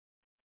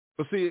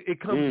 But see, it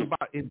comes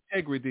about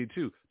integrity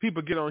too.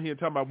 People get on here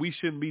talking about we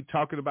shouldn't be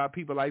talking about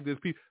people like this.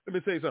 Let me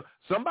tell you something.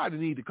 Somebody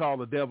need to call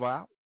the devil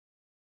out.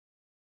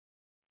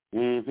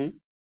 Mm-hmm.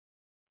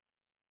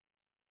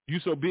 You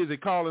so busy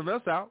calling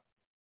us out.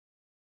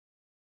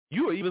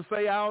 You'll even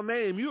say our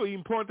name. You'll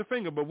even point the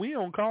finger. But we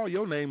don't call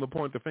your name or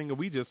point the finger.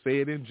 We just say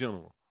it in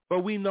general. But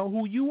we know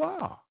who you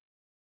are.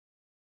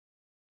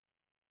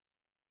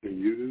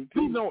 You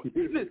we know.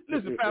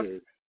 Listen,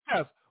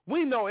 Pastor,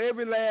 we know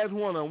every last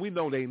one of them. We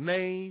know their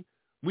name.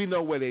 We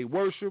know where they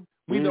worship.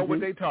 We know what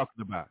they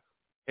talking about.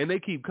 And they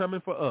keep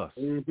coming for us.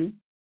 Mm-hmm.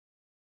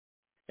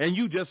 And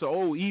you just an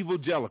old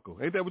evangelical.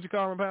 Ain't that what you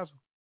call him, Pastor?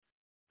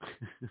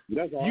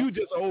 That's all. You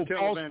just an old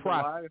false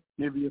prophet.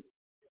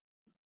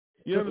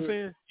 You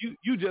understand?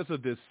 You just a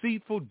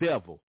deceitful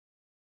devil.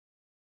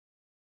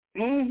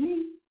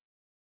 Mm-hmm.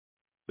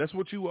 That's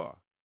what you are.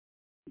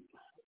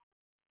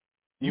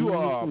 You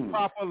are a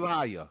proper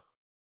liar.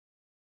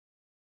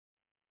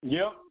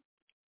 Yep.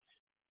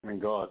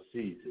 And God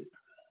sees it.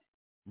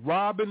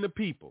 Robbing the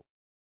people.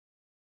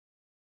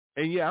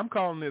 And yeah, I'm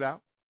calling it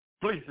out.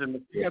 You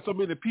got so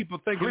many people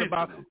thinking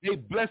about their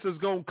blessings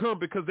going to come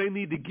because they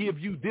need to give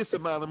you this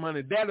amount of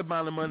money, that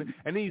amount of money,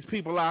 and these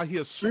people out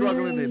here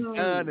struggling and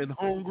dying and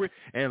hungry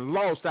and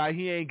lost out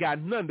here ain't got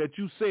none that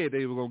you said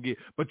they were going to get.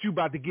 But you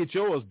about to get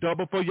yours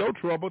double for your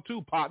trouble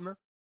too, partner.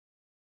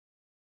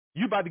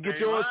 You about to get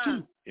yours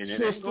too, and it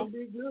sister. ain't gonna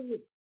be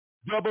good.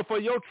 Double for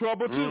your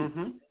trouble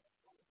too.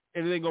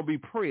 And it ain't going to be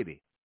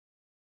pretty.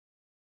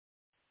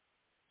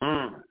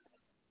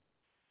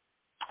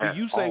 And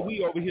you say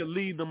we over here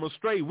leading them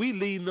astray. We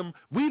lead them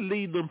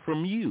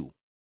from you.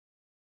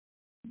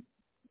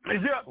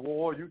 Yeah,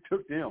 boy, you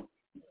took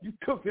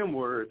them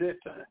word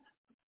that time.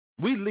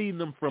 We lead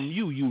them from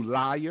you, you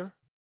liar,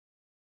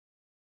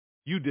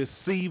 you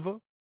deceiver,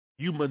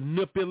 you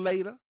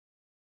manipulator,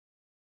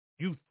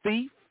 you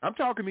thief. I'm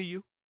talking to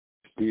you.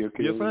 Yes,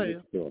 I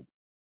am.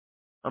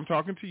 I'm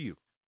talking to you.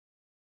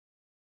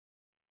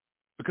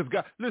 Because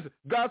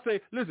God say,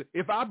 listen,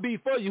 if I be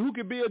for you, who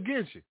can be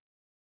against you?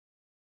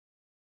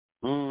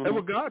 That's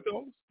what God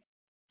knows.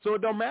 So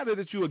it don't matter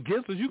that you're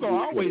against us. You're going to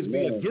always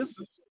be against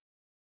us.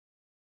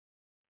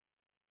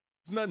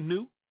 It's nothing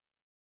new.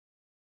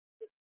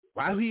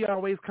 Why he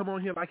always come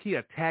on here like he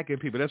attacking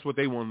people? That's what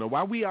they want to know.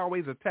 Why we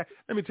always attack?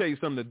 Let me tell you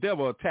something. The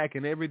devil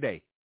attacking every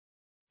day.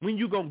 When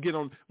you going to get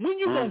on? When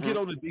you going to get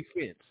on the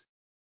defense?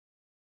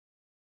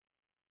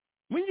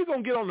 When you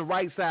going to get on the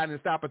right side and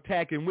stop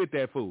attacking with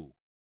that fool?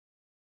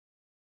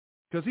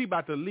 Because he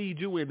about to lead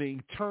you in the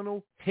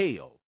eternal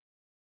hell.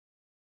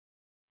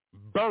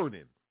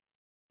 Burning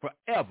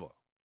forever.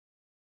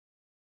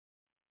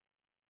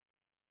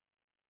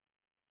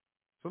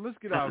 So let's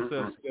get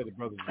ourselves together,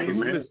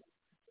 brothers.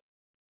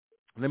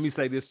 Let me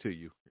say this to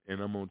you,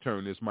 and I'm going to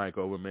turn this mic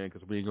over, man,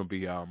 because we ain't going to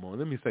be here all morning.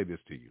 Let me say this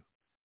to you,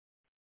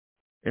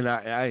 and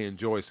I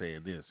enjoy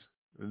saying this.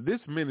 This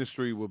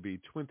ministry will be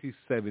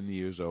 27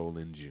 years old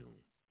in June.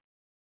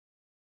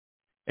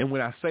 And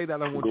when I say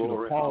that, I want you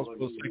to pause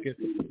for a second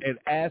and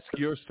ask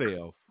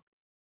yourself,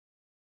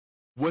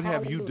 what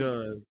have you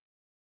done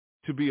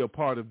to be a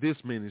part of this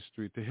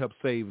ministry to help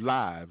save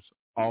lives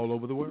all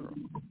over the world?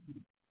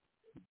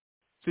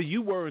 See,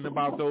 you worrying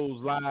about those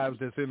lives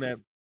that's in that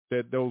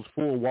those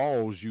four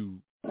walls you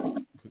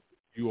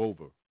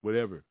over,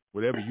 whatever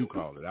you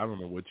call it. I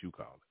don't know what you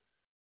call it.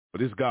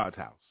 But it's God's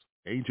house.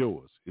 It ain't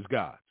yours. It's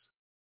God's.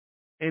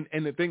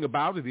 And the thing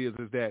about it is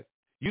that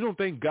you don't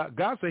think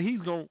God said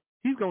he's gonna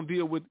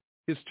deal with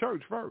his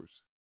church first.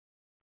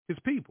 His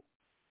people.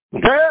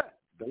 Yeah,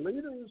 the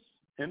leaders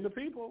and the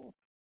people.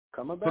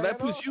 Coming back. So that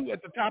puts you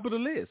at the top of the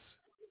list.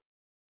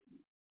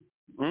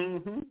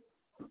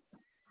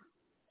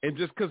 And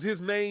just because his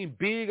name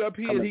big up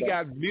here, he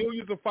got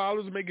millions of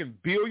followers making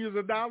billions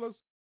of dollars,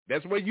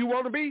 that's where you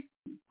want to be?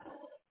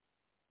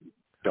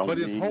 But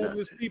it's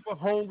homeless people,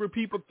 hungry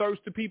people,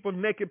 thirsty people,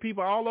 naked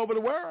people all over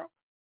the world.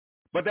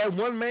 But that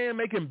one man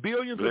making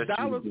billions of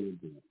dollars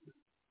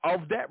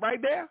off that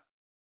right there,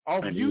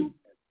 off you.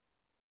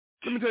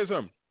 Let me tell you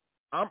something.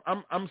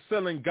 I'm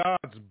selling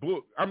God's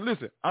book.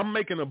 I'm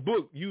making a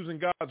book using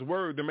God's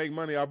word to make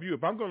money off you.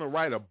 If I'm going to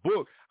write a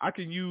book, I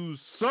can use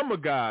some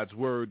of God's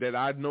word that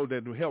I know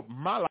that will help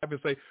my life and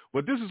say,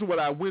 well, this is what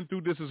I went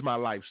through. This is my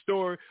life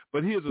story.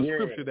 But here's a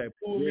scripture that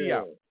pulled me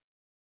out.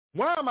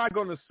 Why am I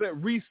going to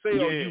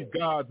resell you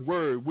God's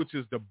word, which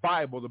is the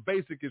Bible, the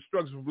basic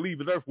instructions for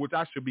leaving earth, which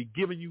I should be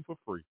giving you for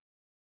free?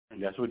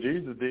 And that's what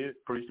Jesus did.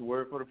 Preach the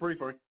word for the free.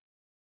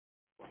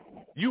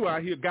 You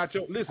out here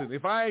listen,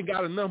 if I ain't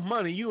got enough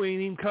money, you ain't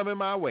even coming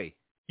my way.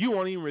 You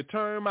won't even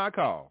return my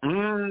call.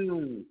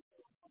 You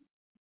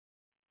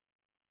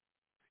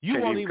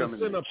won't even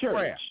send a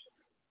prayer.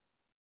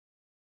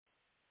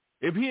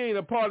 If he ain't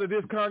a part of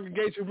this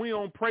congregation, we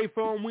don't pray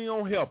for him, we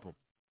don't help him.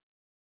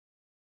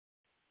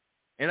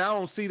 And I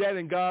don't see that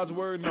in God's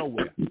word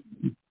nowhere.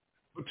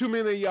 But too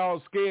many of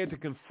y'all scared to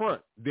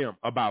confront them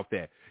about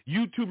that.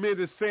 You too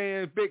many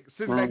sitting back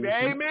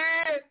there,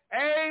 amen,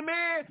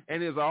 amen,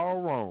 and it's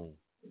all wrong.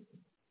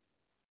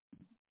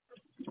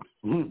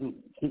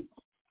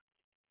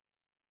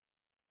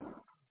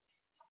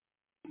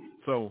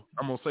 So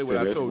I'm going to say what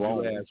I told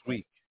you last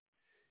week.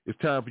 It's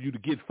time for you to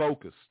get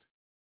focused,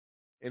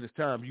 and it's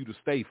time for you to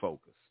stay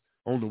focused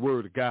on the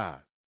word of God.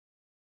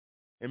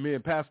 And me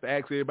and Pastor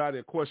asked everybody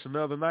a question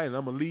the other night, and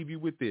I'm going to leave you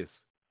with this.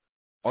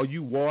 Are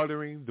you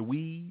watering the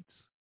weeds?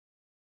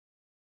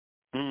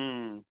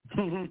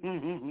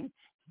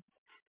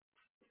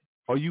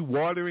 Are you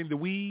watering the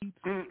weeds?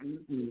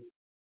 You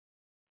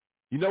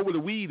know what a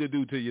weed will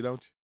do to you, don't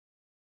you?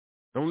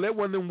 Don't let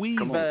one of them weed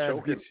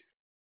vines get you.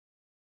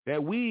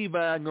 That weed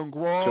vine going to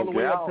grow all the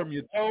way up from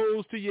your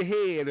toes to your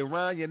head and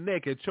around your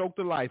neck and choke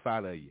the life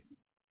out of you.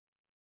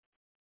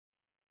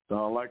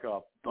 Sound like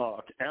a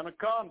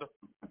anaconda.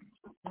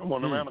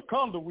 One of them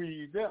anaconda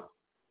weeds, yeah.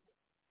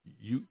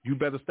 You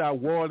better start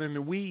watering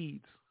the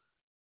weeds.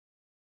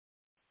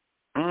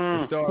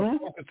 And start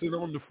focusing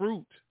on the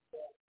fruit.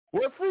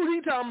 What fruit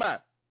he talking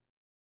about?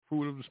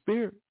 Fruit of the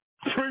Spirit.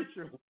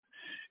 Preacher,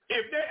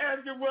 if they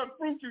ask you what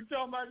fruit you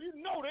talking about, you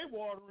know they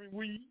watering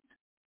weeds.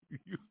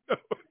 You know.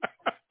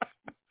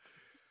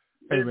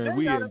 Hey man,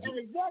 we got an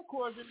exact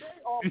question.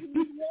 They are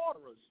weed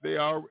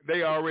waterers.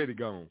 They already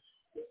gone.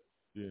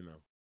 You know.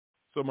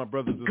 So my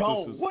brothers and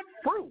sisters, what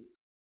fruit?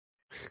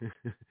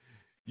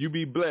 You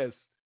be blessed,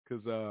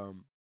 because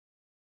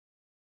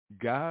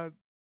God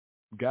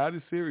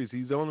is serious.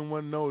 He's the only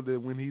one know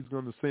that when he's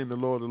going to send the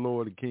Lord,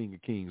 the King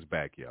of Kings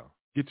back, y'all.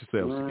 Get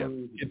yourselves together.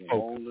 Get focused.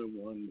 Only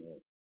one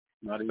know.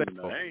 Not even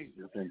the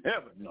angels in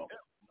heaven know.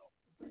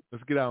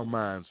 Let's get our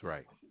minds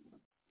right.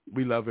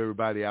 We love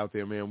everybody out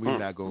there, man. We're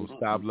not going to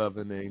stop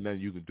loving. There ain't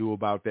nothing you can do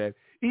about that.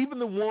 Even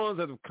the ones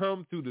that have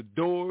come through the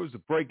doors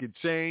of breaking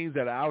chains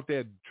that are out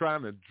there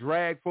trying to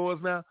drag for us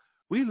now,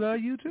 we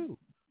love you too.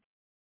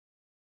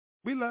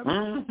 We love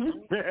you.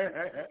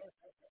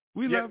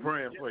 We love you.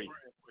 Praying for you.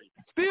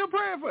 Still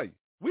praying for you.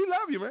 We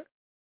love you,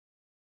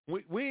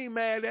 man. We ain't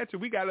mad at you.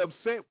 We got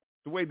upset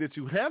the way that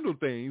you handle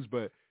things,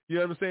 but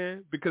you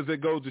understand? Because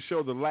it goes to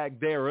show the lack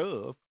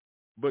thereof.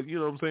 But you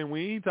know what I'm saying?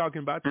 We ain't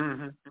talking about you.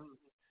 Mm-hmm.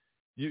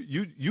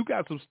 You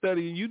got some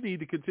studying you need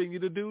to continue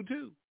to do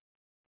too.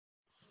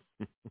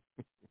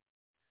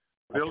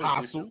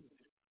 Apostle,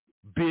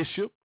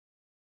 bishop,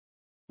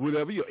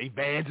 whatever, your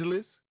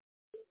evangelist.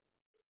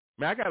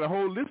 Man, I got a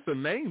whole list of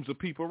names of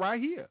people right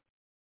here.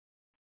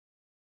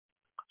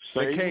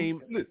 They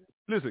came.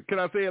 Listen, can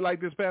I say it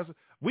like this, Pastor?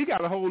 We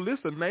got a whole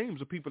list of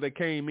names of people that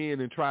came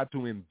in and tried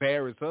to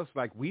embarrass us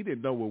like we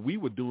didn't know what we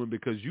were doing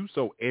because you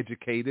so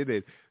educated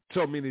and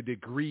so many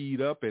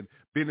degreed up and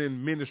been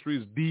in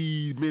ministries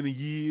these many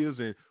years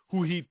and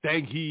who he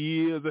think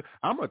he is.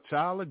 I'm a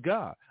child of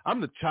God.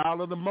 I'm the child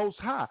of the Most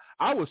High.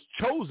 I was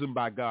chosen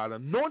by God,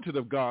 anointed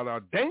of God,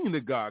 ordained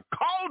of God,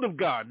 called of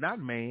God, not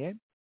man.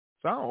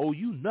 So I don't owe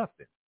you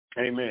nothing.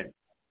 Amen.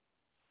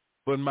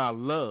 But my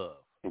love.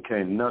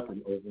 Okay,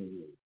 nothing over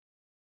you.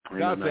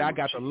 God said, I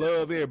got to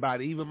love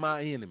everybody, even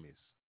my enemies.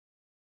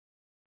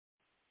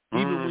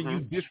 Even when you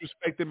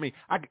disrespected me.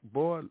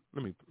 Boy,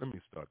 let me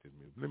start this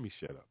music. Let me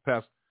shut up.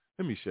 Pastor,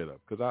 let me shut up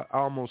because I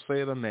almost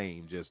said a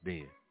name just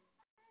then.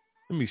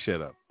 Let me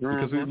shut up.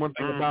 Because one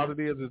thing about it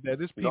is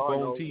that it's people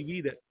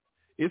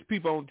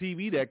on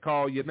TV that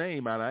call your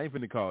name out. I ain't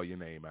finna call your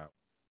name out.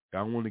 I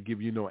don't want to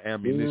give you no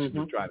ammunition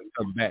to try to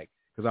come back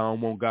because I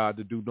don't want God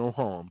to do no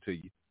harm to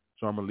you.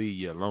 So I'm going to leave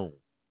you alone.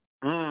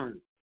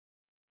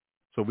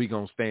 So we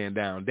going to stand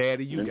down.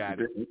 Daddy, you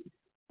got it.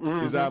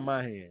 It's out of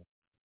my hand.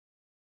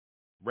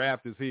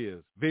 Wrath is his.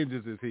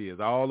 Vengeance is his.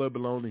 All of it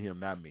belong to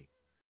him, not me.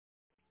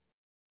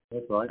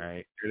 That's right. All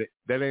right.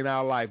 That ain't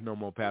our life no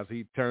more, Pastor.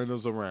 He turned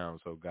us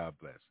around, so God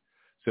bless.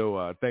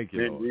 So thank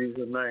you, Lord. In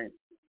Jesus' name.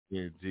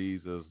 In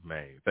Jesus'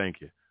 name.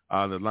 Thank you.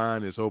 The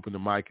line is open. The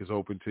mic is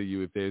open to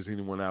you. If there's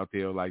anyone out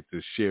there who would like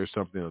to share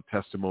something, a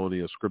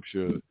testimony, a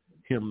scripture,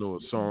 hymnal, a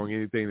song,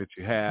 anything that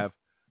you have,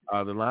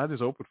 the line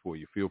is open for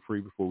you. Feel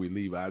free before we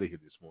leave out of here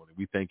this morning.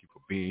 We thank you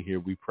for being here.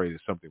 We pray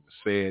that something was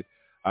said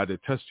that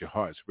touched your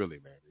hearts, really,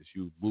 man, as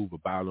you move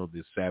about on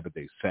this Sabbath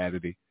day,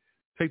 Saturday.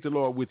 Take the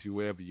Lord with you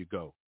wherever you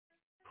go.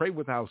 Pray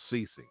without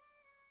ceasing.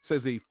 It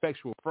says the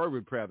effectual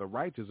fervent prayer of the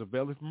righteous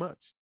availeth much.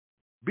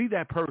 Be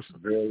that person.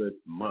 Availeth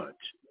much.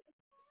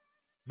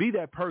 Be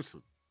that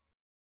person.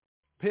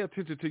 Pay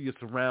attention to your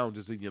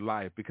surroundings in your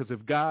life, because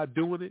if God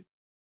doing it,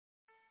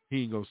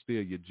 he ain't going to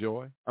steal your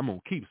joy. I'm going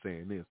to keep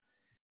saying this.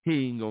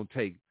 He ain't going to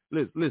take,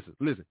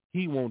 listen,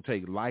 he won't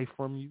take life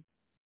from you.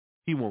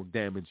 He won't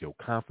damage your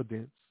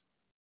confidence.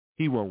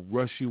 He won't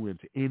rush you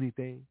into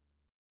anything.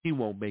 He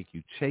won't make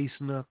you chase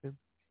nothing.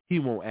 He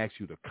won't ask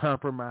you to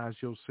compromise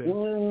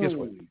yourself. Guess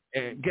what?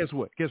 And guess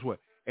what?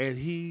 And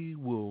he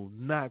will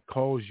not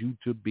cause you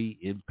to be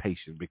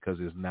impatient, because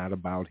it's not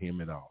about him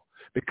at all.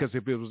 Because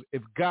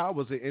if God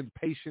was an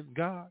impatient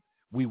God,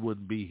 we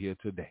wouldn't be here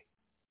today.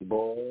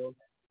 Boy.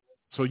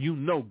 So you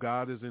know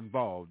God is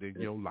involved in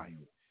your life.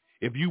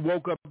 If you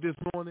woke up this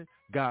morning,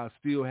 God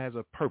still has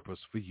a purpose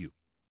for you.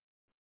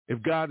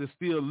 If God is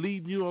still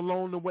leading you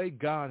along the way,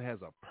 God has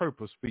a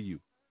purpose for you.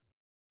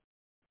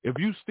 If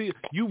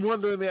you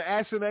wondering and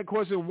asking that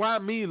question, why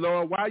me,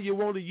 Lord? Why you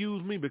want to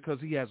use me? Because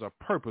he has a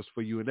purpose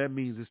for you, and that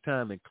means it's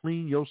time to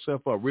clean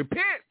yourself up.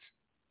 Repent.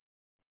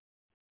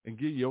 and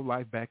give your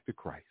life back to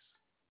Christ.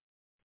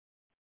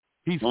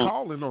 He's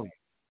calling on you.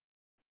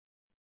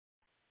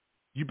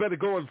 You better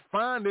go and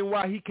find him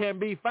while he can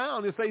be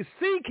found and say,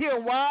 seek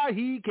him while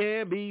he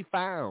can be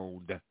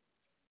found.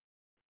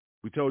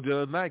 We told you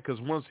the other night,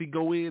 because once he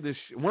go in,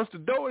 once the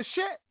door is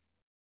shut,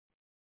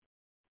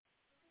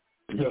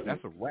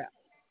 that's a wrap.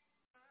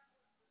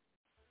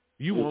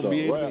 You won't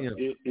be able to enter.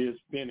 It is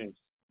finished.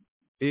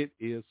 It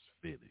is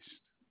finished.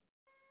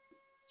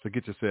 So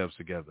get yourselves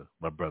together,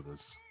 my brothers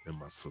and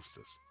my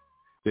sisters.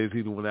 There's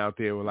anyone out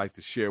there who would like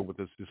to share with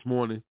us this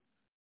morning.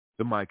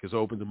 The mic is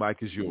open. The mic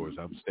is yours.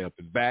 I'm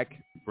stepping back,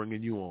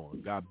 bringing you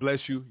on. God bless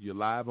you. You're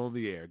live on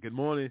the air. Good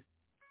morning.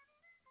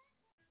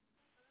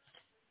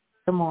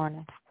 Good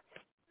morning.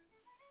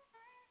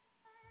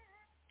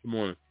 Good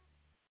morning.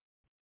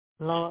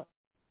 Lord,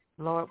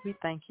 we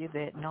thank you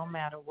that no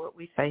matter what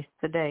we face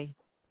today,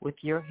 with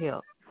your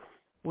help,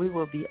 we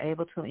will be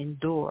able to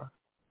endure,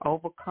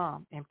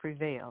 overcome, and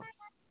prevail.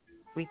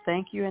 We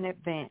thank you in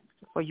advance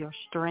for your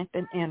strength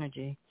and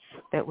energy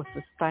that will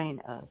sustain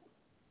us,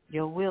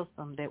 your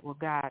wisdom that will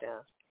guide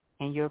us,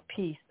 and your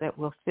peace that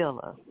will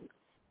fill us.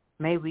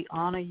 May we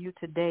honor you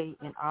today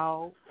in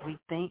all we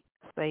think,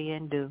 say,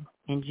 and do.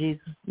 In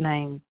Jesus'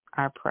 name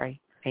I pray.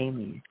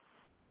 Amen.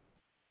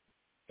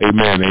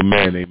 Amen,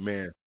 amen,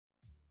 amen.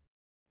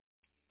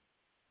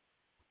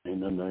 In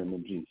the name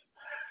of Jesus.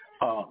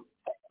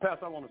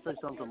 Pastor, I want to say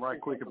something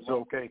right quick, if it's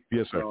okay.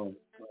 Yes, sir.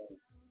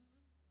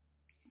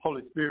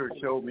 Holy Spirit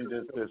showed me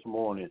this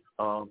morning.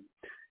 God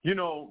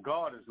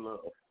is love.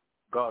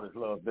 God is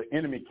love. The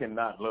enemy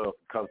cannot love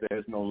because there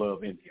is no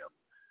love in him.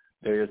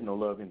 There is no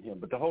love in him.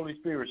 But the Holy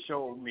Spirit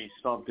showed me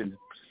something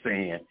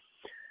saying,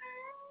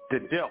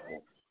 the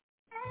devil,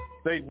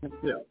 Satan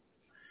himself,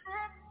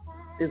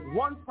 is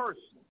one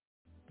person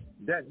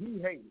that he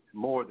hates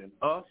more than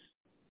us.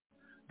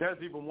 There's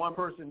even one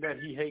person that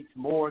he hates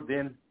more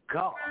than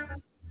God.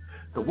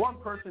 The one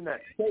person that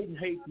Satan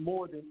hates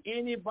more than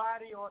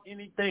anybody or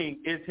anything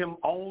is his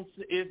own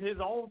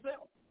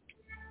self.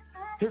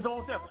 His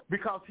own self,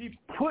 because he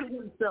put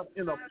himself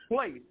in a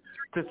place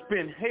to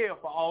spend hell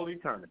for all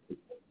eternity.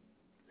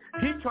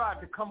 He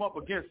tried to come up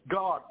against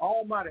God,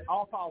 Almighty,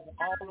 all powerful,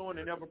 all knowing,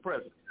 and ever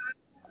present.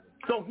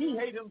 So he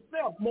hates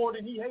himself more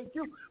than he hates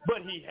you.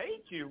 But he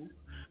hates you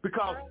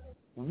because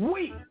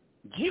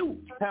you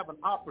have an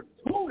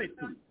opportunity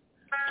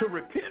to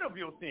repent of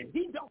your sin.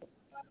 He don't.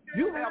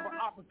 You have an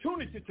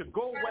opportunity to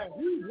go where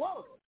he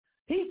was.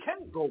 He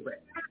can't go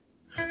back.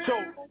 So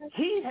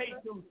he hates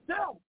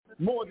himself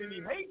more than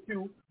he hates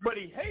you, but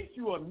he hates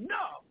you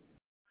enough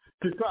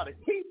to try to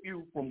keep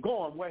you from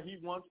going where he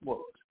once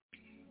was.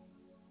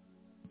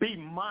 Be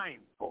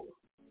mindful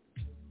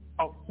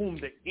of whom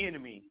the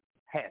enemy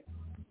has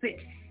sent.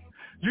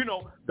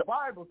 The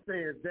Bible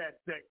says that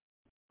the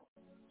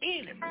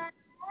enemy,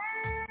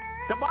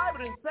 the Bible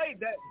didn't say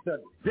that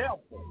the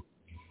devil.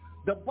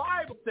 The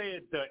Bible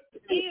said the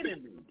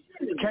enemy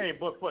came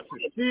but for to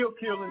steal,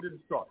 kill, and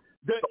destroy.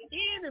 The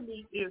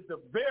enemy is the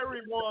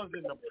very ones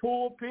in the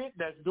pulpit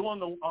that's doing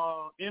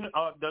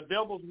the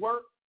devil's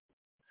work.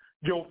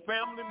 Your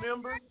family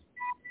members,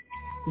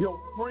 your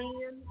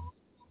friends.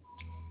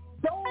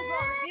 Those are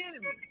the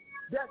enemies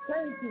that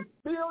came to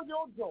steal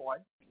your joy,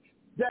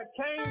 that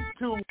came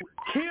to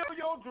kill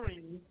your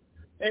dreams,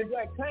 and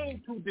that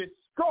came to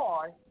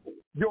destroy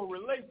your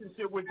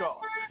relationship with God.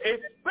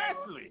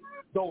 Especially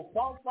those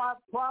false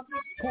prophets,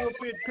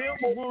 pulpit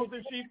pimps, wolves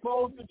and sheep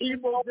clothes,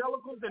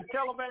 evangelicals, and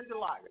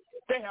televangelists.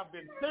 They have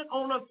been sent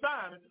on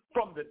assignment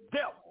from the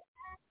devil.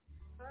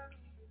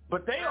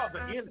 But they are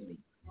the enemy.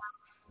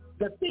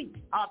 The thief,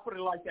 I put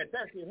it like that.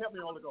 That's it. Help me,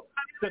 Holy Ghost.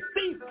 The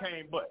thief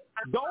came, but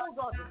those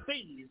are the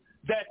thieves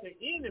that the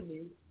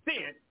enemy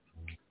sent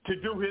to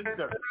do his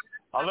dirt.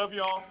 I love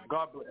y'all.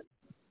 God bless.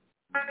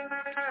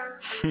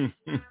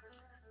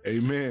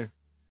 Amen.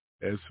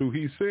 That's who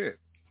he sent.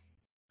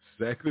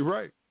 Exactly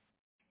right.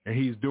 And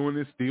he's doing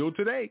this still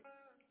today.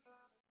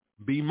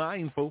 Be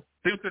mindful.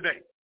 Still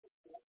today.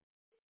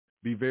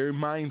 Be very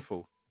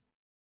mindful.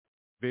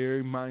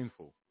 Very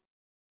mindful.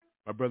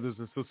 My brothers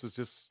and sisters,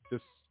 just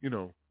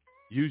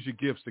use your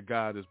gifts that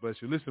God has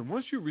blessed you. Listen,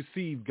 once you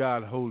receive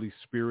God's Holy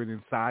Spirit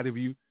inside of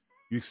you,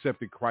 you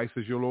accepted Christ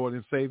as your Lord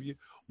and Savior.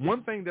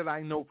 One thing that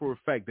I know for a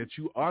fact that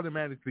you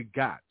automatically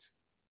got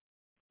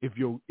is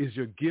your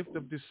gift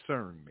of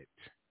discernment.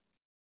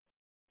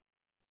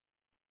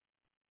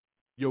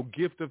 Your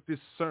gift of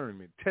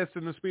discernment.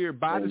 Testing the Spirit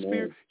by the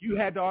Spirit, you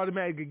had to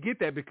automatically get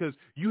that because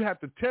you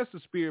have to test the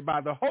Spirit by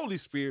the Holy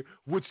Spirit,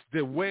 which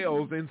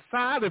dwells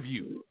inside of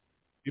you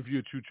if you're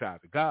a true child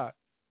of God.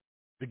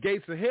 The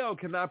gates of hell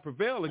cannot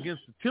prevail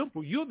against the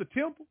temple. You're the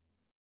temple.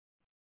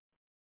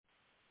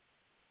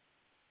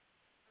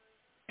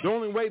 The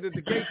only way that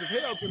the gates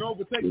of hell can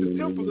overtake the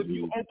temple is if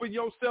you open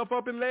yourself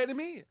up and let him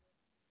in.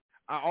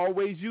 I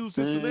always use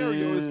this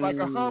scenario. It's like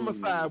a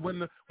homicide. When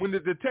the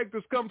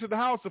detectives come to the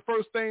house, the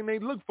first thing they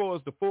look for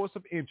is the force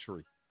of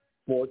entry.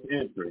 Force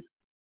entry.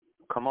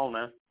 Come on,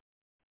 man.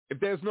 If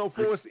there's no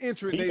force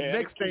entry, the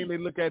next thing they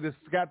look at is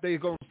they're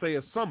going to say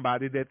is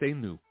somebody that they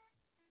knew.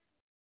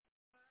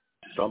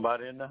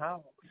 Somebody in the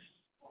house.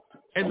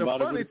 And Somebody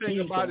the funny with a thing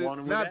key, about it,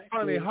 someone with not access.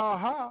 funny,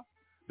 ha.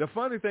 The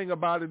funny thing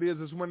about it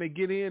is when they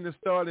get in and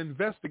start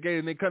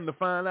investigating, they come to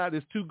find out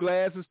it's 2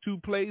 glasses, 2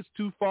 plates,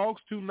 2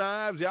 forks, 2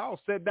 knives. Y'all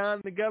sat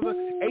down together,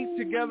 ate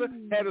together,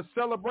 had a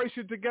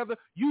celebration together.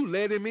 You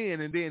let him in,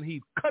 and then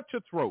he cut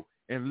your throat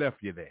and left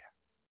you there.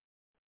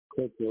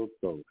 Cut your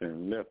throat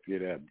and left you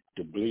there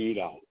to bleed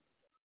out.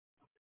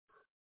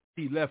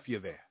 He left you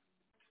there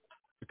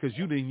because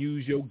you didn't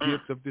use your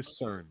gift of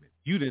discernment.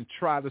 You didn't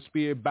try the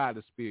spirit by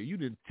the spirit. You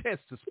didn't test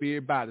the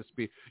spirit by the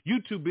spirit.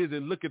 You too busy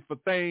looking for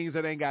things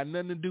that ain't got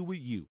nothing to do with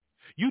you.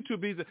 You too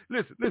busy.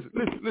 Listen.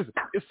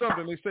 It's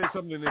something, they said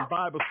something in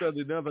Bible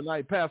study the other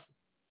night, Pastor.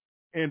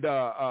 And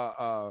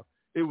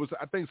it was,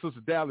 I think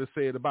Sister Dallas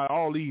said about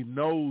all these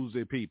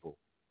nosy people.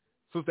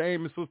 Sister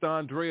Amy, Sister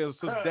Andrea,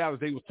 Sister Dallas,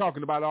 they was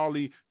talking about all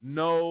these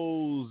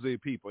nosy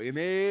people in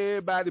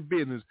everybody's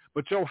business,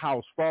 but your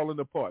house falling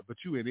apart, but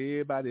you in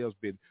everybody else's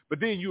business. But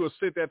then you will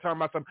sit there talking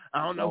about something,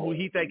 I don't know who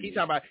he think he's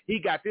talking about. He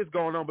got this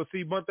going on, but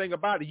see, one thing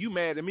about it, you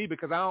mad at me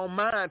because I don't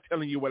mind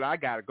telling you what I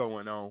got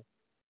going on.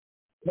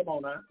 Come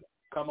on now.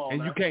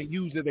 And you can't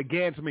use it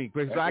against me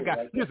because I got,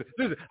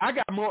 listen, I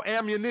got more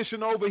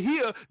ammunition over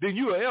here than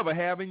you will ever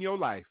have in your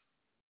life.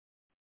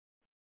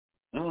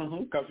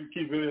 Because you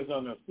keep it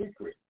under a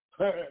secret.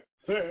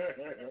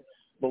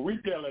 But we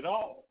tell it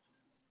all.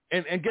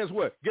 And guess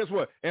what?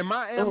 And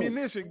my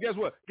ammunition, guess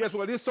what?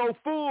 It's so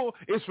full,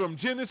 it's from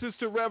Genesis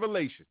to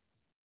Revelation.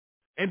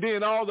 And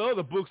then all the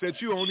other books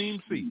that you don't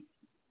even see.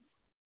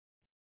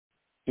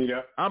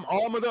 Yeah. I'm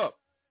armored up,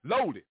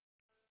 loaded,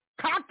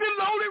 cocked and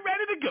loaded,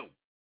 ready to go.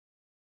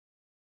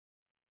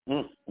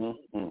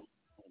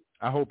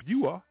 I hope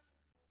you are.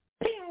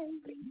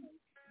 Pew!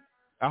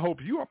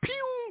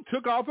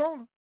 Took off on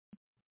them.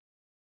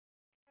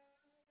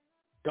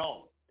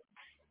 Gone.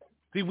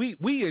 See,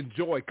 we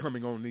enjoy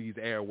coming on these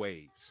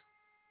airwaves.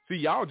 See,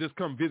 y'all just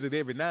come visit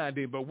every now and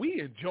then, but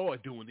we enjoy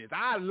doing this.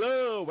 I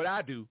love what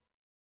I do.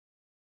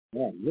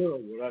 I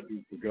love what I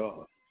do for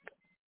God.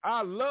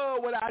 I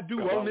love what I do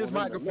on this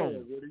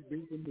microphone.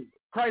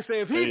 Christ said,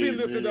 if he be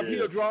lifted up,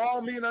 he'll draw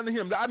all men unto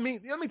him. I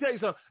mean, let me tell you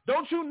something.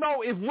 Don't you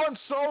know if one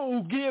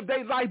soul give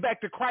their life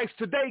back to Christ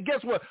today,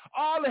 guess what?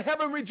 All the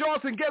heaven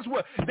rejoicing, guess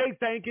what? They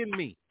thanking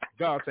me.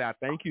 God said, I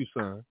thank you,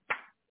 son.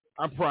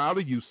 I'm proud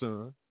of you,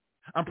 son.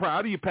 I'm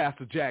proud of you,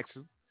 Pastor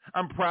Jackson.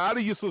 I'm proud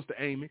of you, Sister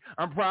Amy.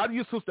 I'm proud of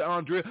you, Sister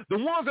Andrea. The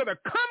ones that are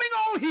coming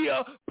on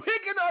here,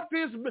 picking up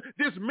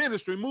this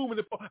ministry, moving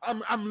it forward.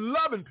 I'm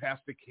loving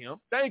Pastor Kemp.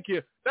 Thank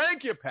you,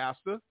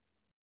 Pastor.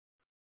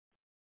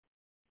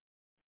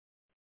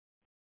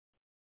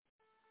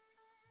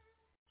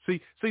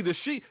 See,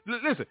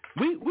 listen,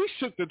 we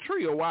shook the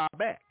tree a while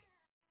back.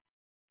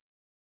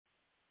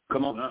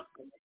 Come on now.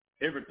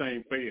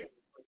 Everything failed.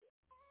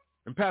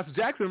 And Pastor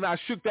Jackson and I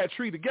shook that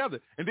tree together,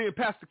 and then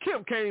Pastor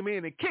Kemp came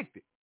in and kicked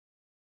it.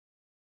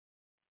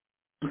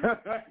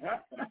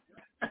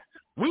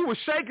 We were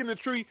shaking the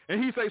tree,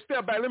 and he said,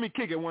 step back, let me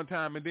kick it one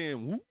time, and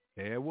then whoop,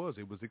 there it was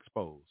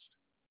exposed.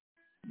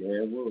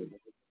 There it was.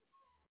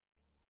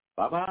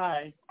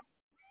 Bye-bye.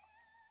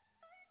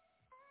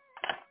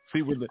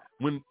 See, when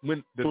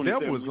the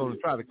devil is going to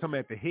try to come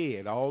at the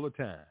head all the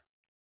time,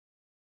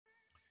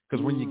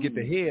 because when you get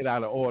the head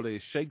out of order,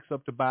 it shakes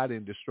up the body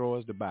and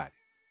destroys the body.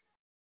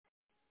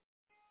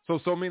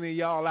 So many of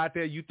y'all out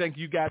there, you think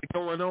you got it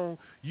going on,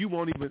 you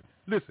won't even,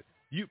 listen,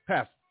 you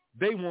pastor,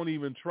 they won't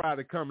even try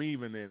to come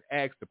even and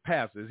ask the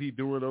pastor, is he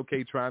doing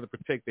okay trying to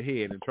protect the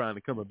head and trying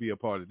to come and be a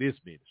part of this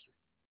ministry?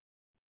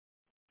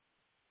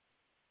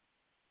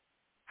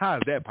 How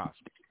is that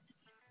possible?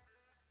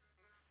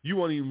 You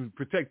won't even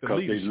protect the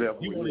leadership.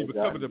 You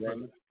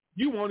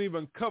won't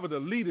even cover the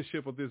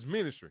leadership of this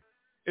ministry.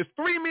 It's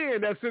 3 men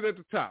that sit at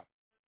the top,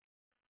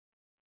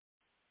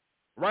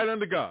 right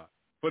under God,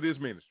 for this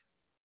ministry.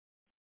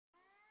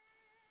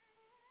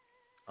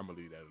 I'm going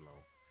to leave that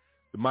alone.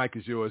 The mic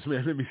is yours,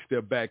 man. Let me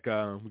step back.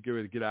 We're getting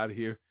ready to get out of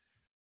here.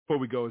 Before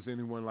we go, is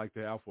anyone like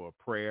to offer a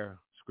prayer,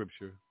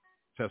 scripture,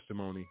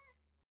 testimony,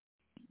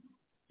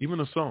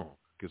 even a song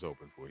is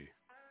open for you?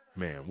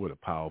 Man, what a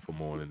powerful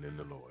morning in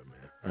the Lord,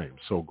 man. I am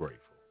so grateful.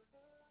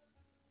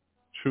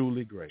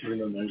 Truly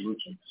grateful.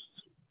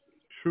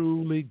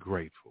 Truly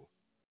grateful.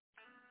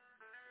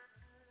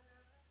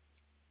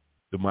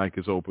 The mic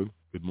is open.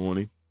 Good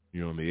morning.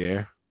 You're on the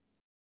air.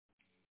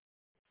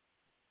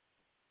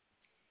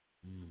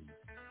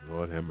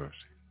 Lord have mercy.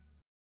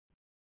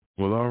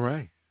 Well, all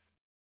right.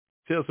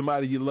 Tell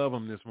somebody you love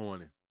them this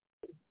morning.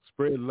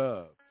 Spread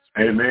love.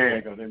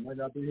 Amen. Because they might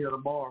not be here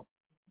tomorrow.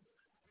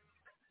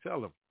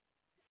 Tell them.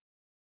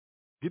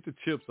 Get the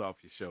chips off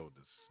your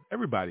shoulders.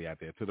 Everybody out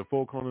there, to the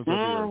 4 corners of the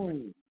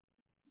earth.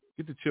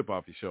 Get the chip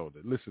off your shoulder.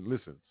 Listen.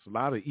 It's a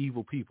lot of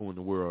evil people in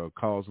the world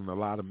causing a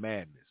lot of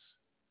madness.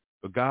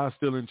 But God's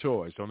still in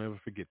charge. Don't ever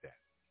forget that.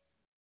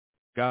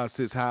 God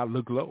sits high,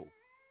 look low.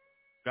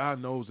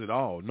 God knows it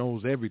all,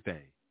 knows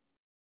everything.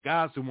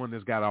 God's the one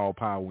that's got all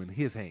power in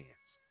his hands.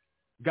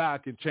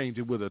 God can change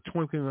it with a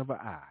twinkling of an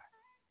eye.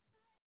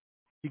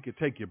 He can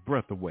take your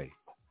breath away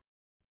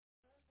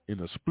in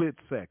a split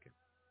second.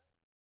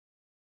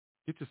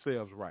 Get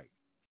yourselves right.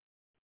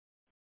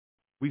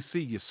 We see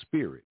your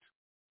spirit.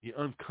 You're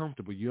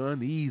uncomfortable. You're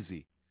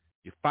uneasy.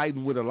 You're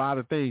fighting with a lot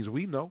of things.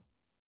 We know.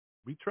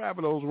 We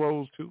travel those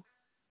roads too.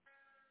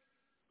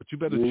 But you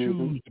better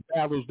choose the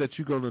battles that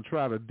you're going to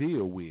try to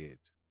deal with.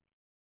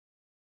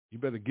 You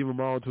better give them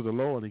all to the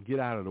Lord and get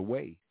out of the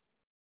way.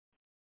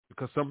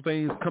 Because some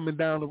things coming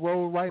down the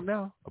road right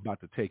now about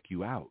to take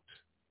you out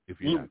if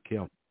you're not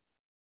careful.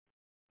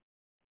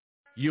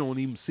 You don't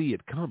even see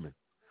it coming.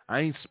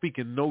 I ain't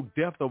speaking no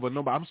death over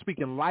nobody. I'm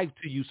speaking life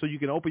to you so you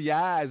can open your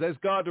eyes. Ask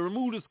God to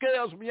remove the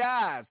scales from your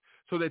eyes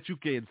so that you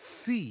can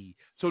see,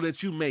 so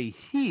that you may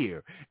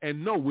hear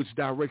and know which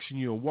direction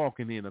you're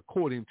walking in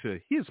according to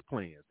his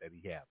plans that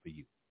he has for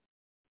you.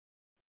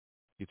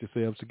 Get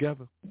yourselves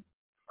together.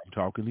 I'm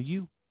talking to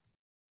you.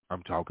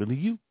 I'm talking to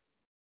you.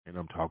 And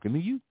I'm talking to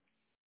you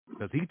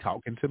because he's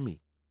talking to me.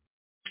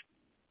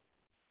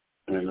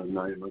 In the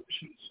name of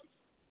Jesus.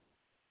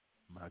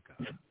 My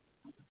God.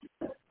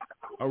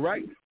 All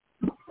right.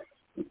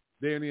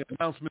 There any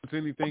announcements,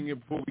 anything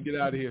before we get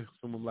out of here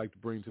someone would like to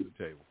bring to the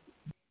table?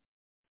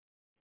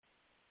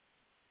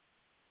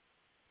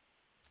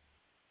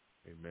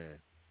 Amen.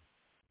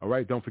 All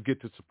right, don't forget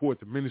to support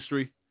the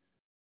ministry.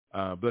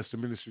 Bless the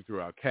ministry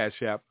through our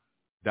CashApp,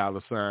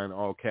 $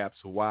 all caps,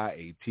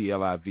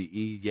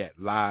 YATLIVE,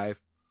 YATLIVE,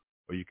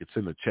 or you can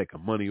send a check or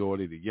money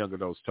order to Young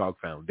Adults Talk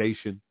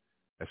Foundation.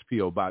 That's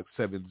P.O. Box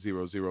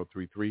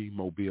 70033,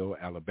 Mobile,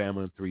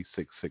 Alabama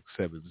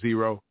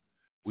 36670.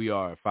 We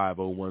are a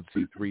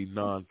 501c3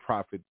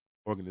 nonprofit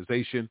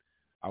organization.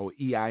 Our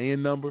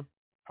EIN number,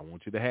 I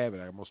want you to have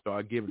it. I'm going to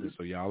start giving it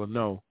so y'all will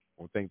know.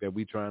 Don't think that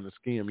we trying to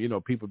scam. You know,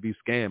 people be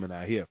scamming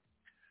out here.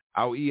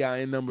 Our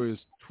EIN number is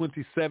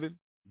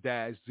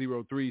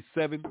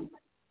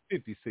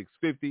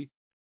 27-037-5650,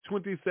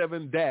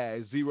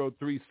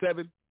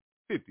 27-037-5650.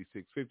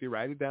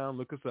 Write it down,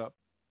 look us up,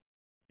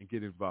 and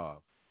get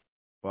involved.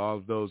 For all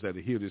of those that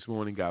are here this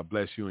morning, God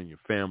bless you and your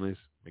families.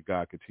 May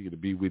God continue to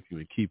be with you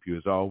and keep you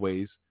as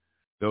always.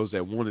 Those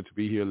that wanted to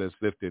be here, let's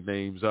lift their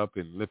names up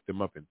and lift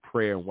them up in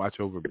prayer and watch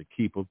over them and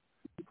keep them.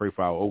 Pray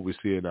for our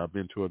overseer and our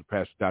mentor, the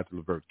Pastor Dr.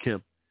 Levert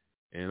Kemp,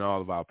 and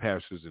all of our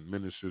pastors and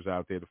ministers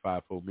out there, the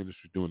fivefold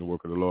ministry doing the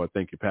work of the Lord.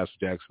 Thank you, Pastor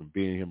Jackson, for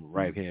being him a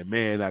right-hand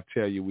man. I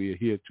tell you, we are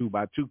here 2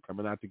 by 2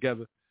 coming out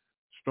together,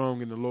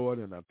 strong in the Lord,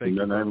 and I thank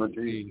you for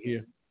being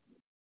here.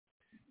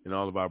 And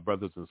all of our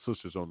brothers and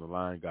sisters on the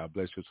line, God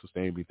bless you,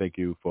 Sister Amy. Thank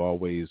you for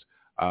always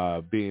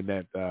being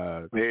that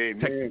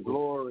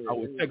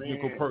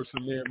technical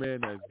person there,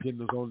 man, that's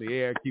getting us on the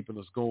air, keeping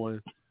us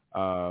going.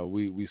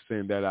 We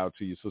send that out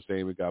to you, Sister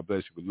Amy. God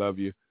bless you. We love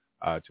you.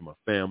 To my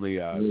family,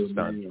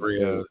 Sister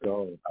Andrea,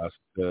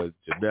 Sister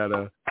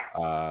Janetta,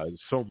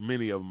 so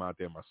many of them out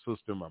there, my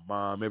sister, my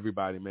mom,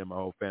 everybody, man, my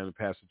whole family,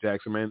 Pastor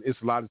Jackson, man.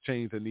 It's a lot of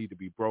chains that need to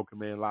be broken,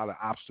 man, a lot of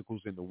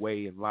obstacles in the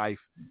way in life.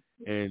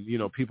 And, you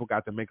know, people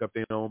got to make up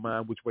their own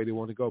mind which way they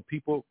want to go.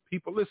 People,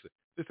 listen,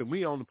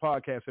 we on the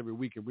podcast every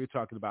week and we're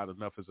talking about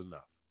enough is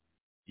enough.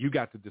 You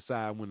got to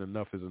decide when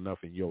enough is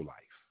enough in your life.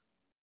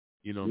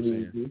 You know what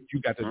I'm saying?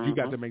 You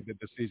got to make the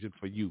decision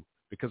for you,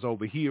 because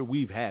over here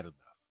we've had enough.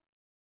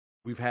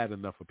 We've had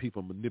enough of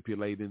people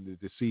manipulating and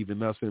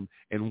deceiving us and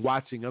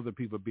watching other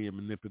people being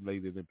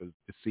manipulated and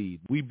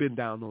deceived. We've been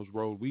down those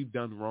roads. We've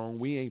done wrong.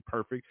 We ain't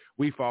perfect.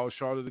 We fall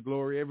short of the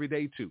glory every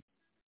day too.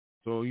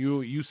 So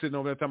you sitting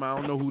over there talking, I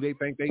don't know who they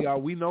think they are.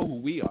 We know who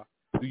we are.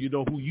 Do you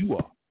know who you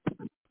are?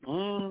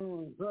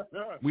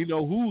 We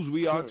know whose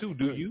we are too.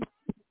 Do you?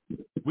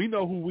 We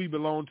know who we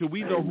belong to.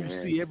 We know who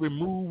see every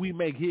move we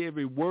make, hear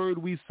every word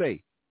we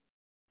say.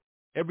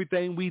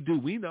 Everything we do,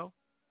 we know.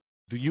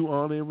 Do you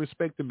honor and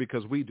respect them?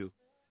 Because we do.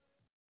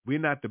 We're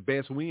not the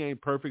best. We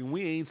ain't perfect.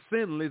 We ain't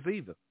sinless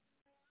either.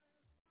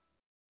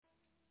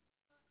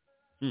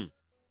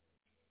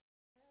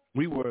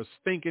 We were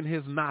stinking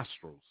his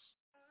nostrils.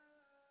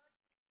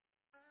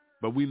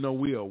 But we know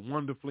we are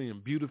wonderfully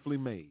and beautifully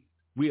made.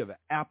 We are the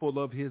apple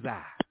of his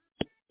eye.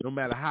 No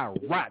matter how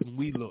rotten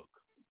we look.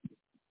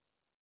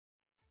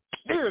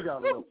 Still got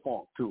a little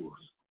funk to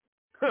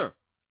us.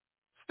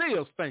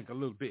 Still stink a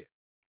little bit.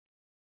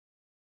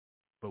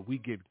 But we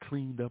get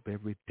cleaned up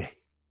every day.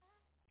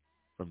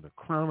 From the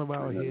crown of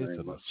our head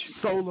to the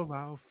sole of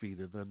our feet,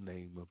 in the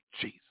name of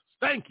Jesus.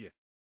 Thank you.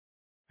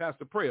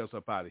 Pastor, pray us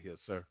up out of here,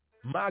 sir.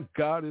 My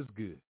God is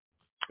good.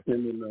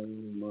 In the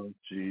name of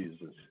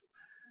Jesus.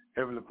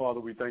 Heavenly Father,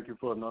 we thank you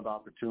for another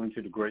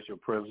opportunity to grace your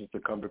presence to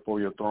come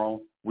before your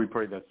throne. We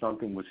pray that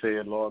something was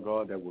said, Lord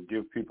God, that will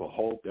give people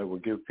hope, that will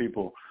give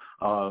people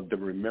the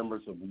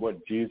remembrance of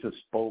what Jesus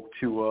spoke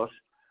to us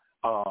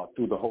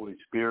through the Holy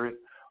Spirit.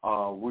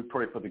 We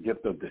pray for the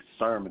gift of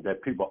discernment,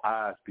 that people's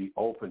eyes be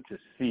open to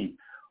see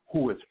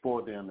who is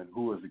for them and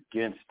who is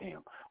against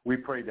them. We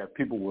pray that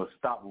people will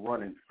stop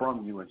running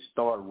from you and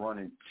start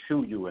running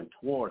to you and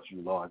towards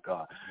you, Lord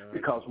God.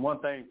 Because one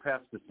thing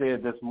Pastor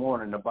said this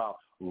morning about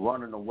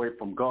running away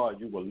from God,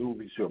 you will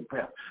lose your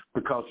breath,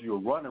 because you're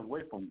running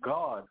away from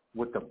God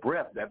with the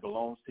breath that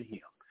belongs to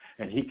him,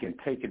 and he can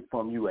take it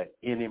from you at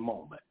any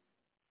moment.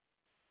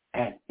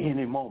 at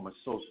any moment.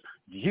 So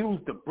use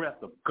the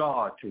breath of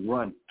God to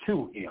run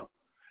to him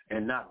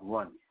and not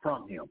run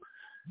from him.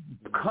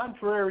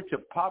 Contrary to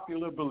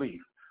popular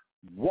belief,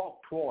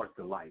 walk towards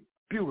the light,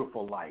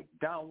 beautiful light,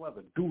 down where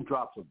the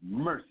dewdrops of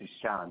mercy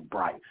shine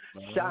bright.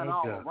 Shine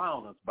all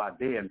around us by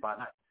day and by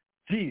night.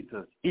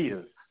 Jesus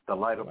is the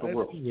light of the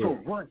world. So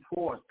run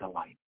towards the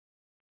light.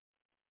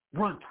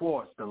 Run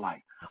towards the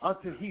light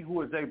until he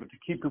who is able to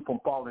keep you from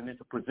falling and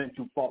to present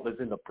you faultless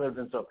in the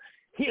presence of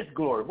his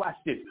glory. Watch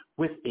this.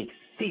 With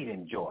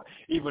exceeding joy.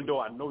 Even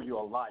though I know you're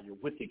a liar,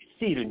 with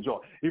exceeding joy.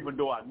 Even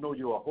though I know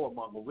you're a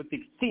whoremonger, with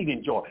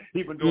exceeding joy.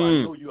 Even though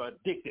I know you're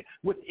addicted,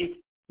 with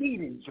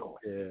exceeding joy.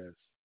 Yes.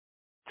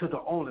 To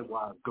the only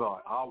wise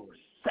God, our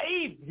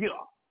Savior.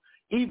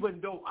 Even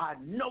though I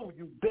know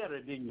you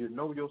better than you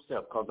know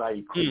yourself, because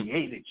I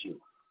created you.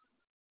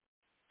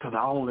 To the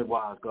only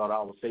wise God,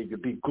 our Savior,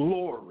 be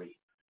glory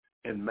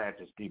and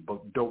majesty,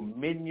 but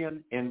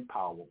dominion and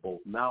power,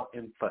 both now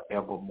and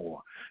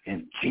forevermore.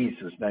 In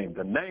Jesus' name,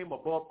 the name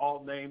above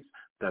all names,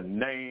 the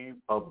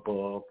name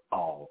above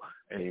all.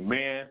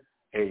 Amen,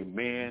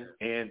 amen,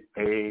 and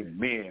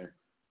amen.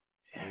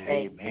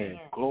 Amen.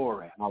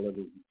 Glory.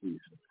 Hallelujah,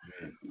 Jesus.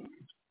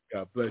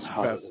 God bless you,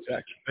 Pastor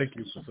Jackson. Thank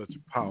you for such a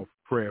powerful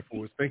prayer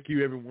for us. Thank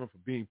you, everyone, for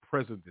being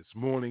present this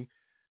morning.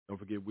 Don't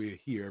forget, we're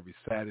here every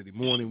Saturday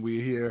morning.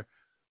 We're here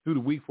through the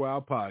week for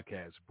our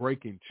podcast,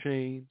 Breaking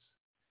Chains.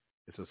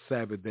 It's a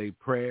Sabbath day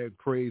prayer and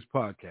praise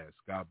podcast.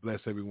 God bless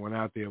everyone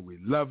out there. We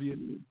love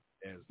you.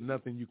 There's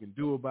nothing you can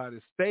do about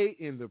it. Stay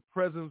in the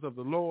presence of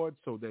the Lord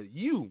so that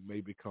you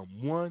may become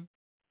one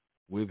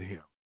with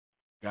him.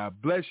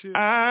 God bless you.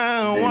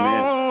 I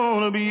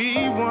want to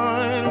be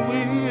one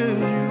with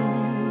you.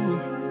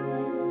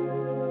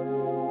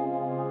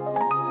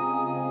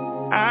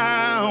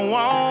 I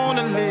want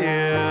to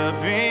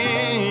live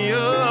in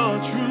your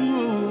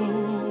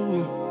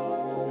truth.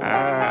 I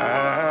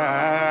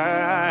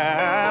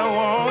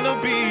want to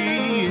be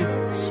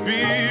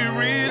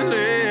spirit-led.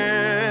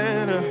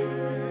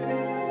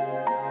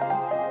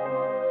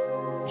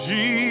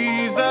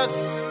 Jesus,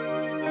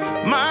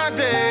 my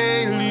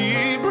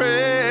daily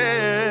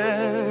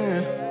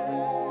bread.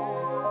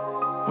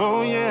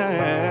 Oh yeah.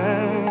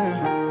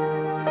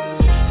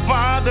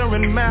 Father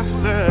and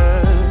Master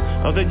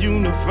of the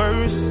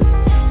universe,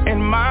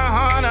 in my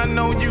heart I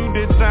know you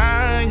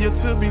desire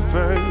to be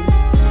first.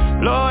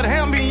 Lord,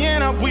 help me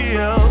and I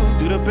will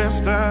do the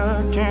best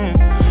I can.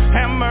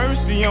 Have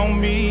mercy on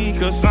me,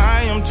 cause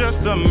I am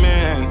just a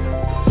man.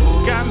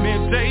 Got me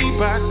day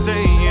by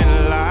day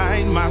and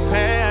light my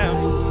path.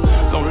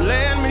 Don't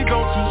let me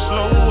go too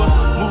slow,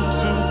 move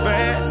too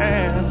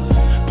fast.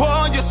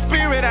 Pour your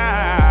spirit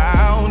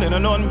out and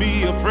anoint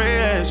me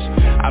afresh.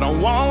 I don't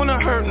wanna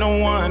hurt no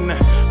one,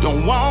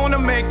 don't wanna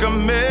make a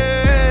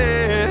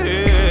mess.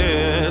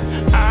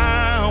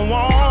 I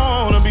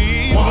wanna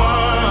be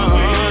one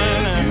with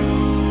you.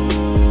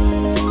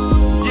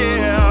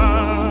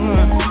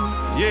 Yeah,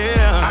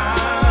 yeah.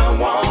 I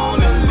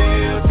wanna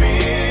live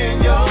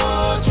in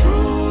your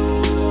truth.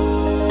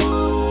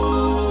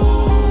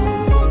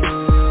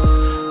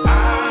 I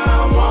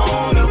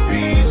wanna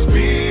be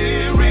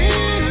spirit-led.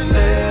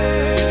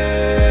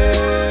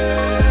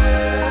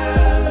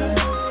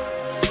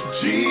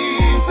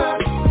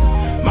 Jesus,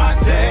 my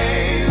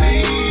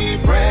daily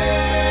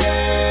bread.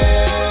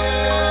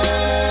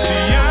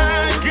 See, I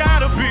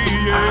gotta be,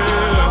 I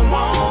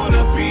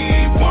wanna be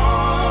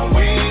one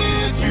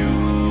with you.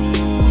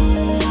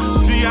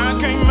 See, I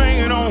can't make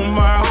it on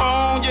my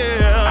own,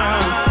 yeah.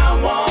 I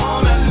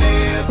wanna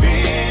live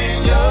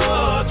in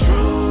your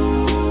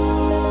truth.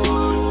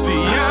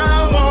 See,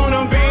 I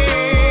wanna be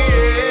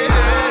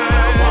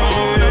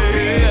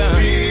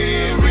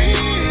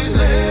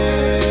spirit-led.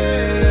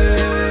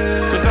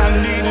 'Cause I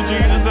need you,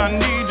 Jesus, I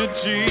need you,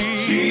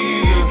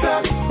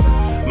 Jesus,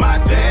 my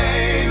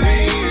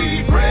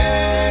daily bread.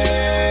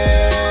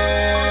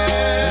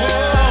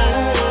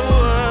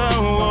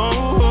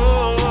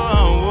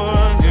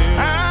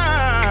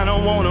 I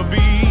don't wanna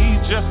be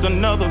just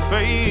another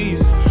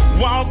face,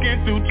 walking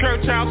through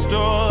church house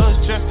doors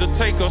just to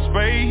take up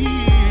space.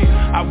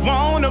 I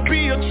wanna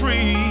be a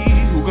tree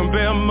who can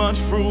bear much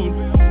fruit,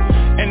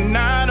 and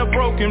not a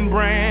broken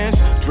branch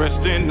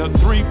dressed in a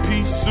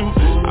three-piece suit.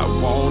 I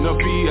wanna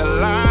be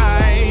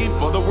alive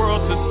for the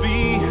world to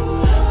see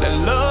that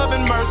love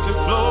and mercy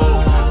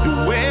flow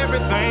through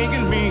everything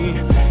in me.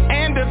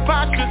 And if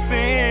I should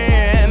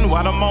sin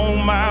while I'm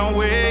on my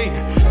way,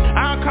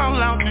 I'll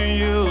call out to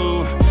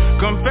you,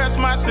 confess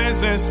my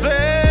sins and say,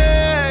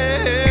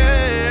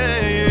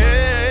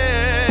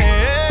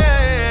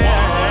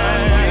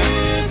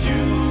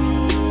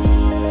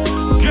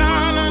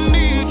 God, I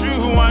need you,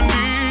 I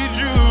need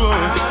you.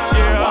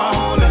 Yeah. I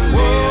wanna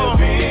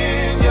live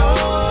in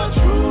your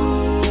truth.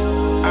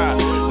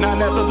 Not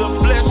after the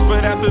flesh,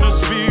 but after the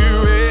spirit.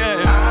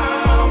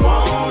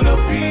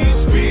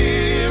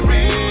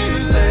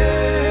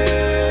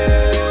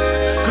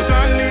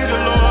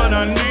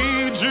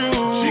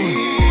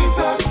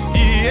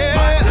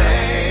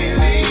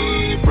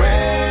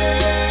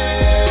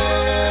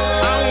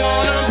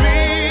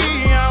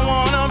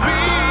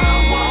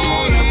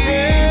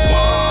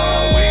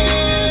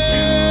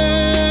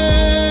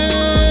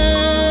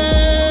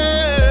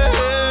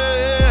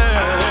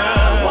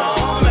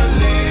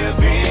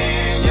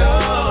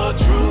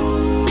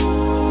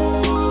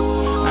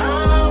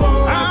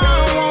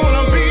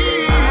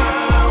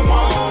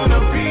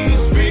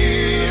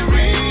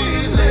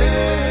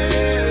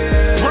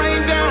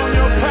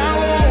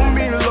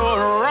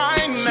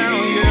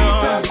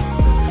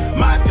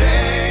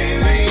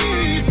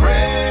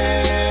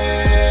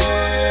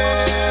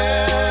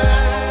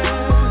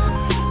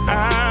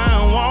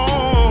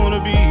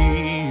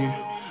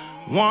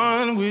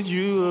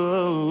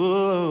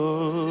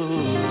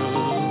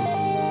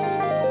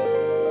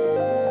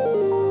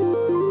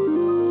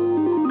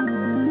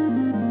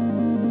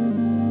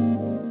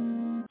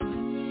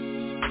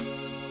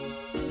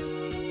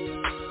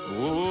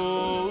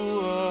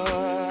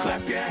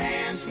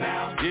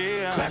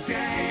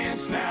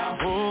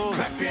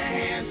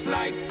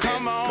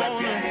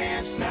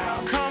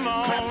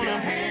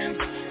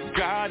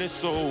 Lord is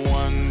so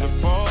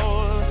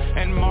wonderful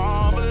and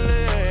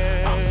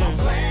marvelous. I'm so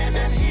glad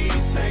that he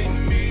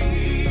saved me.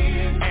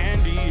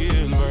 And he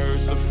is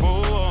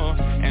merciful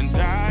and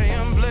I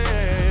am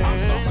blessed. I'm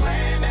so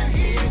glad that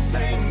he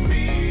saved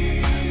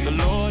me. The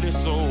Lord is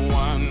so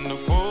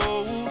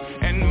wonderful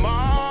and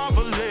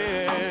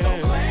marvelous. I'm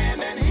so glad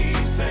that he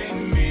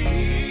saved me.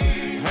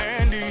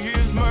 And he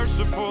is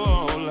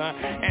merciful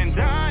and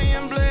I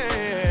am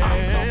blessed.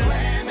 I'm so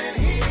glad that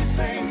he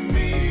saved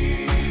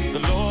me. The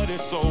Lord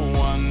is so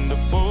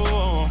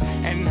wonderful.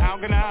 And how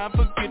can I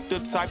forget the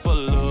type of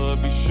love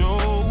he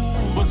showed?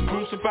 Was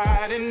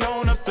crucified and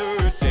on the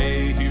third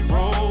day he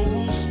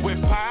rose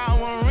with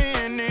power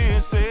in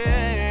his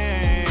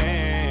hand.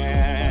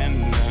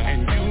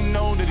 And you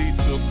know that he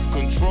took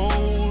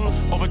control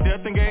over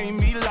death and gave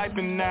me life,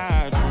 and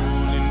I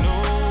truly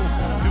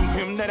know through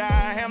him that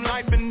I am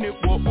life and it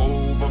will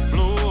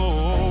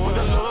overflow. With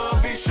the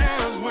love he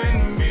shares with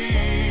me.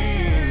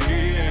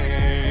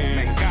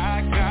 And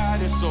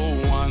God is so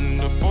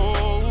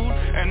wonderful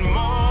and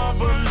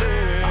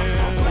marvelous. I'm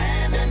so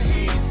glad that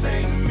he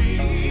saved me.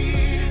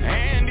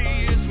 And he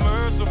is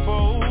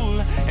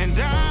merciful and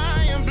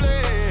I am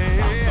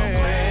blessed. I'm so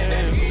glad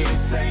that he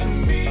saved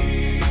me.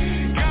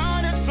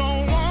 God is so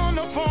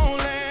wonderful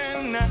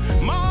and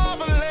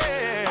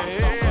marvelous. I'm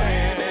so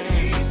glad that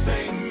he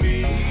saved me.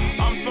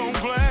 I'm so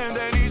glad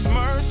that he's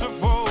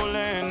merciful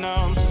and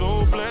I'm so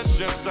blessed,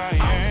 yes I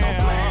am. I'm so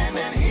glad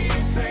that he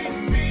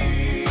saved me.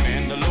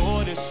 And the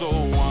Lord is so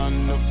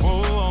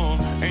wonderful,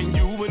 and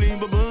you wouldn't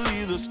even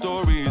believe the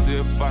stories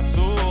if I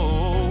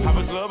told how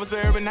his love is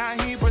there and how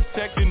he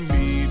protected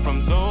me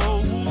from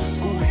those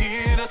who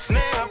hid a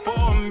snare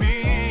for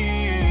me.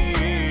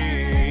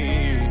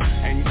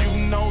 And you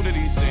know that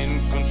he's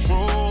in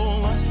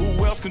control.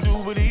 Who else can do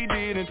what he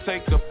did and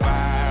take the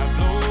 5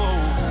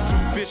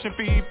 loaves? 2 fish and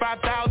feed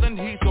 5,000,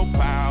 he's so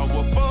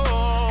powerful.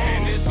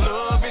 And his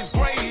love is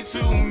great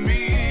to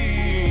me.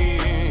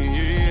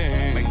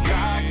 And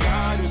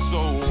God is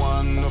so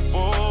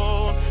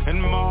wonderful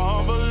and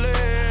marvelous.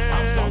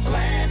 I'm so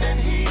glad that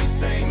he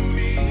saved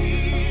me.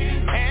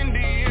 And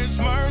he is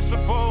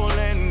merciful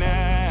and I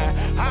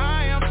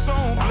am so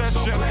blessed.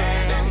 I'm so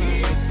glad that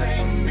he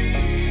saved me.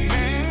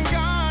 And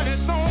God is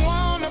so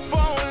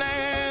wonderful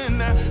and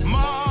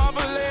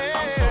marvelous.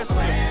 I'm so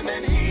glad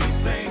that he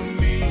saved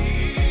me.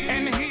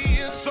 And he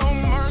is so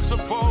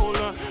merciful.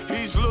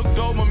 He's looked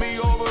over me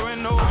over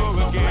and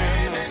over again. I'm so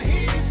glad that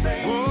he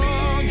saved me.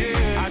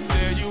 Yeah, I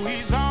tell you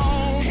he's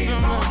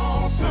awesome.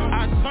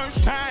 I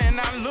searched high and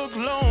I looked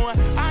low.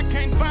 I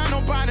can't find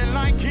nobody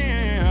like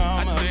him.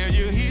 I tell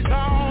you he's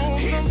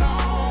awesome.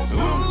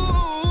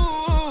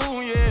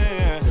 Ooh,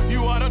 yeah, you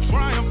ought to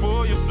triumph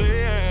for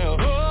yourself.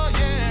 Oh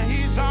yeah,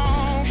 he's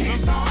awesome.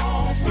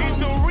 He's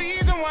the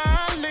reason why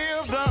I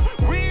live,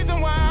 the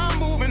reason why I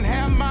move and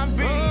have my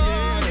being.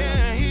 Oh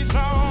yeah, he's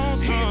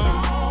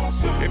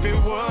awesome. If it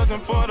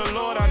wasn't for the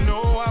Lord, I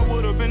know I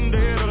would have been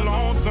dead a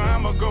long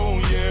time ago.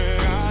 Yeah,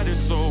 God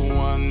is so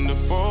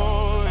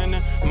wonderful and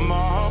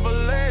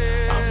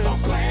marvelous. I'm so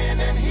glad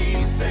that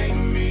he saved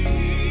me.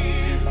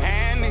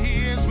 And he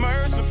is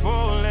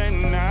merciful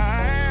and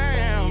I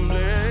am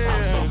blessed.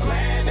 I'm so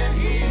glad that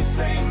he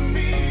saved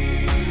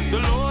me. The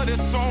Lord is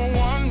so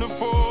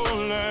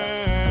wonderful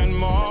and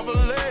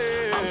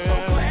marvelous. I'm so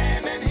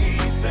glad that he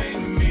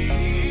saved me.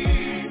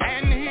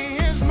 And he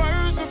is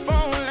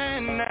merciful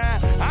and I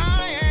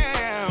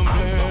am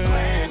blessed. I'm so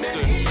glad that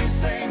he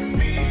saved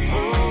me.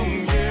 Oh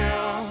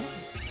yeah.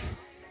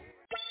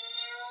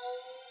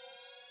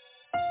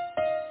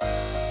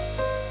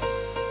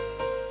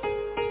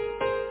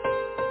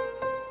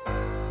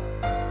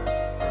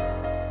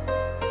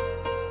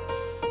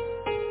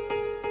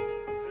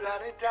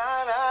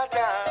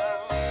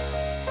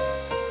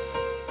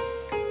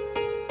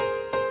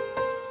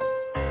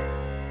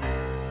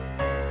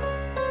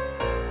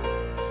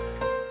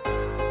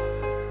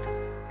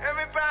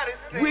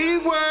 We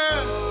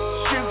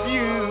worship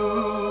you,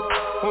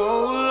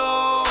 oh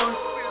Lord.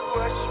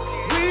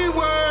 We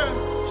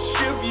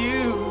worship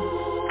you,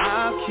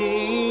 our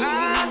King.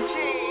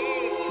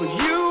 For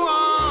you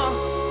are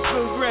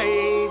the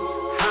great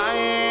I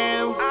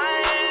am.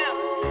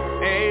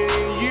 And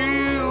in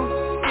you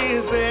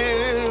is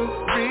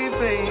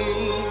everything.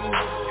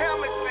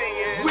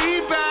 We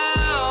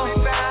bow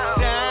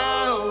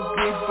down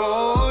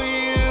before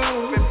you.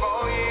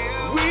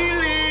 We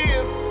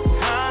lift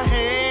our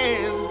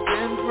hands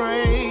and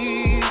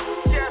praise.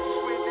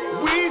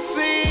 We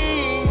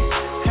sing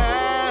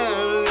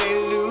hallelujah.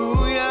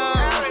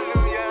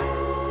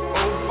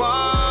 Oh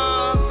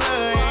Father,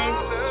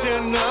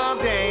 Ancient of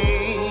Days.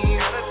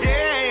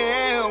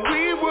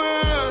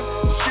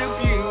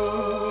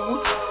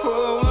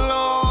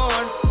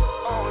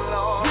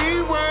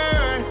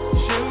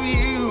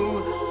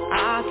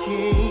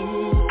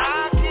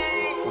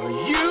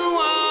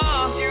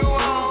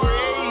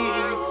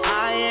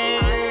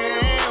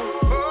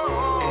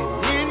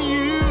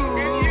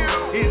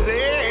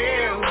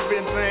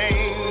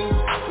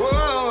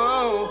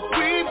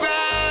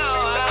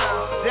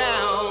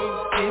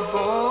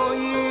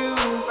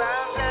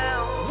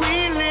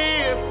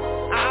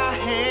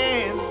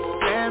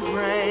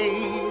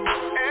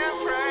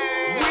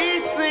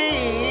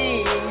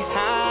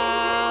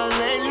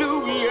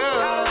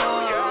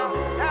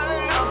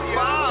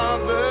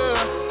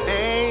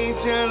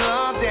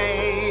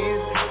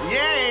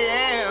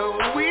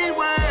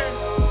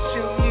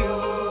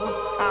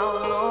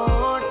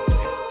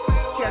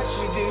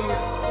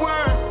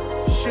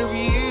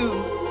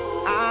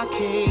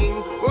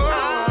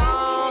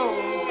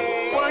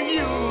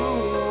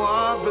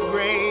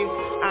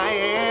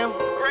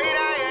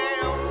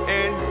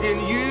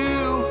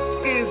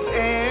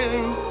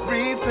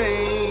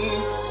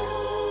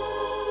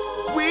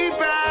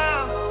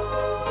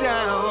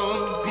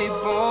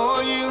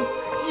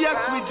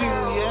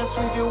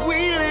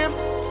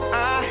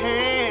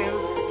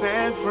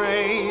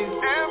 praise.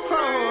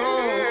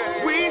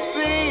 Oh, we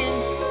sing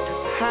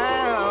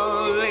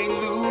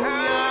hallelujah.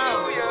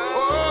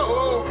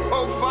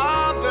 Oh,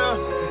 Father,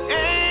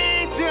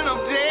 Ancient of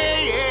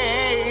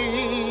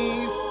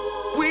Days,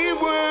 we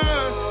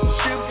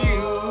worship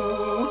you.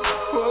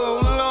 Oh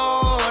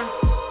Lord,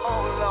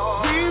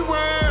 we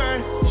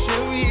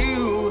worship you,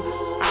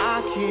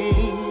 our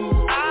King.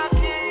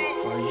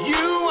 For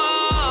you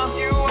are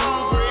the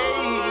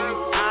great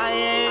I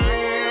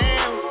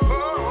am,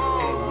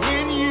 and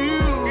in you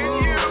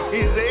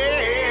is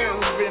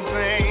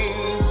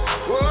everything.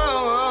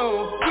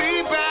 Whoa,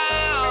 we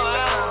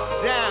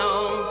bow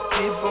down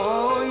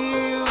before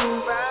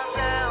you.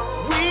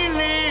 We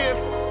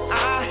lift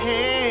our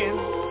hands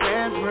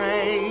and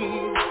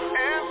praise.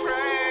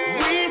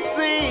 We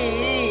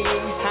sing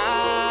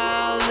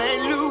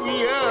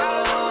hallelujah.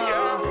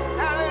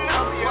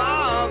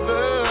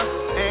 Father,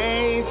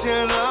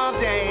 Ancient of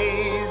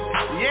Days,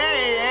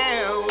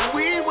 yeah,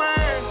 we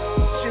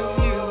worship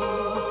you,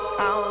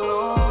 our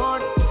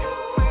Lord.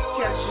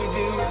 Yes, we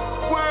do.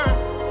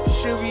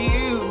 Worship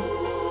you,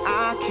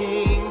 our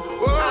King.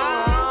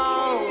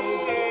 Whoa,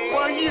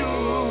 for you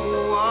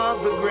are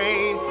the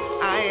great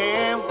I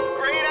am,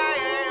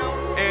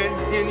 and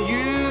in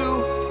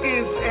you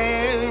is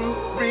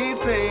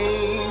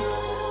everything.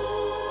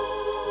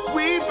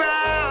 We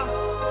bow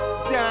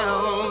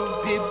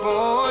down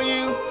before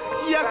you.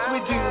 Yes, we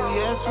do.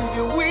 Yes, we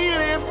do. We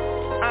lift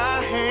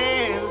our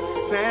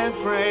hands and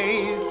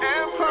praise.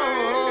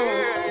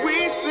 Oh, we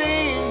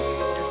sing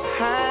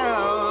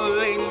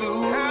hallelujah.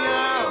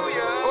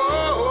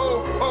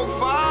 Oh,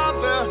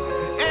 Father,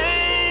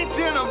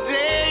 Ancient of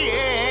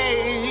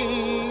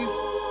Days.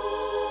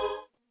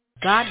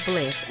 God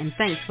bless, and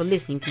thanks for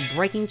listening to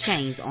Breaking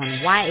Chains on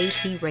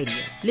YAT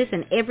Radio.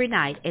 Listen every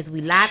night as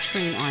we live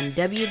stream on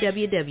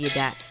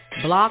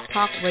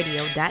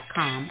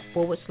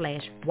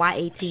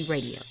www.blogtalkradio.com/YAT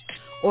Radio.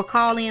 Or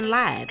call in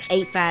live,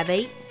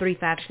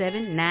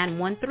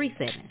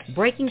 858-357-9137.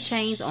 Breaking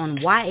Chains on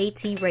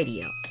YAT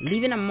Radio,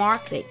 leaving a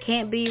mark that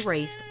can't be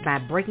erased by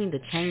breaking the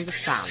chains of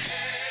silence.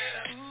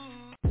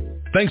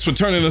 Thanks for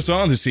turning us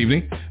on this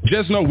evening.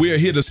 Just know we are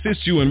here to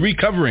assist you in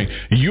recovering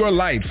your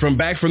light from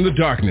back from the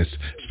darkness.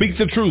 Speak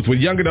the truth with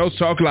Young Adults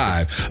Talk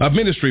Live, a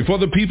ministry for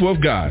the people of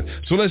God.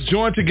 So let's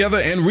join together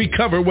and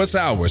recover what's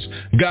ours.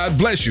 God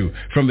bless you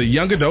from the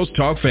Young Adults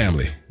Talk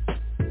family.